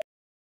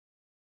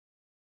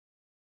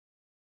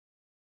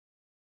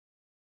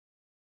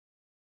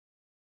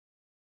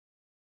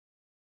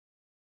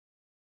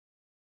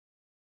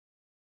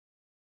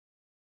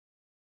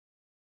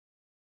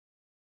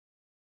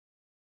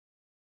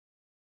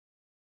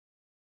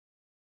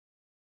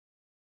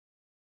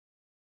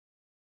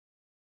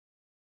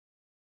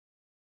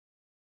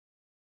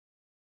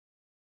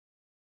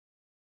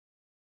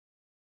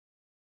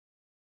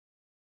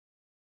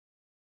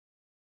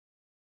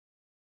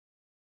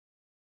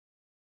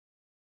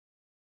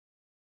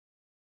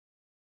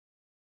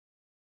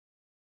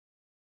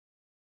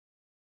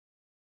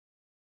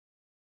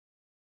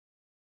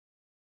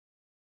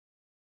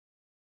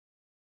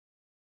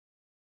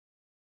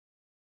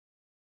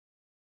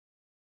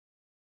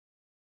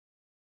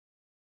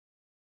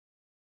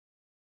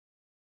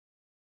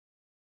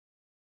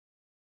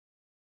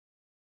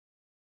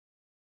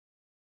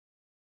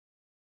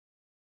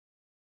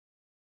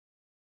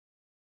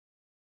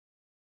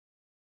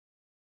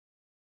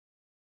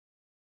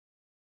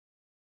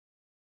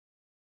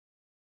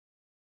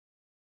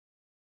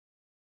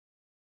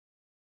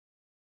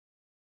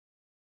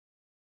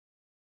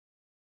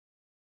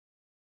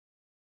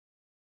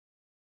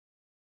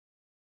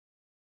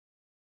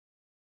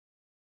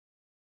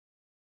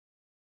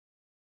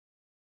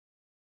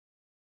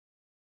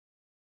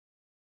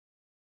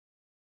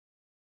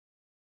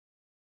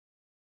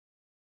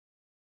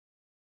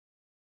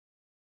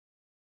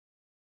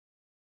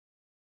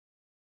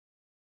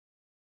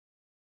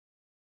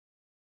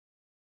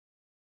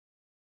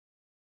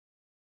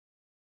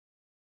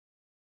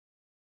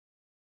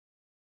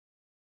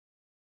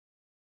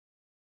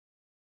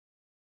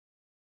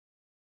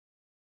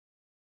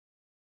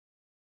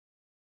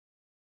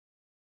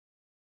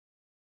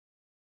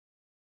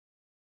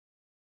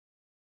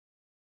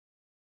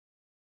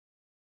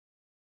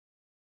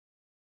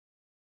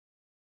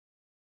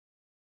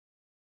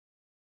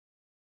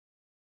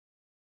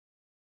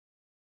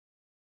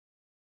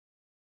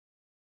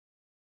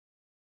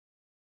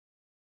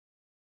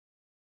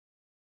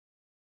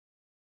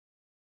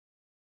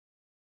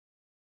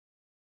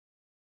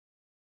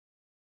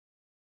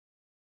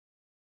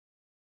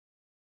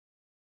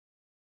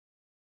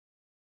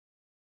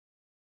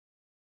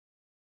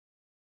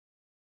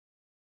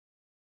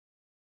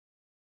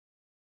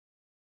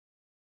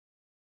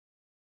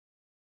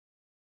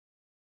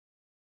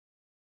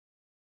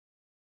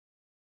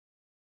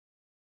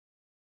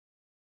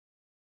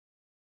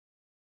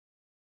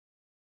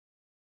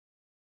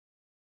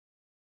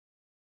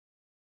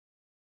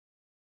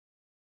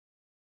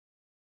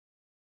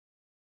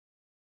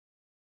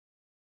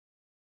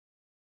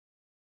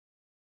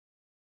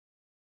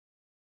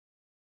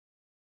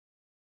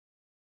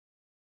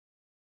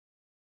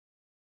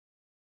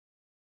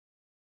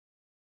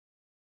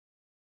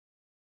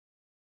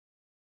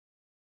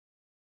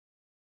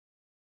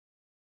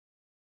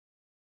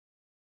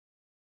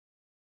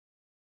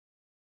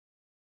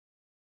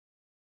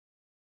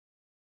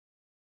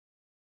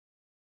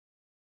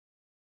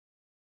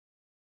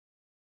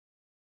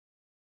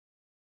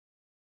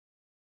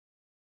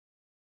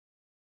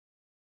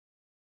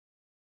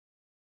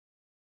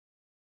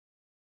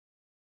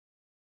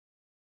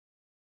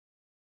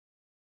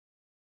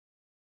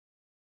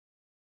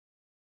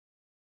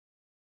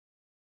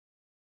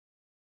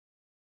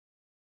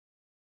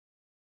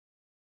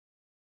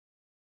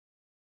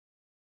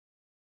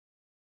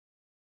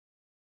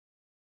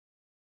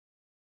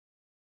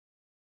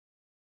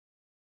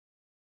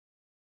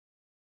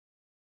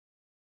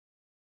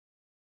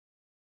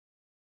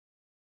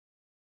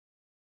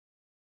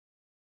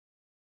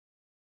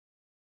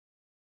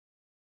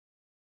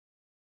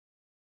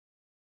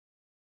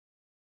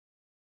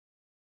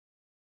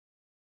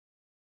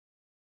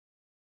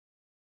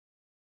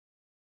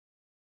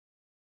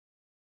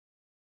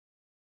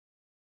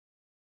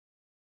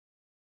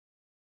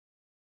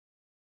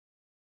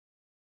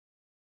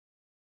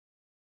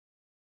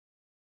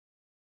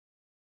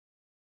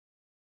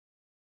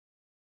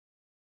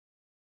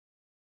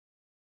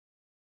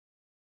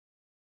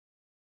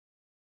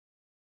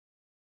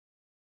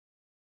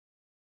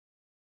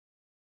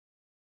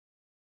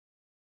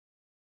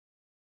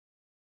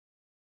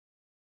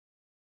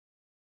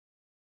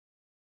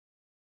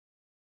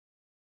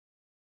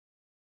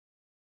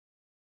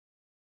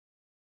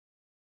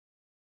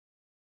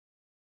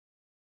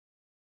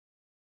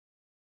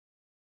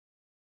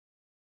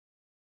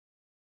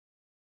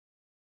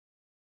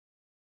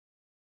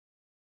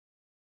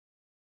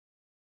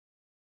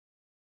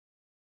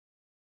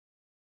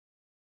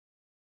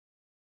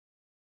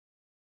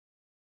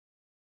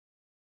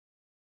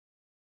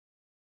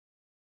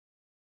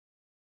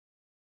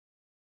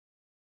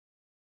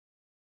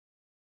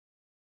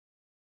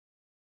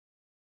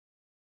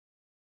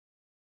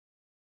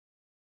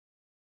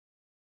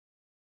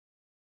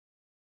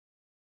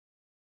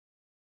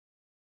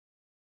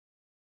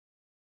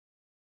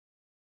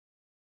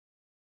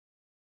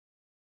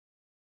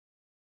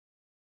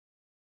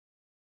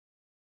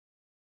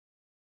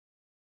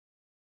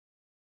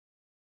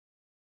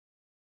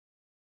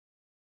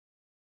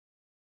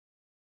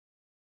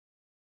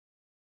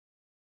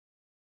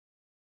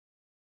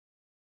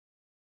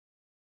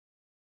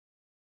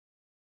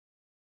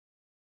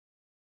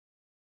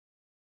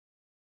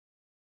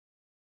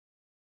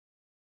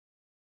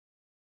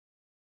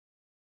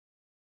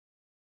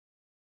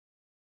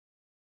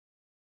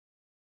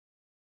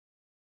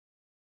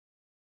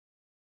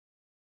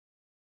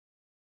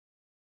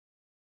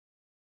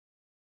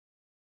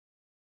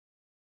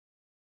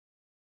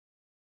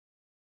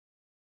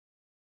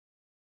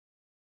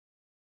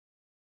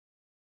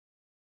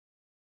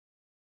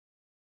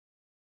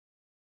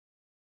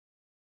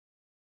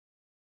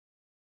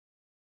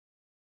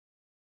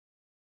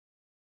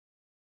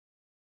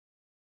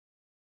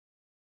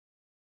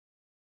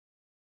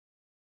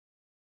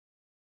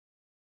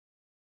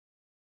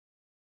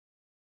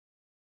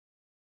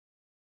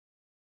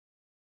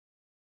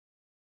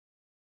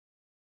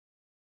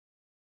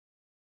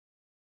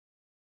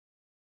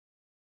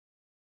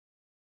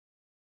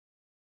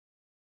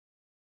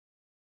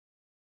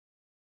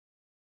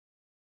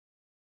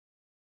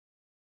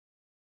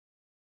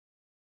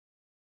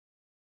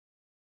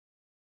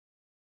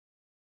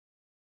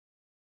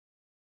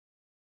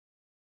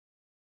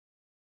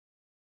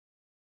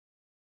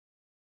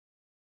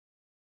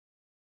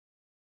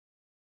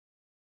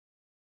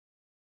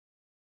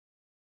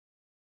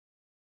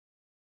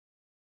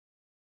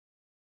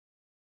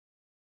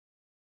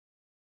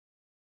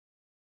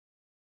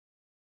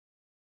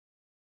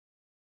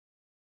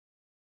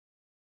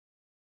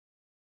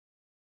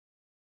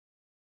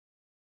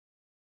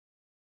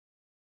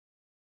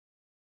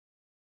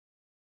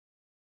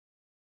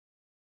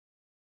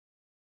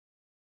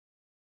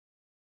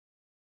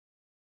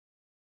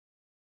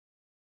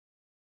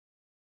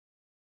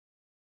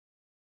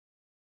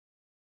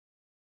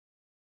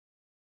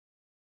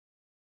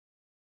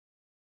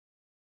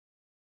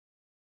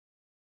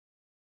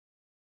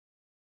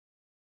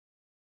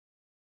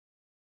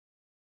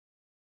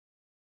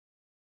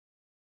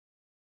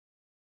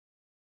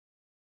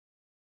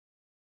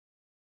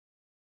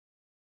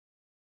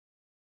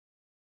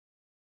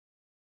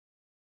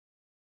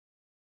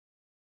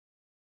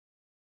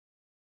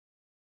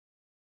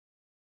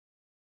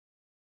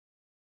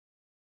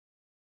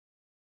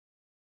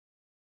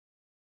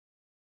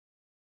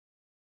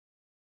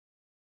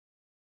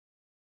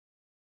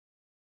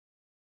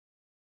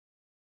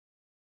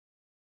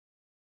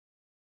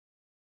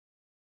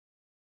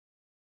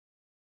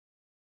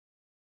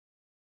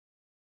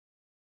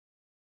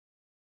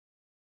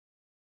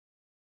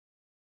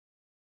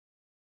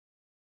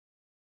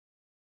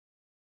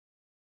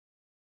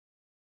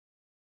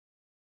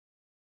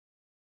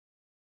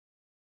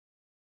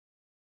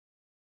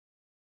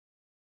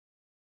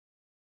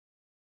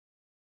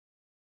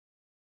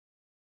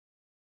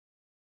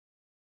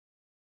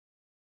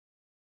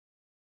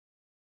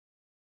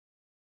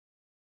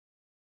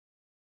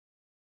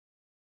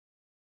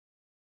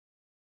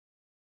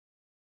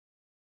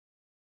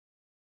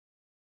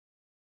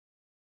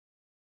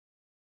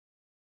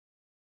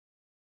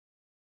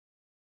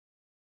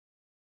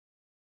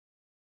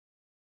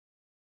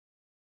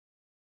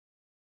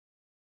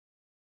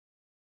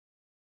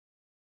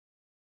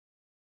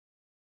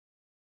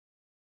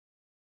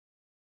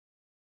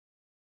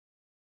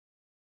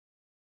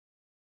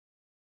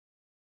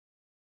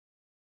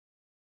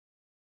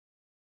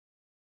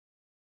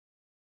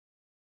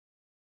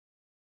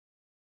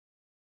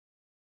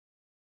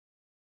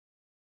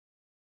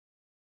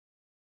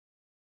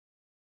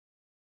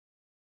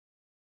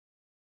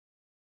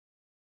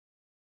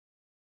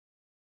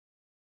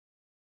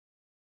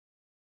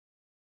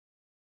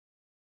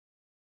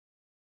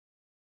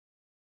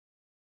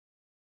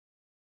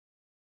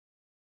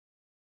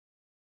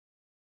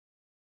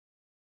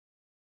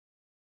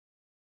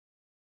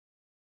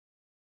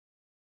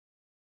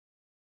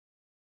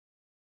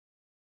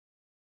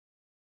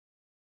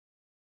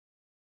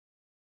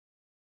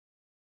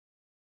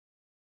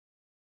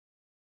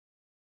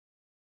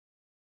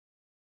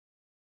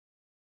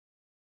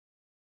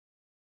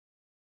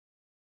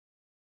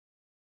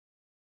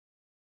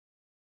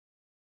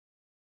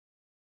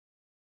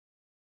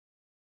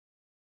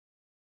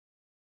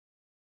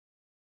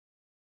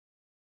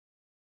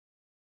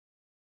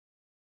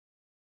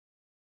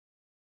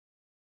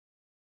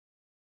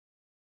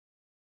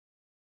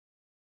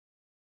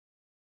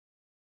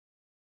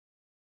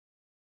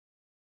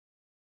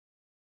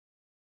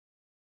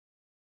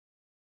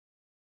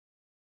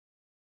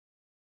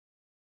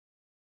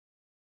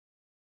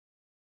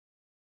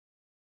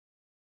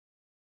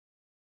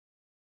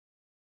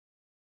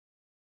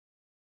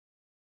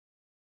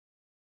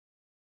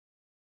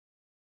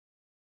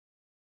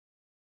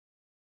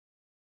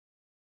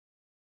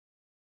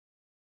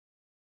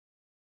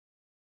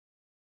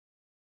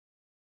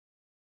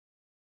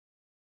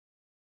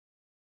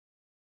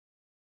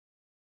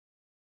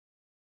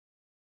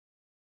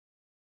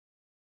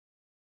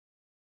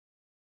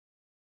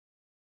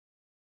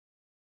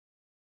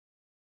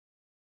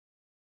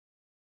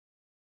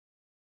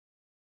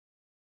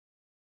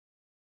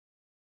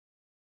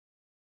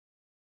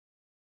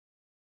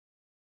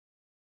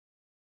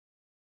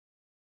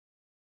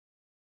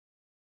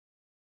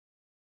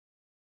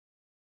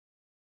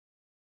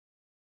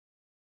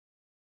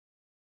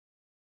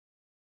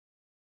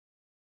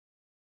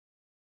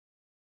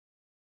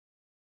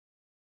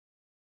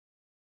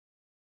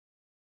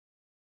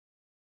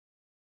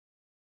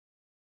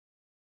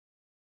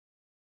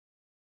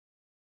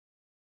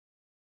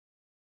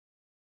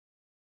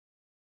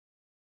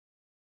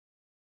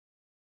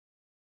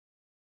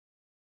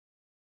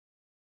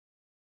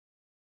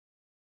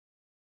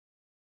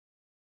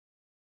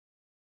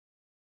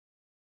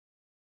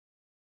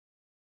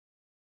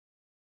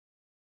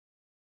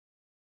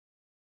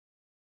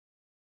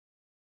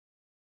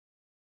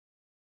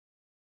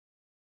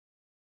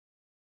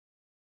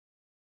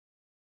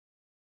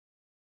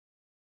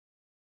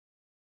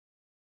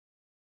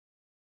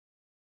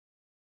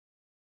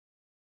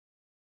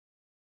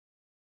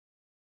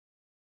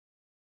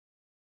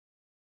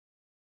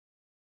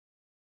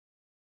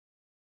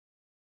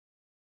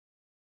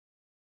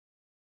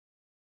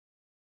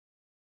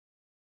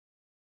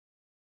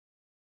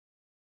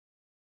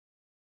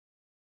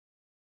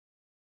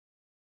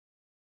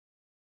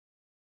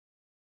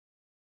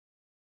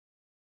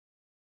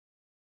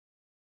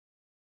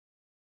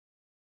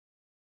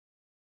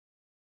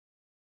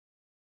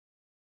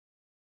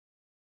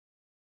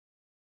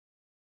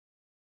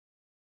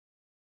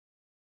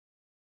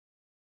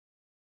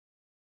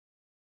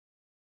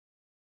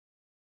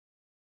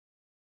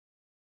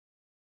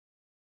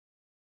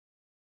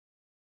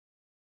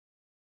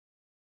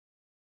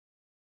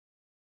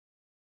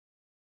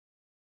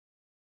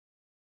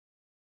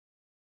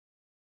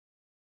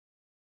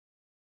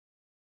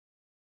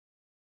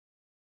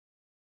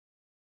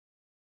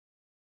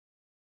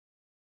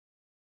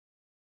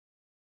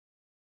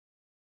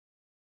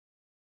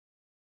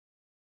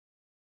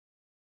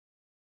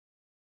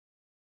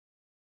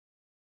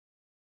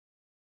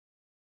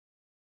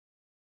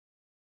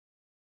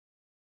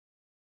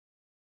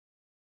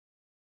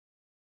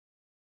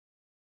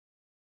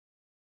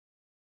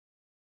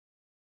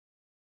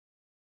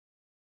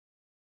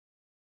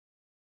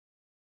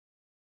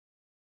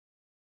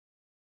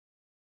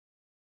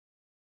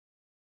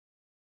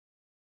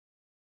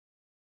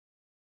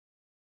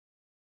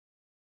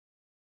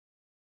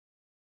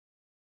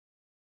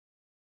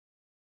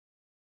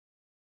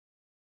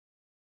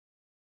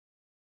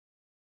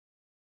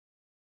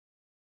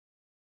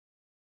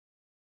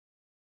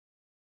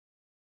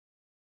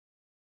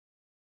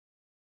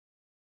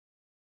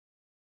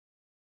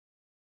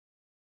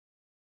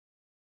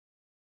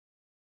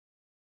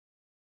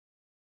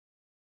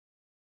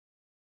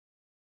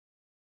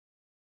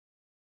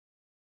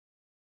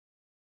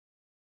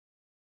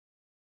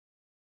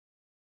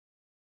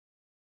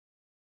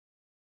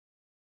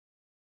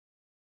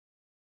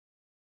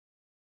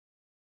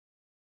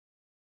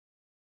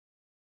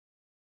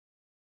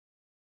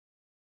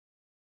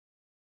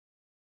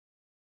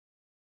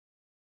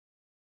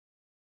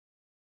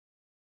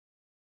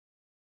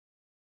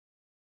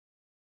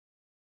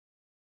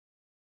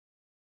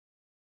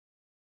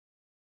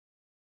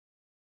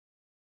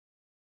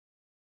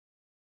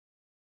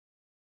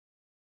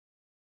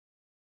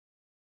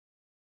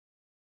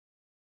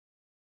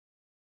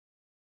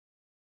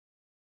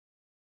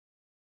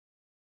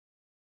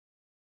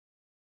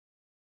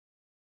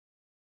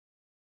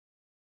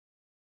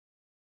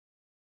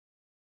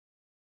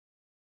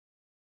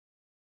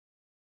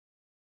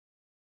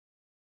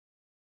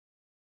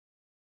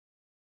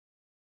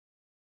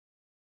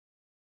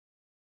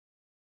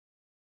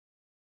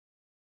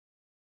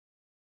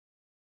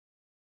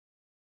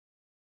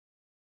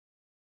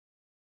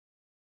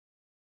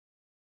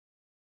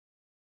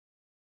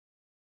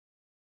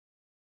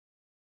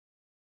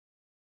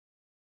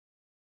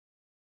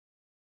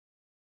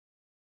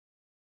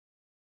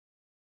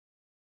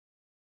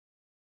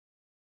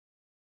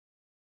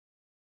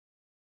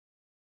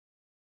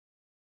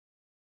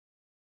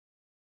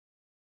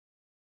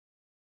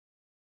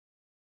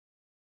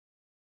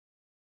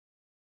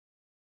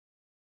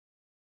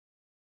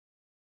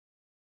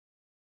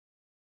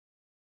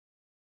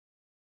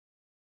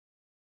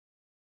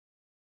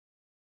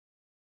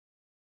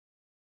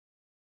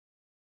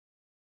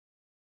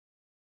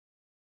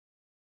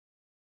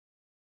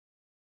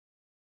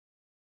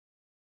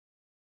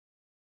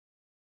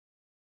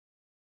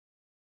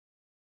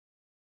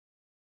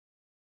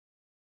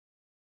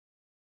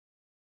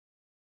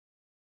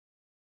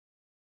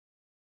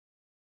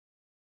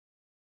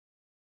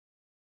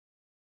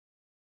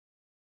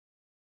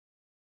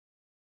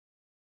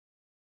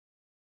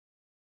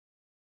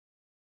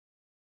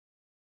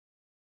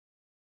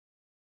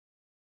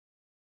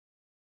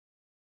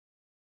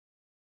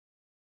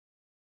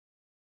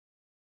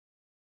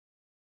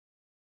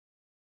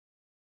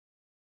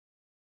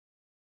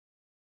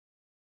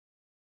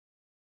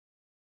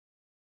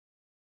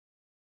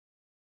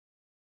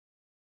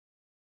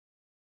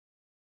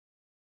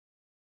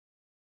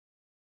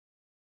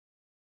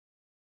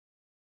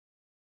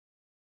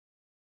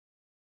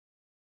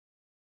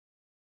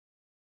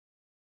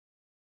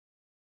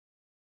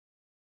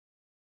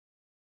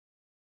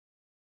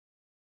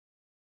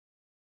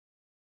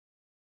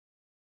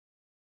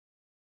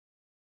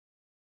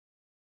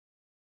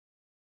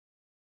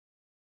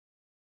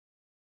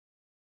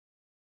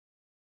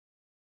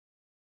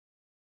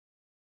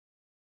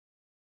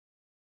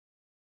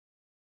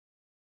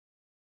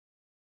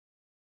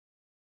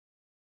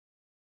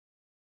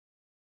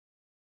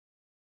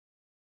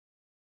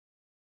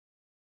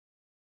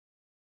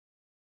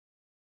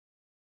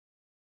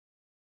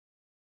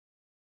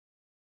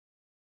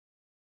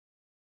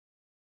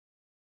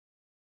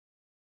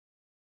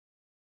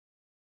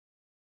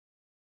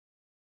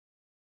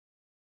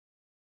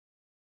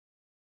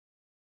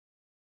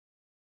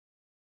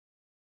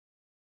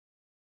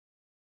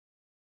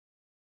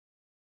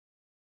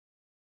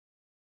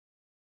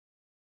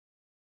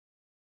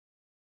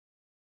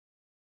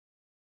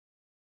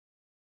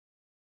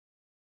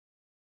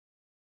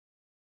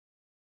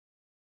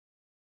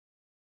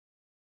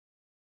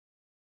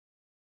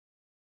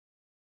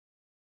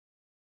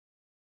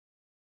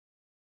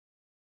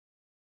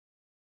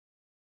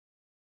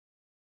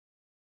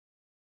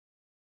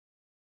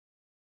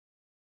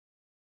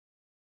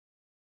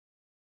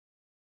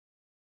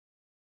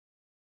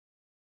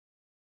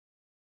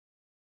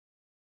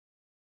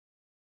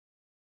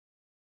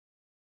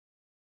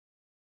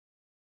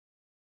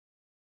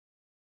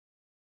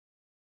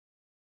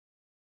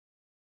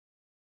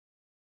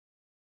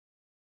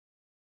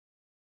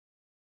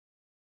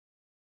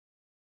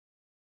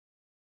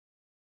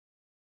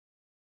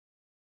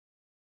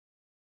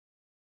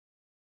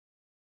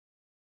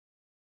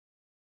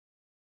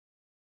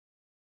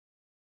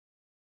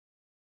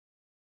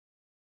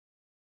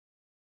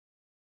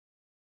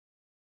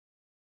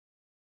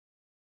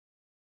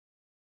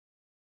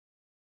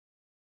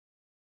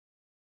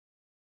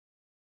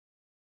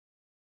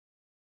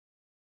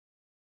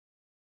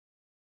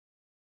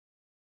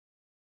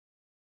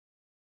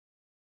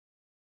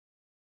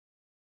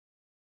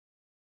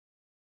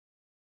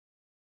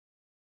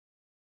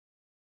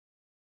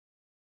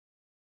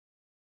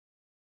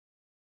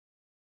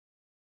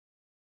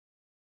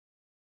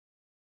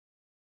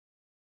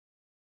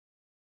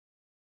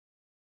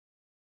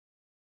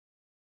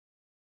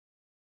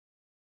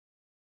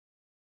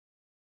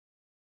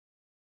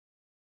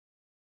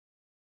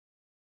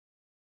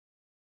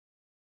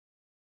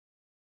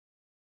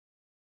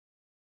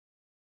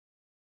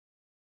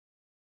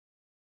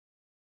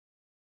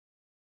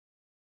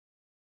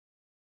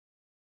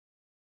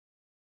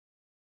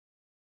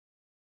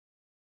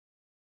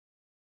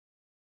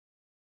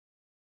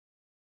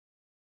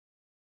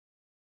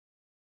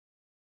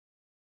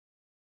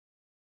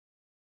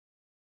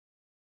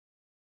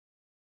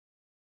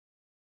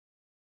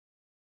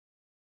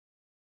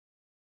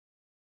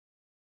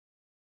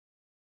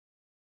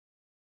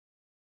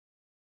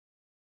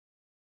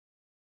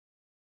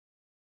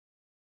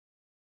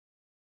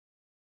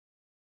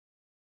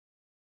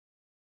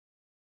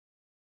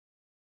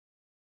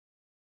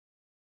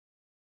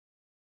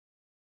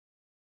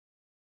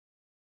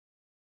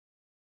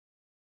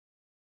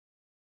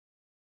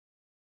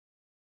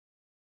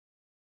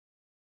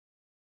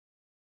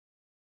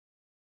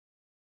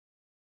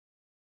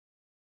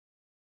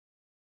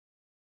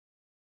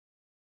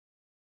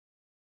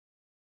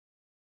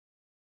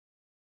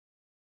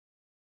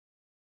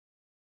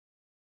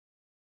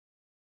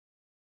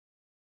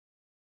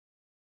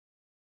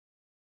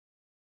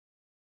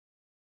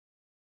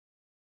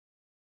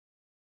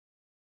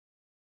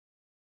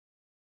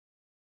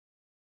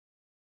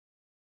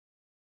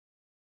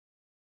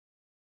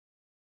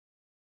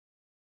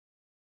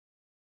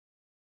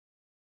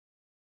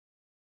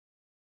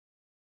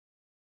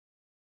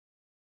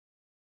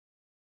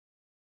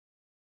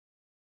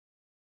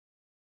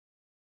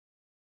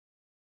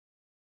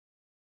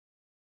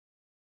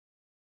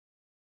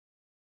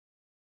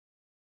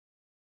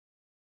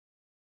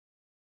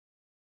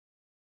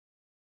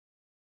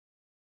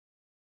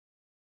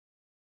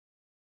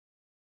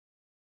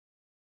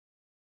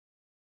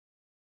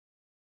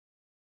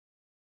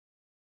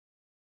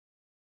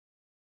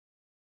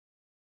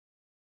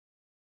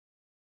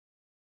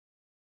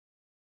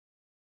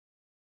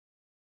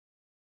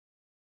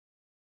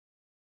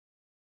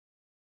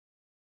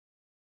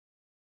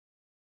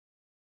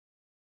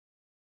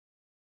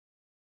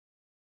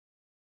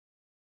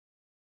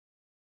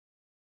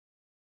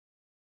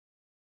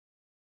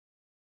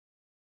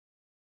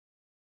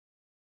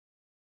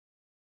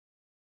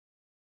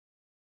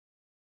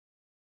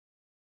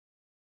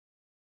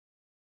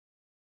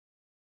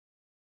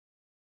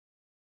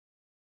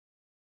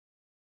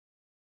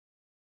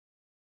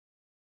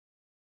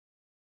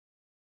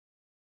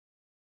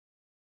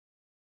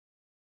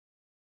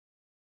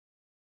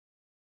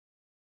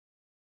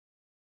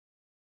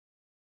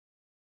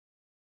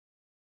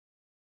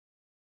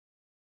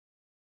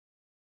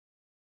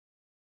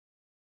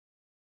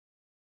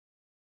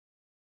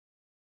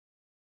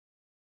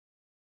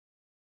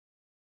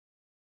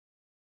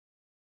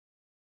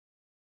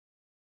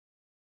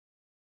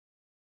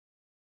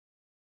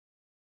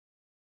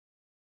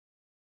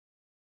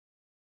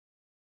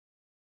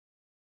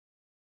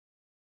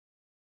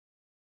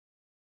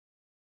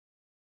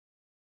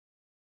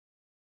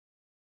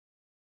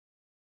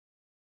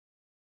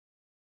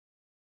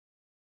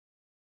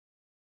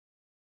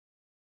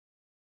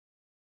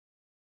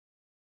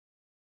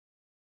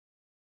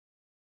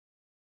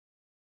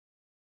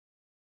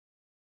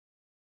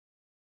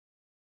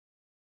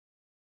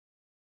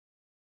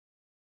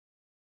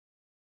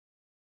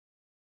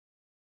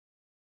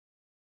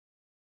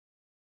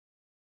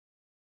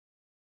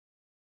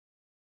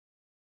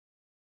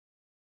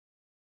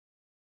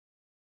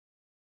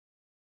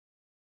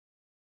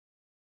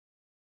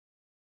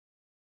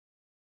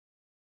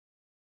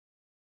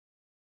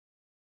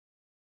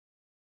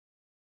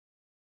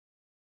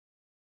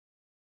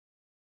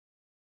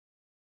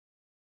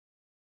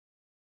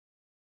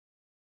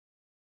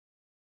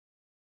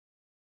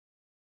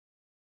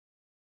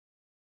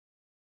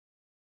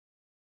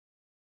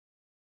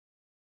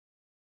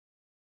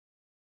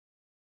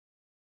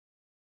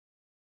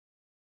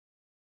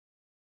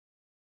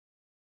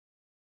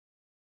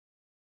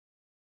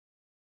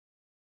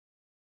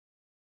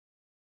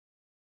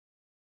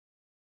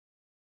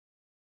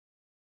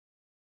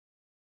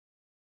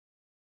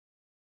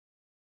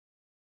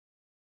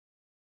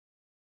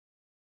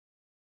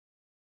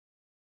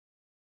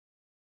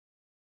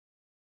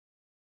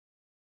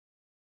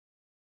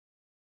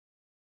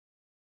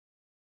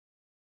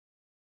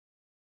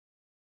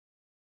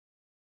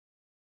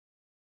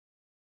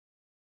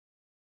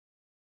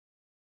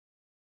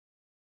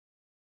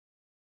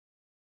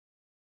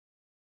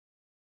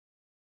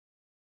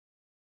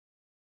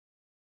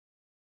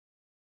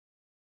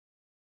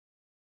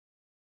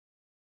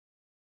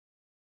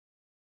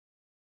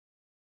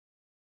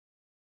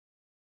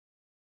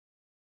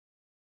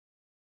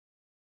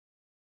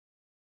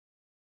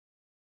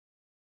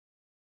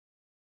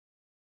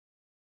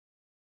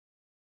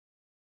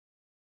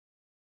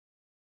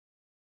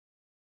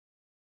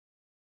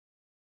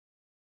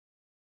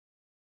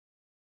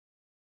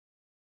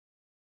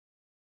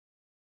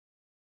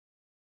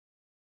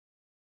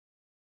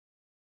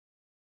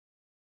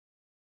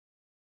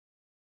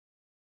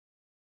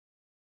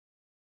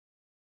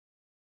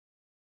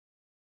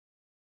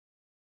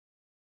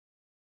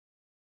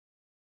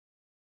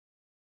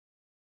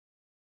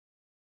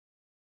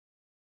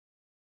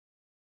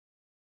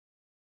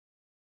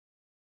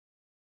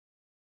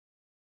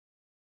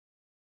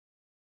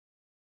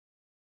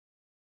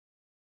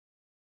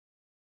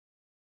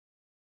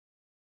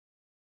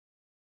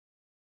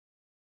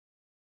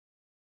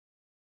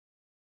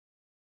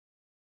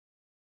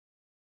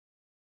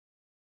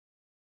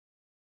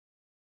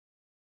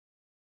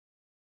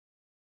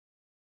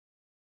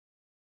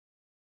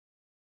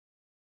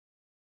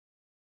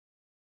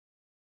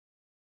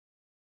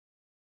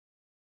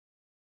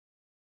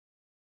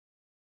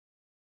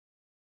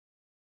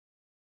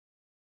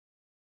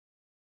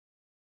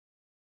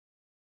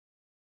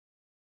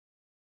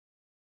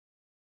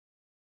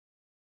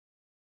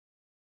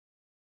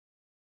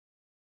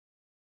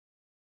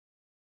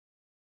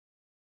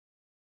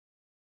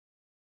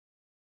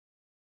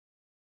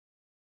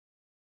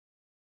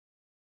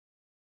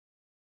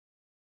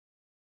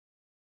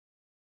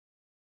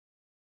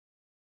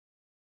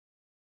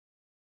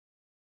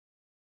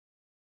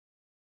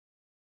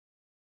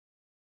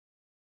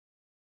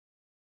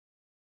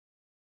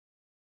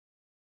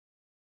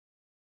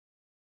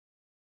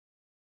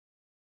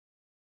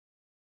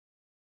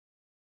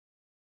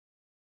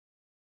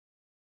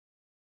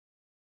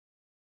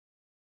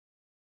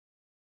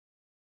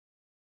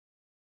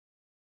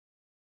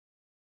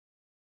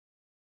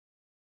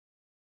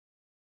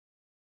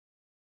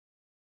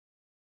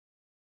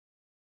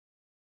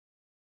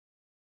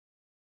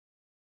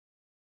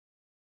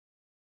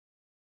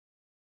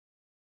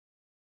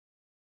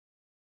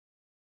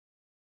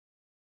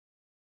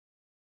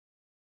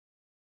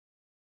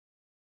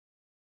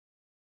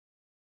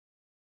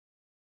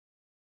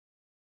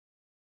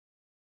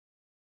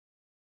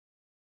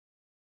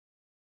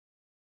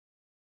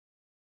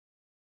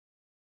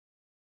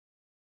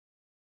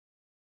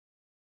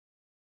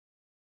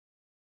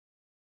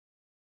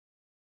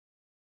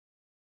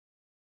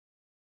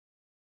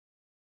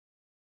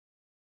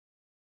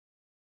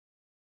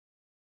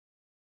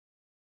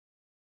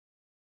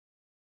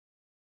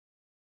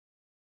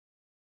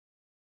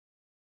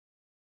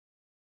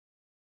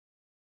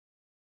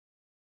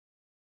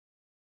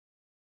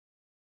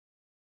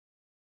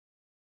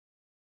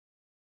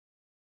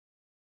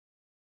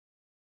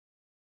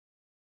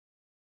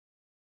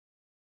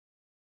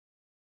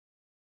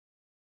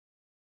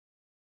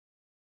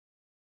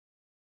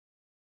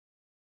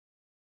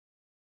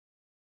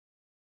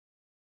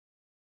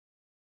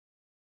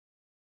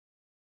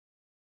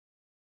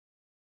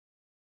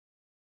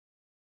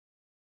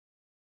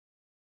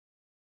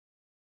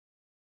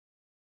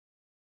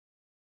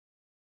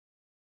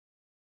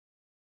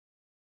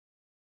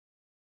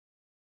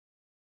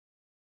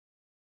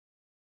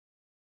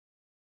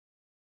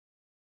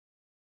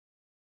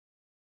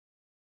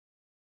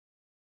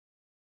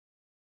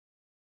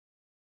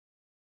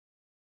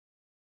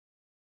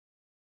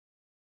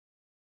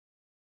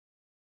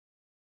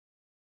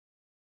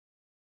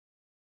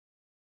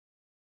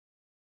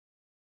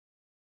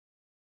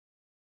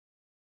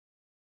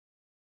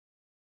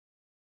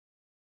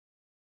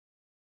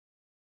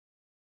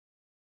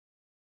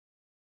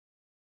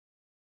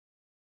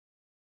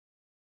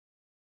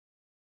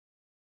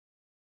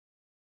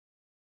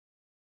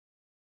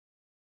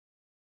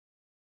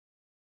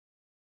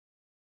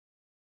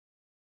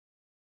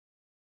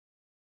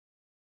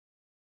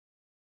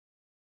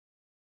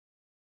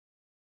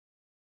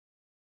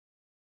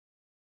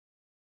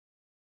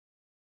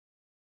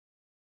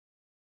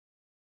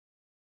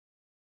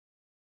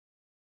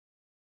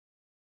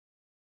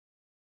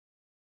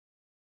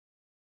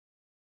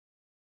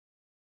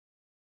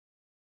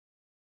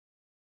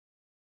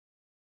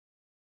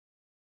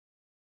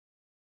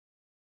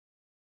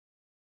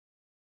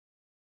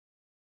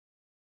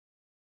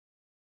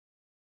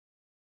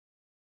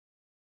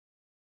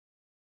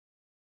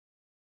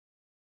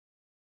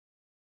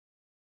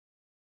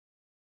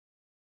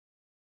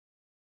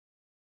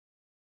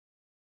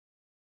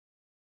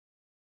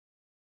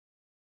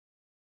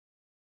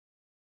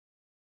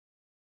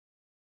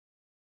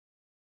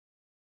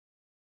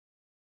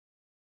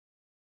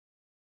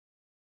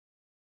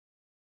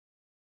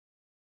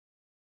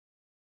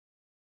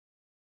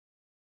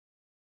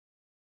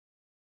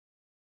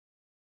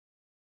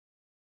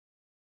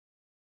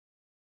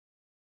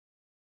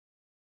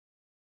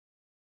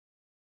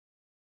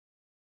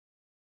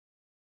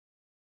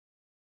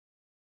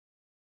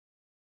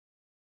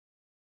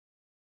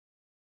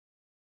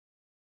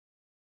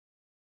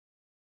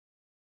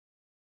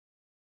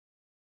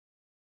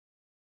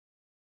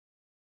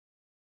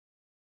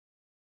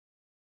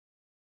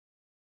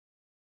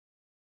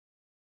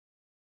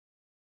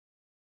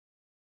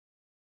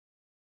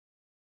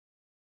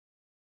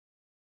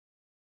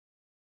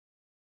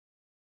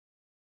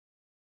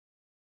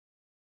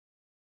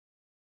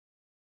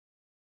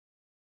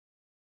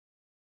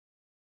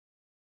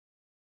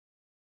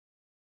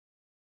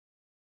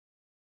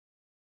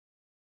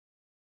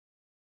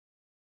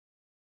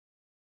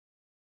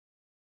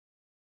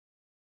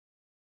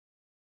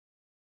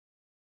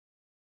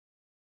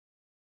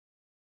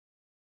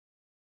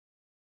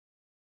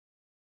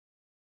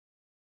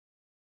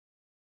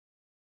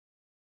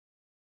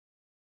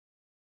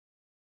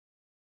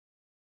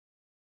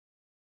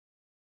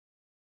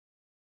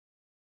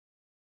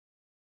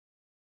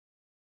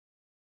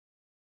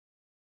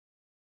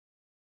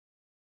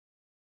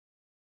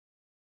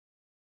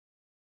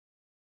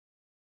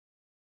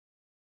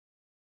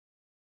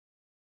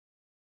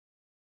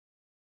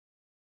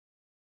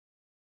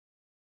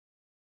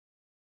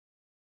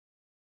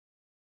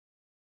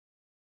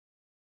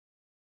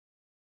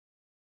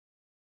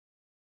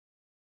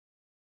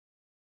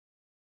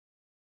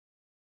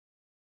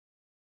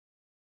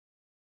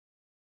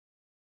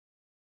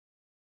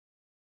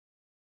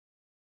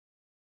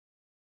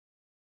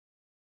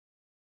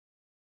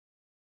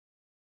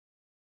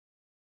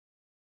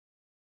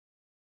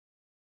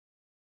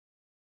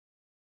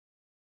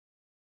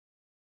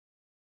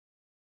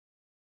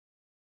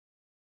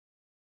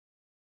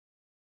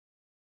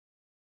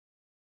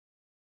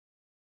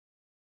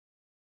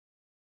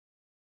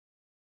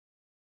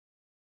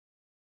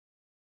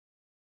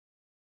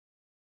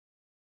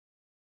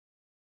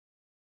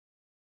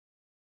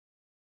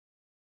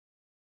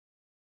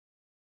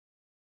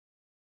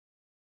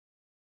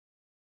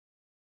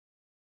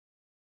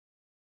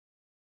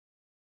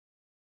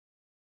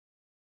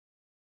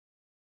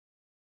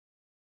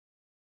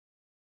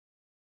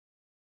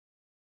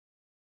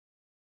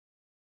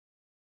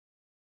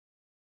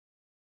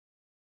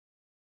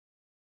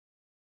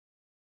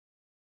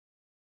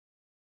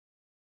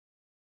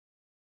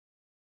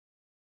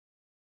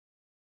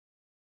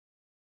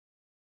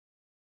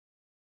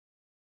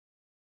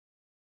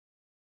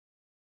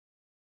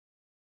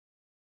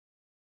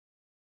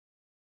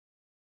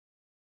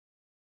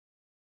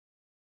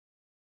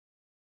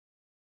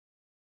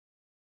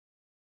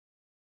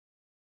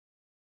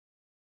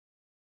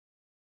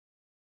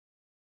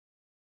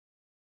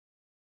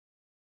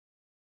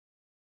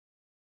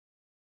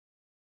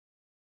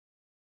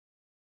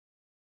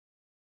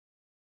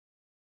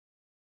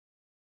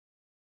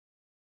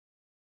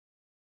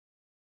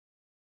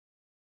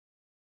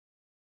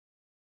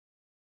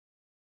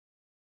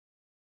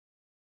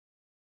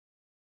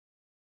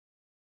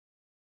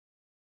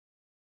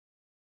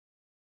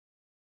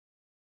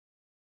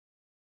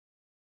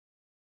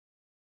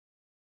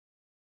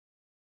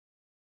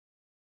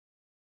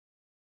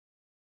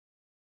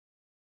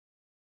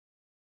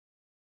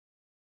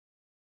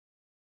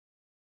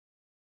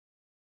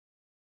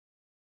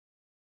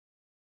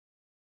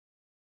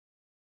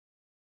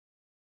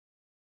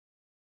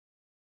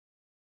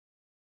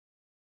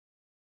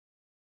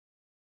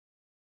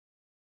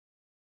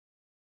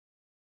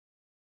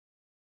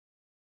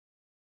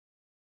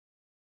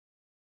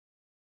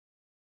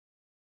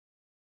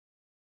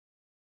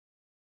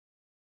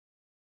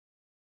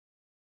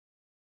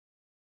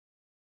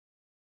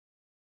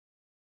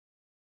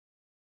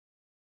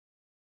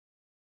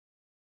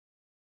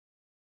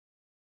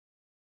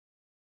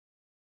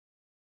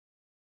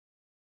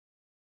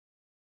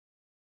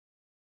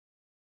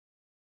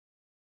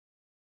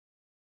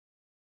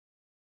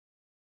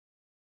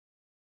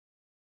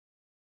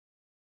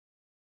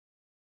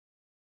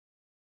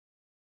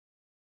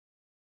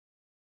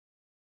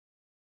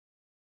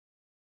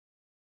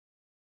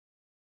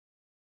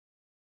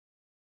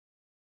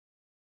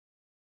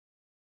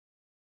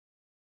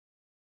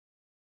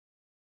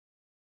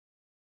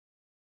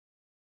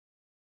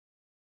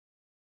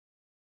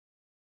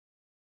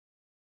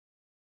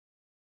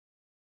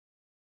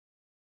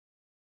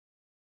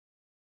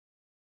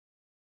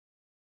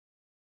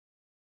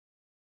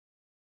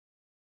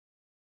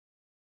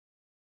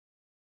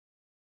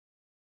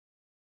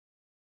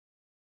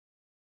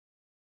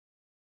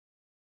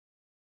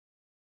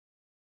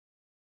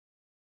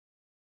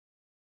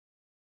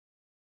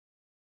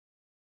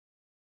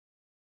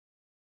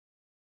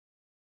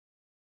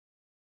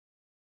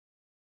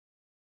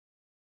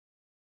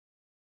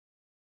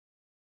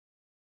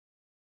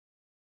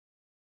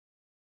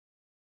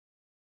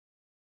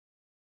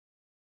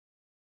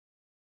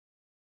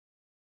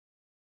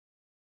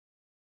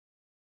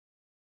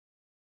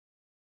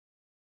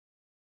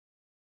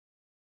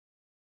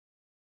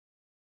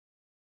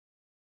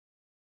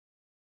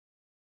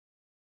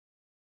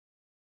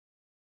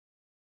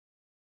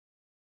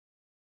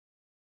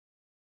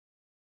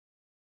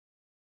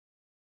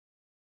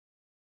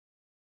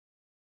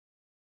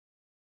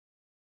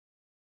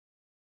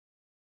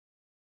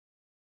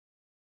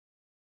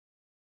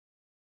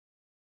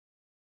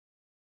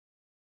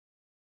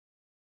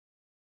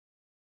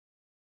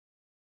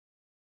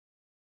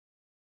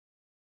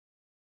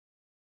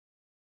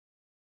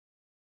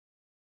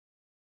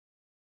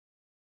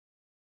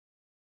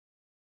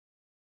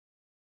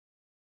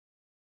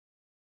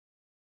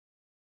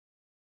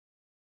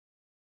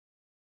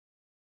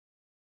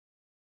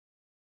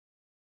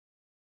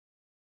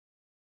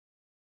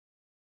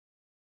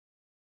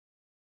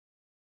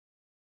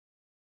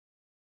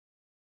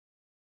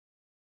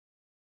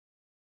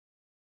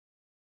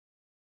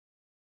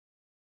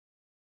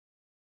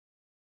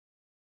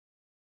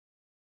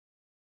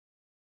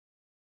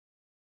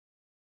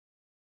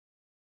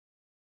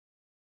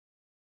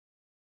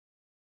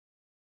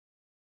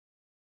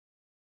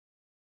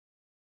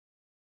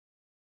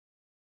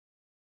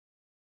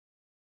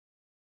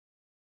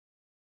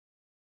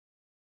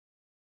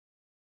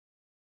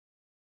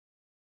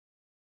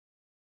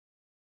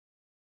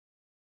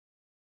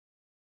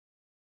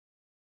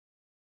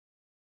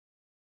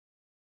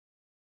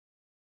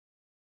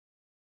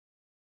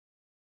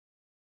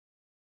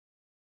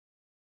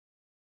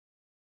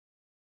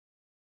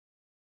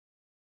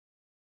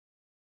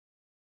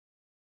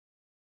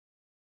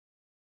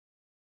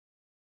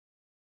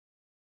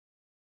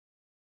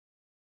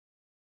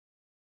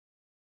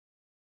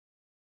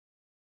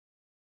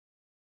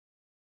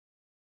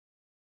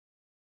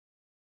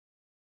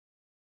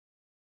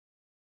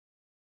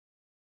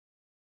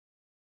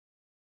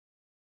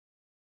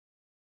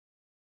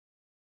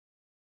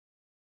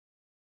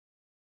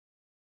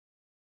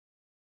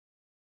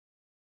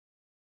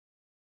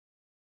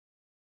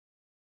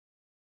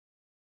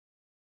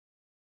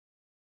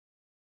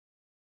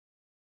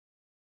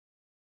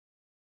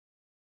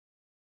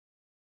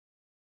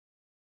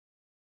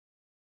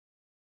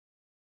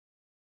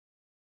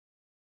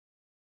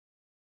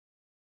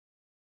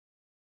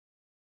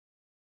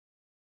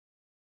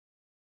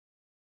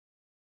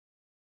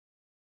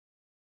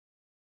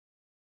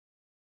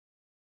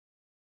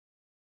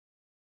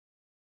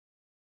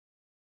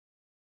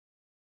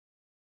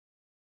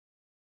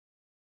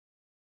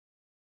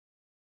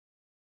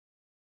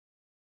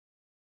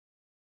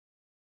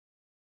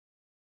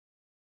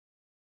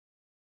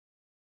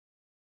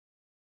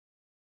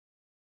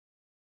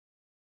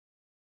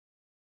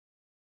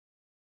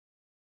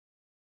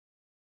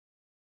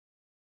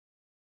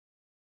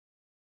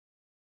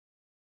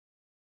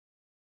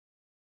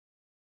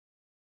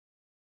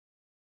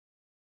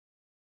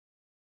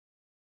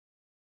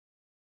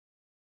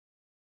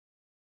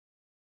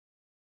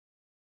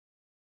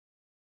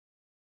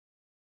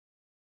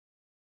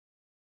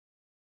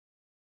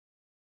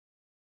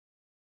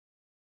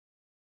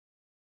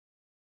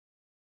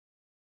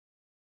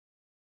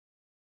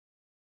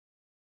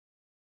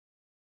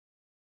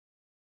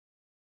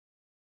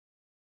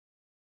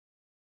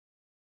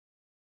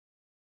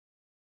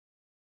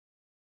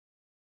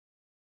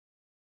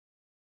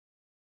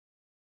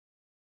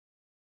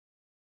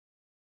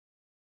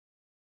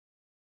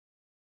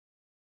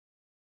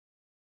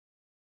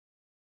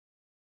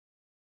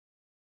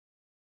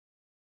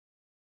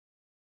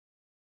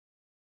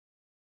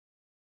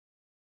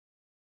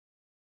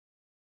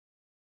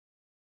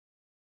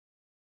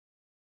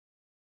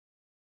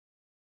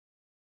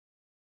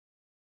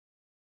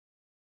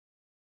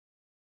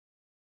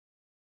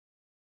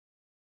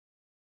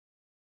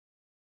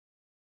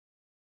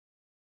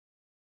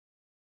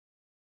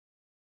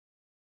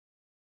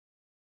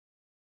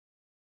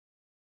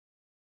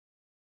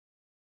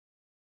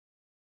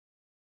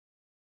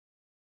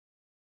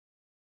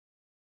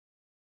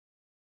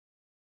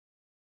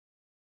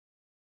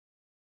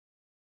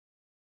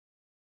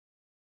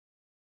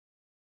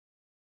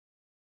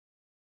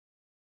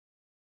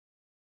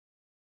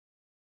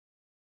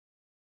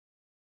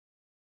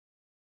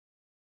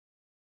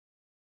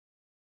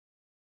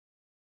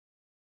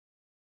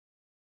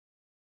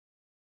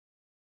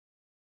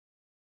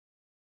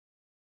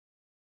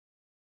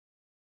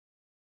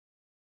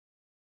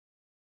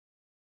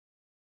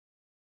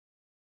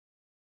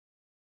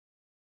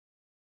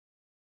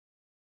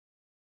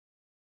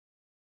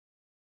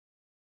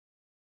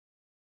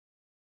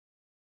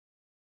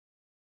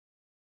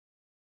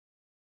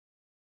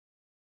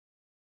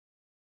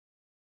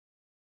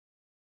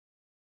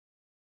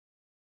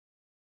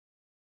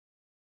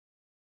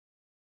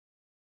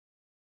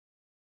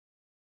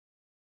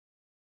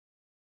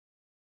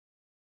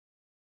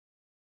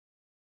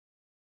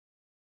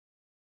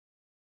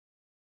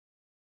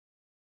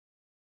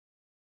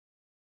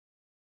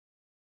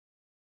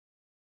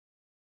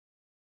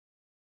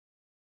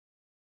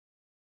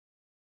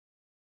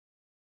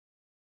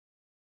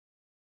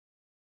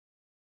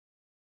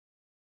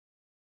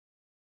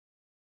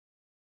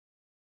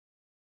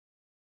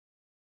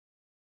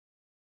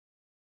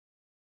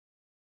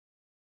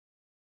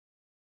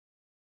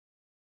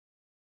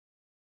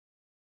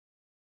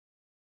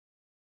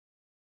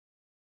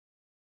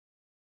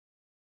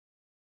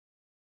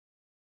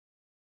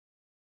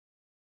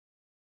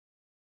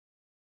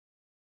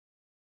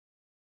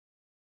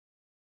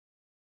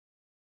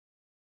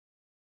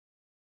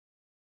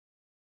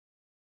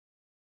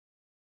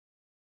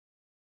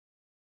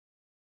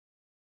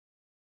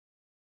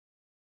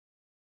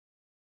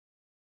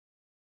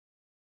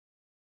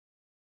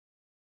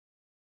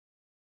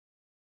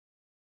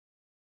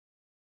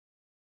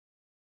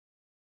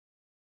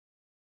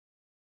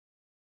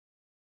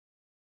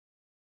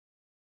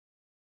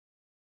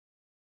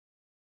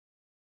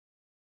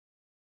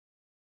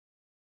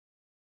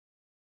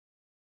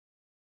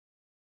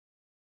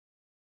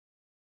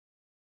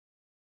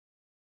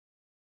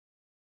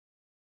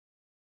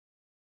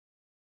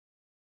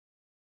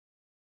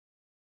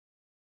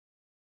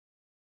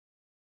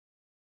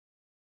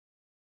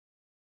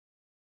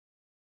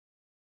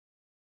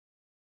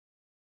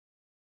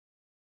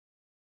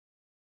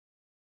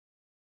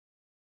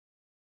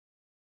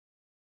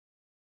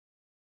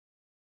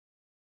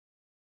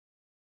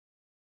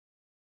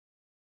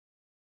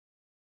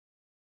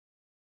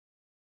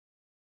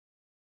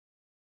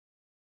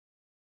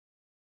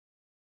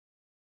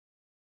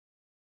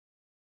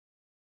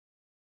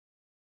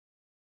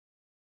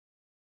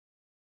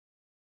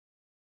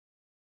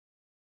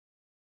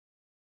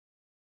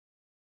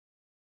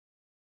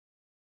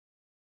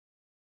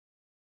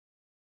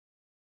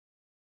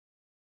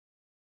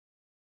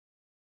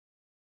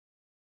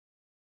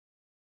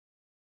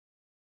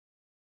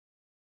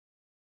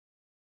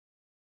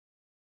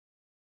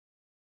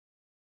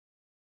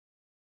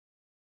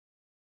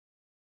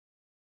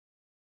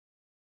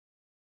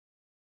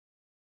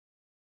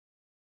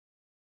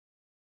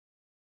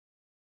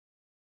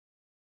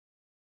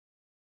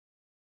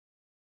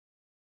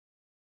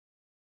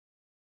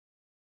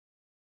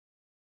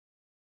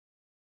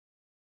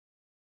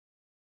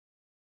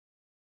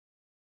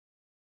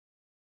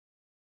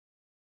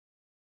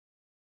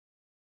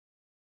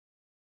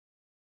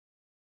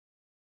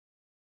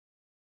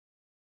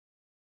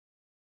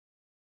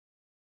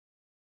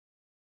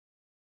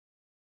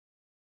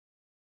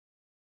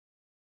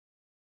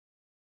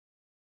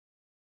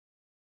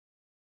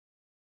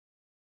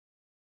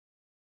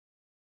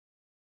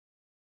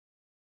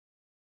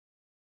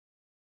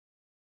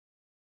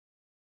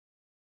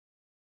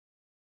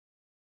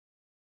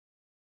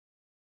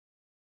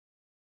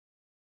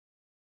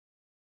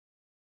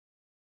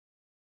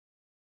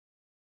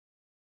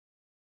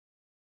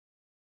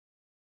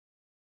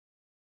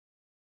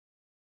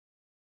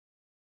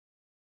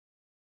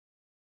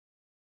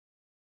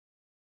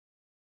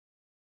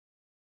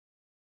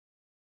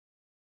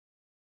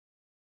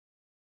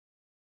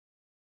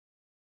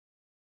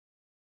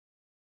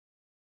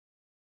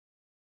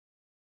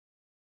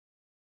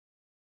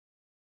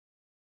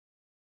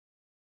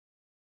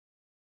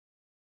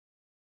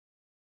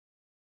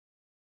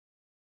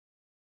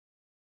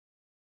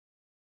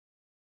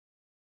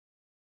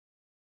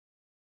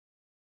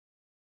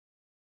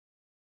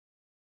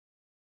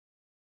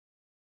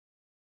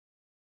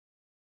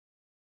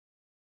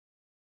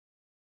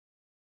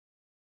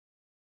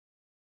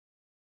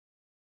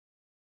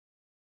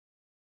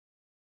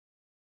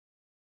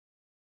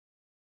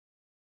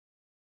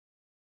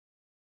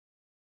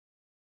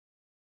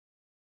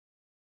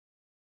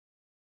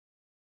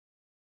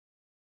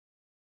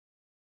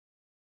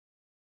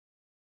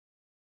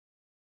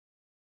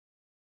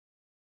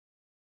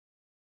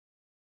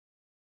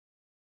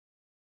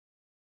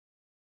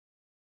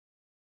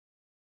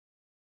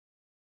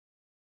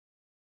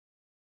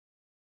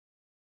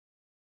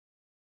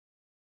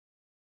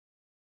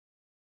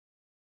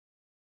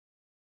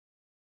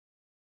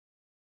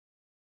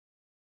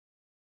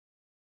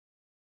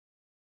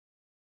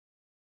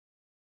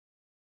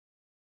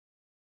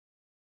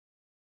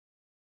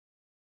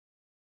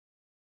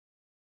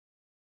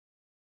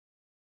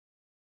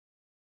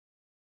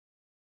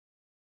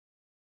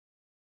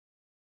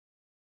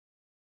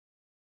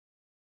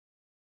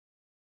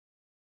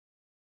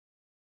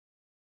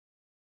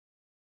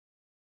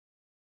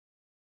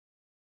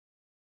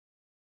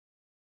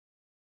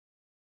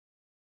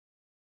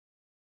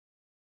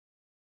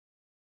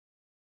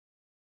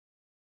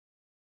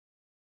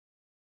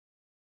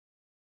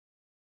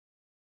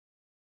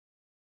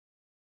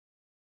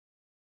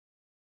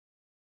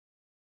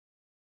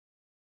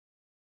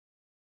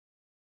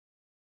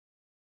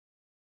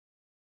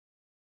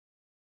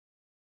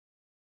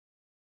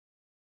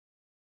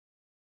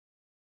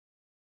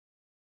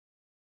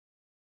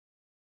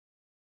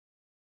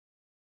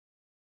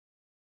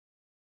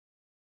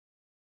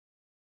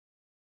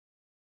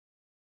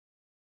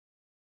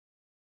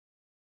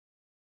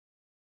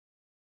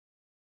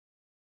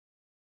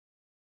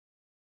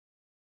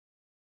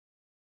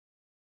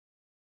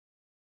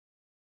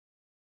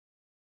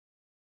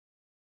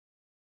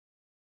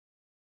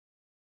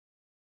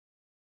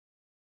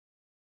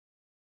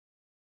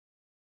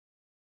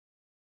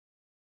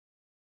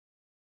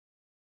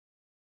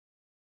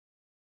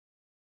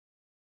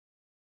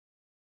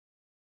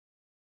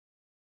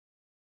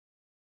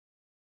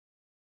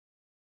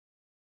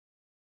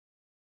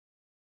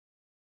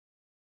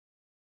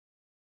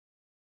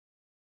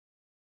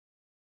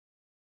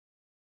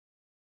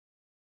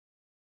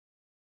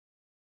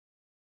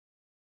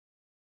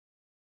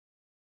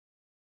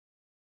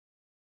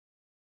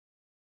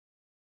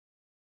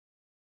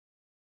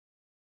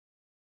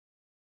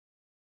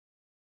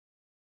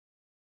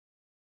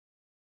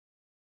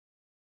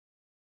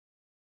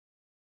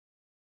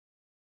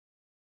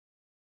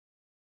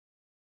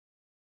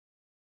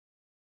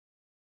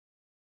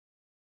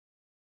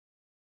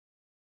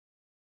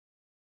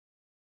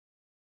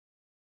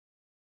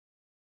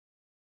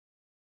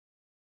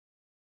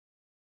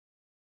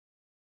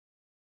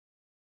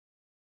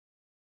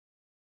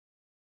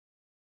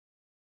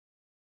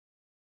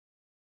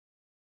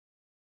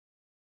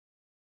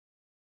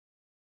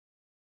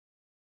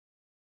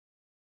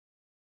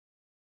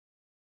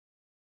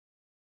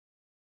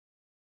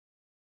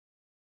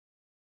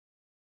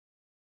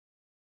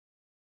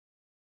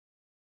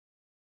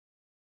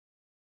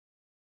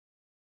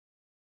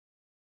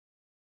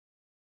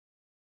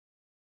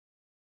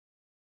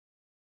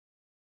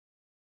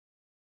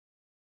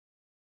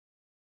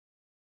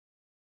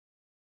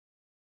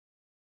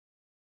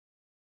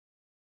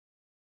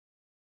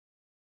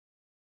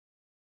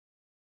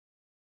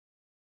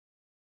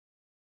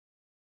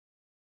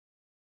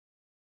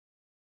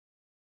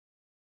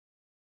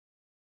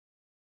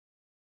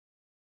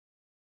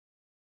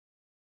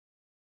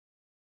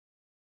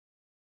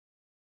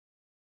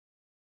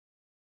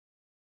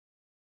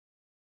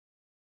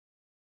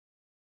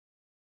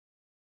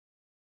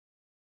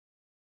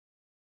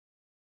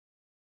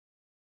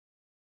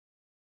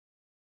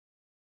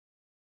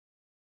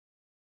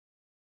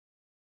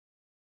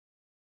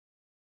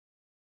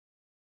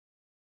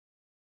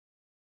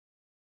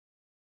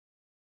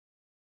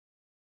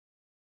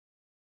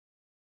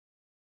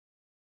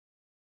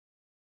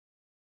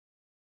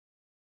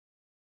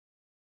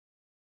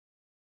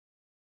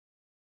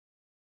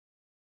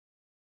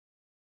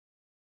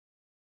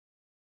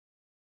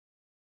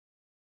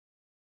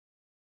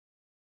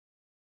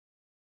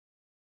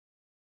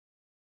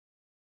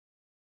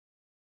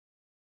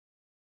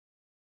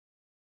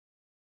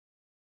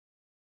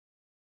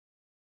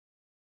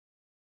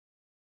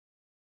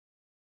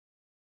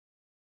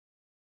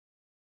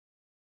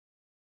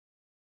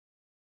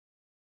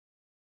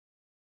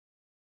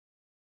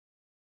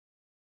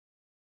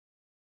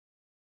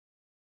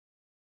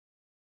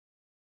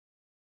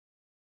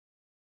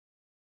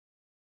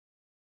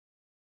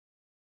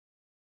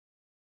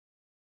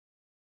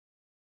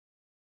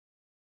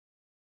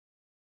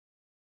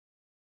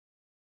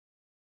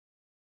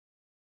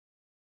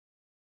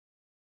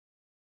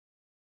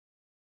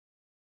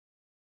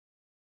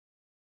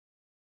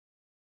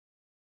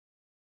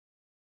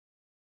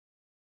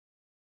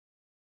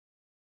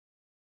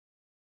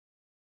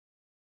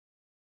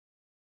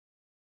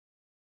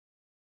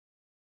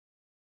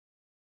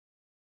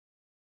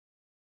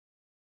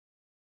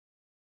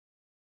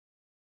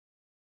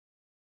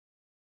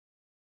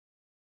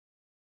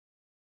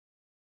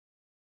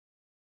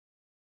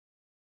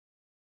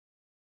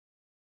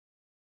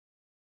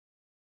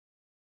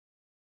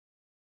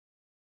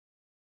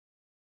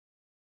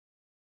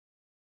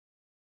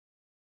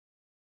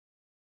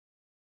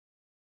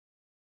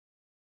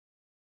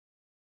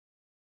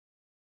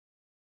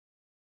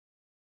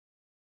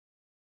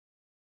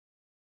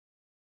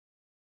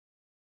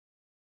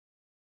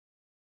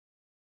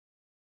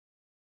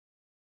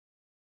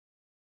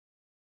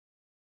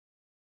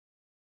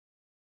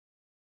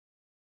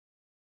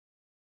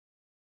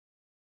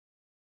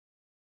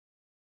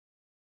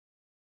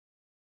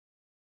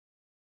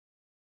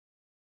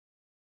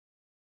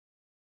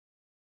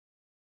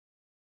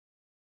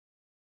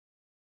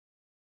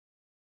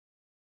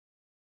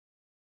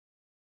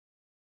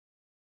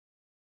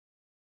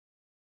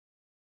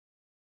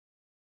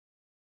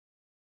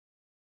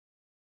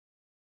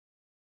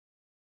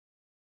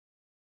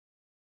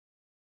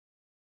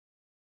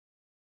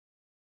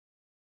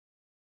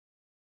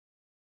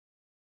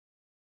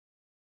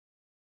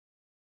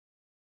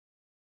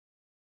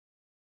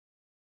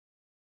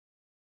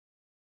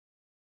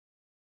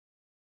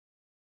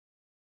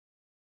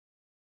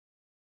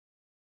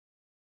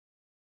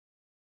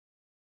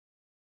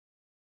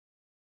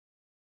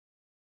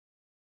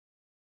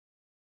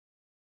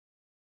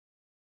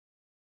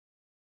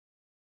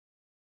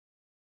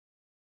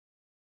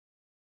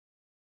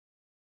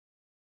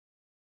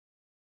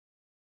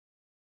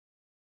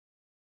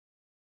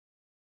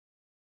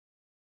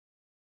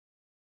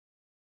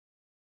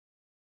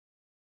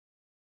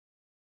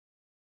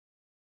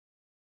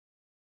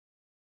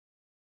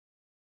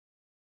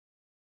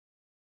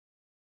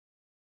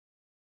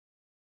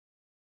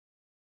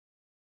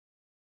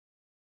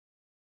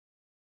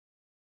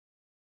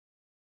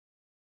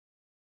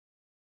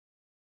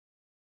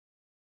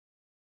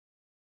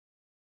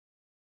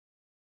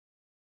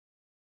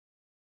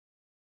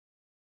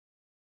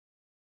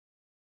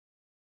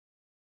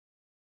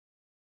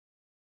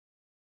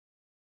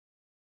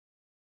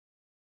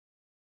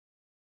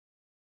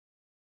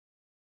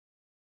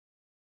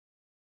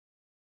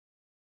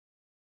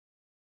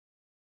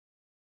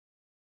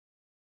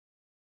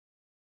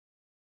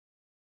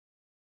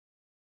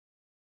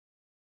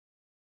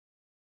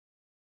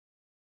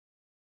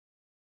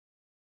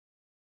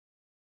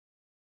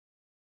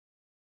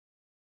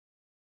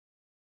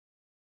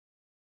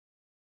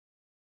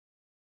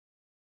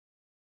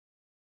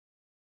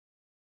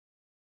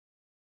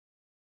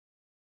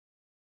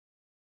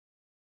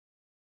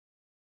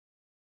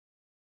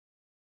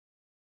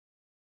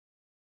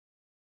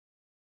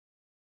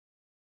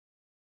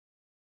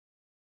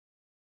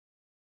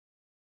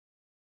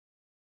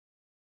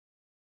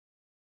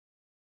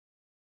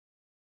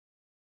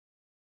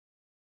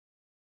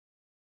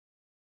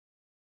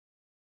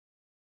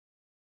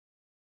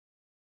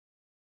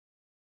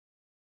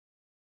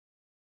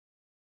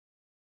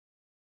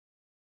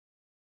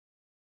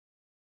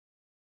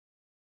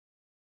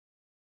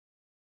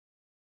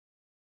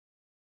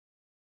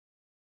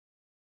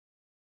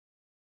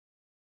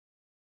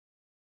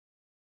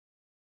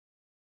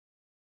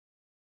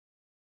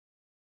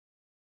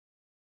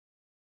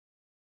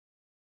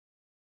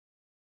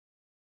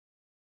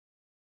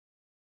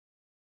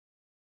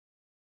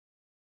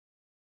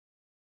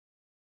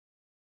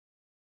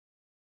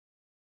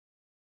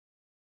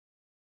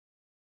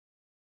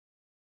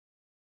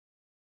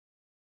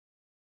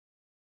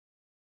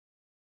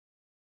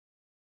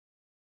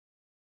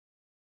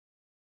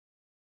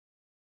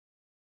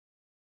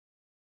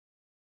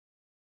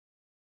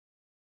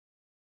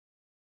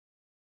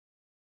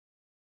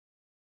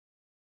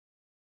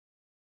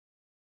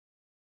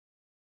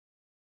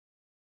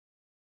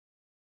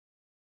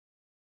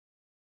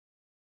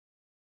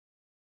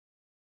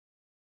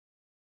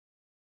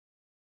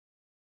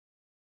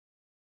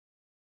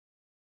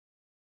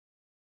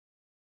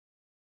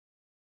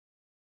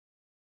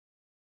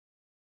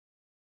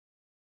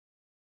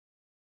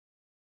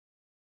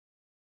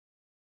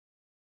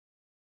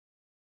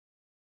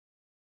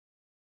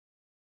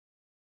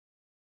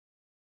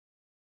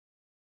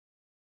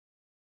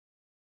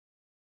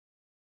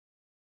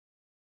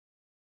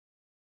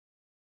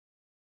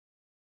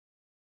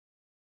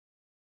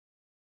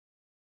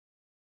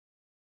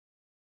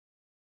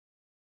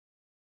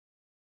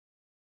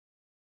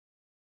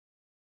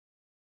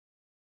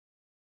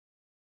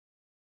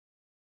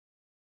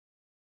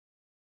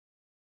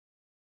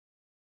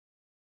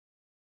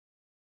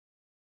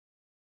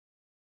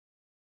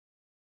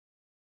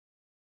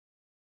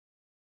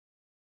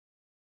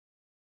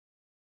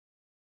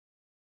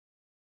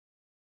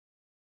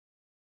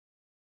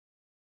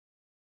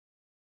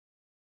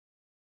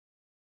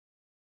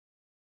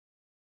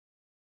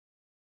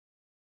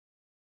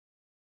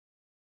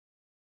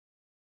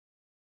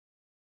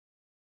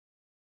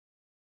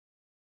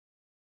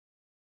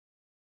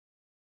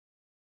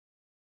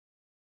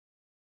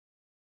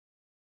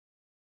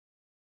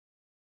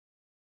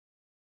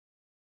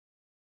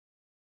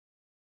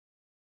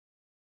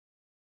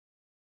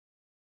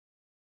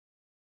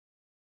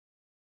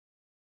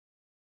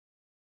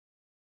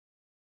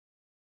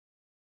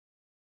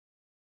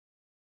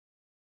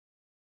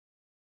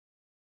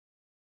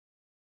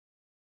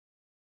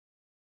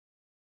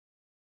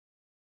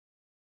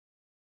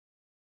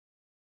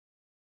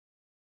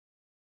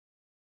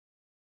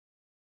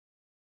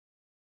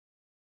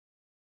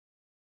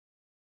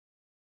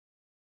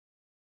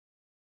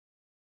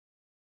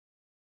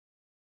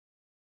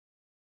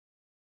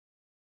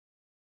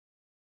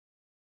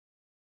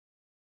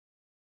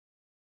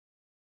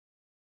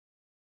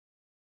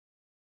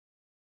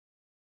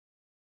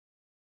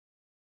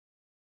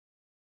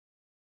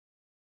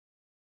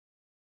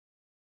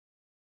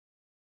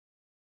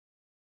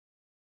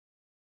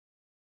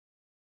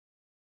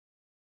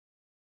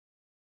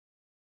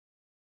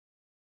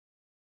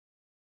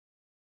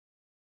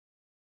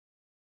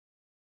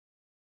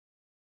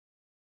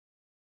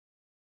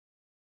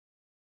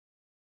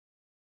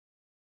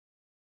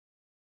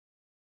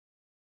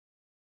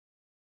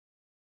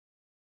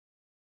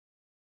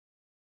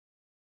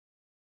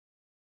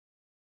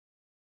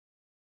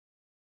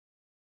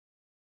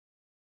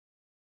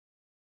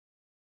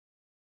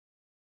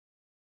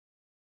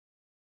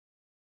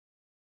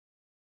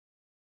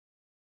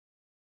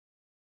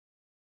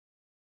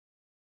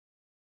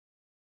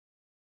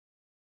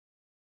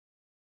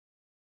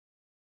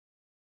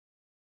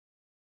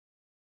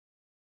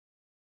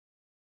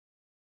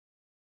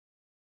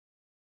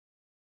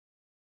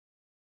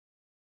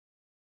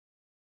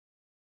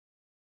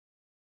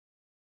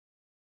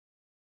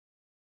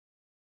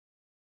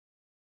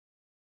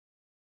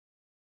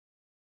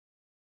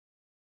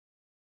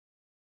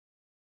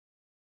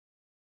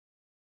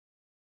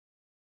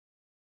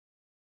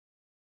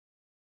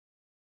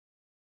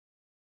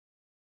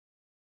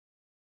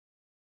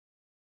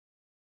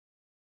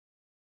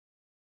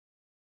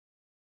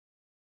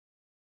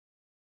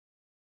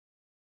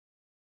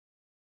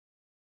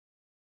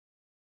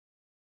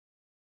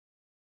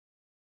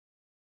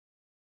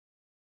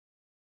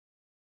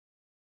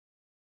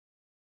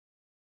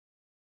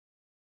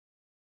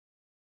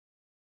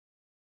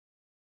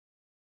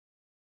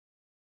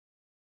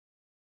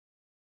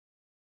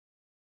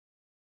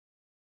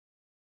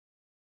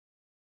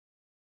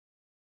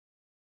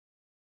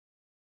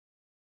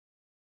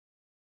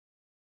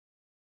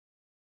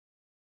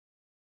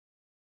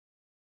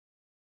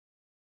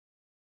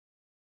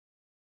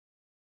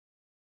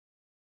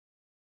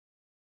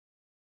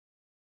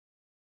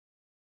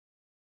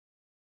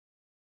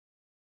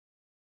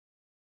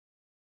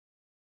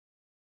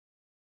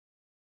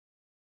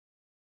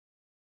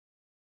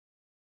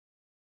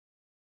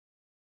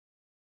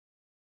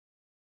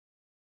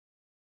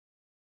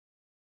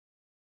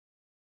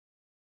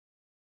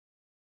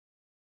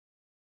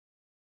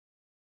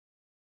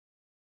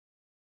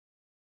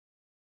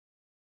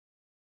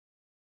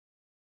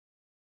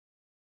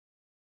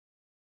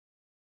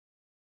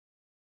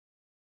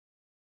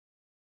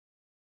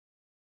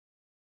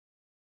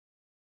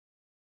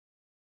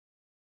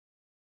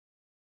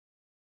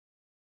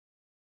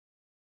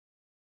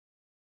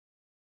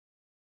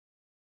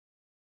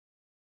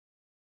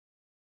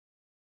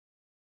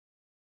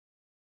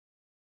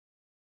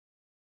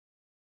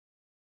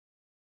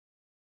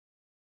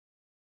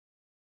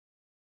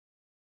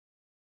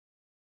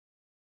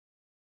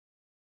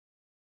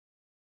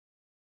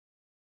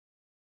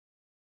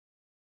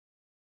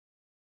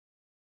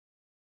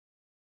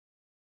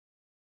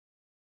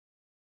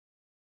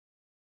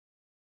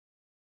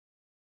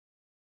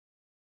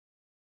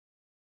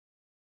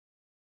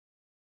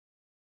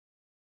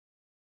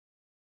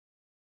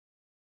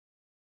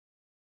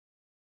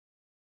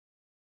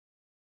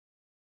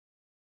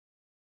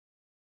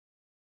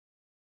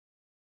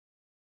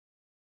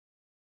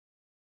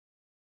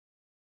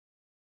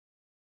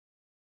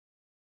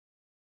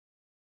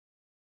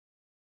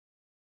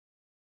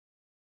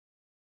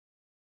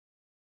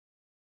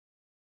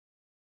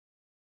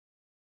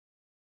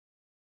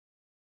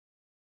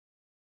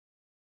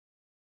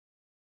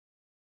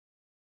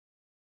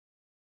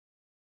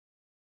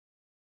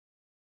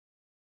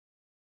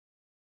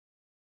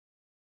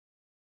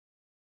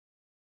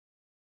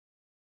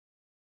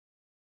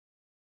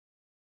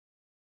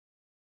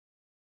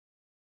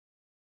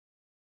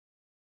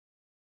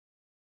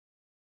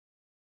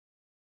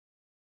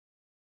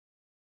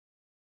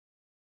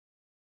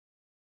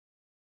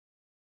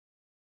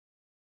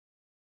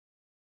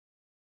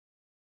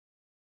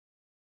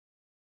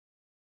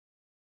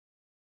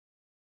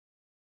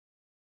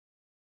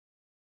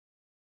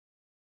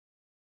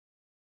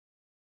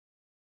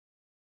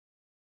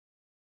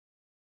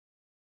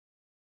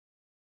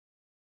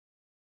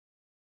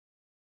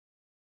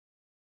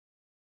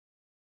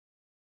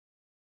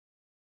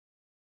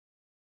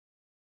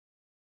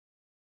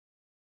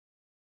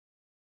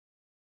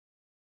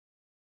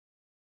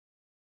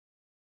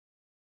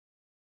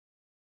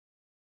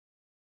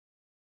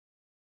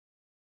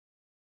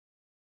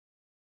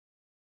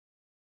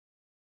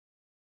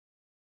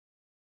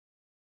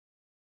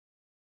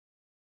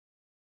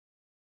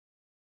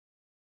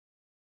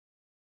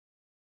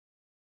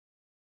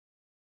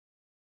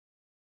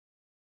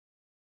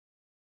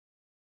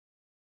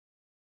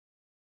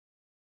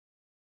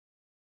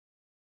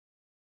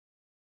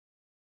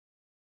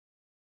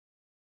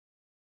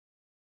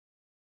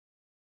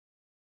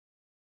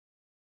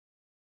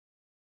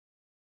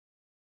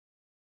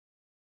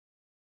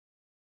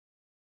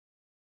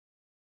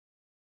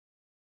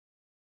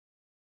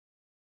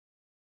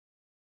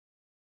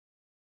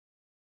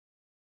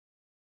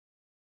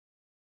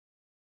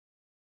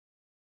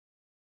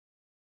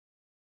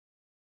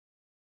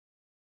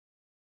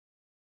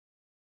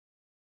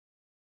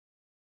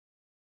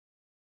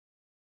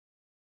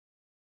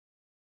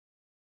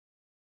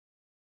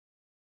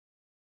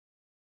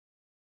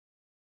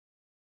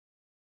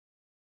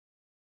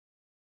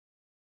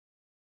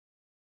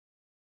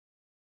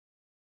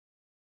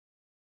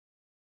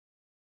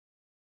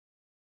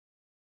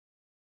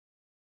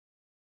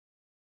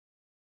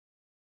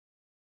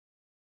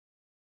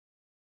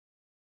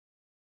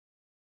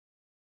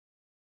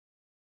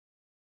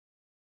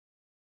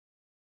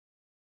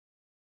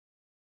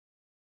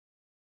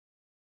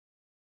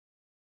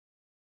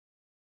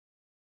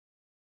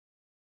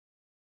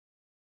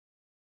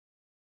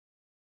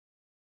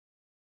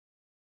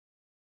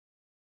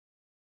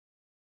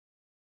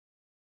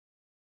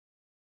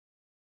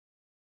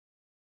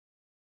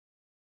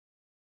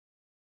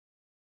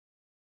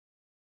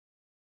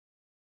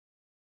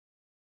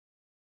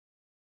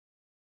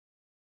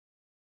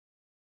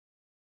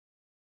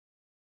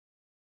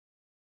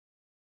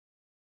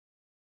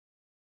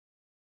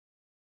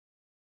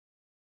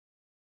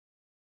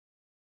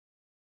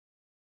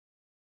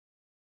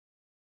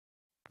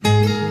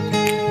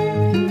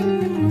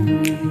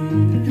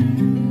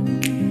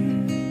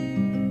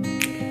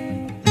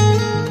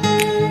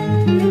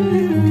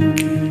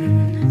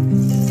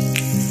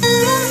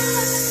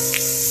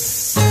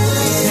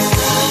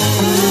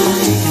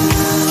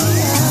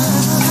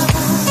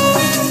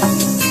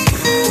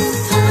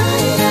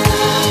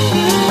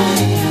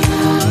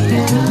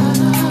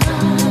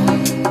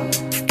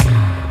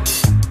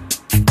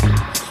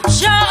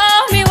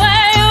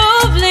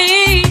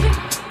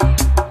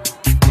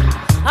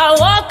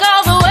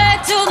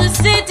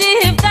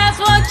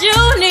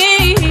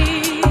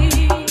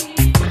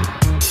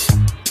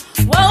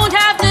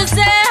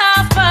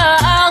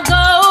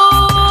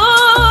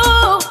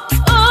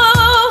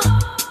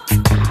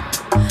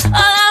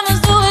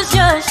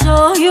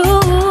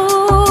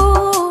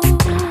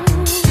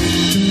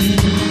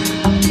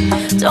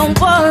 Don't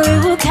worry,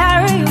 we'll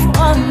carry you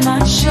on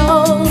my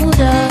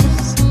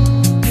shoulders.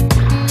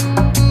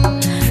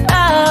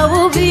 I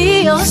will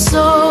be your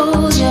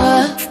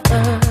soldier.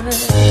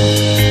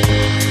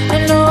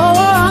 And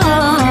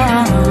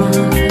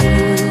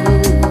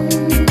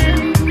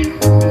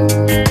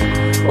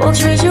we'll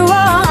treat you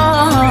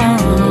wrong.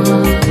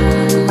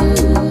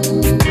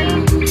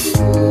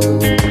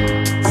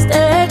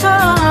 Stay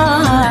calm.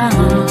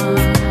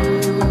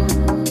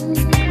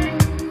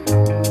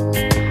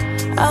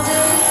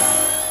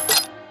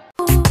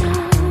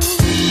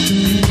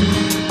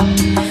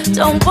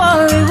 Don't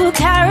worry.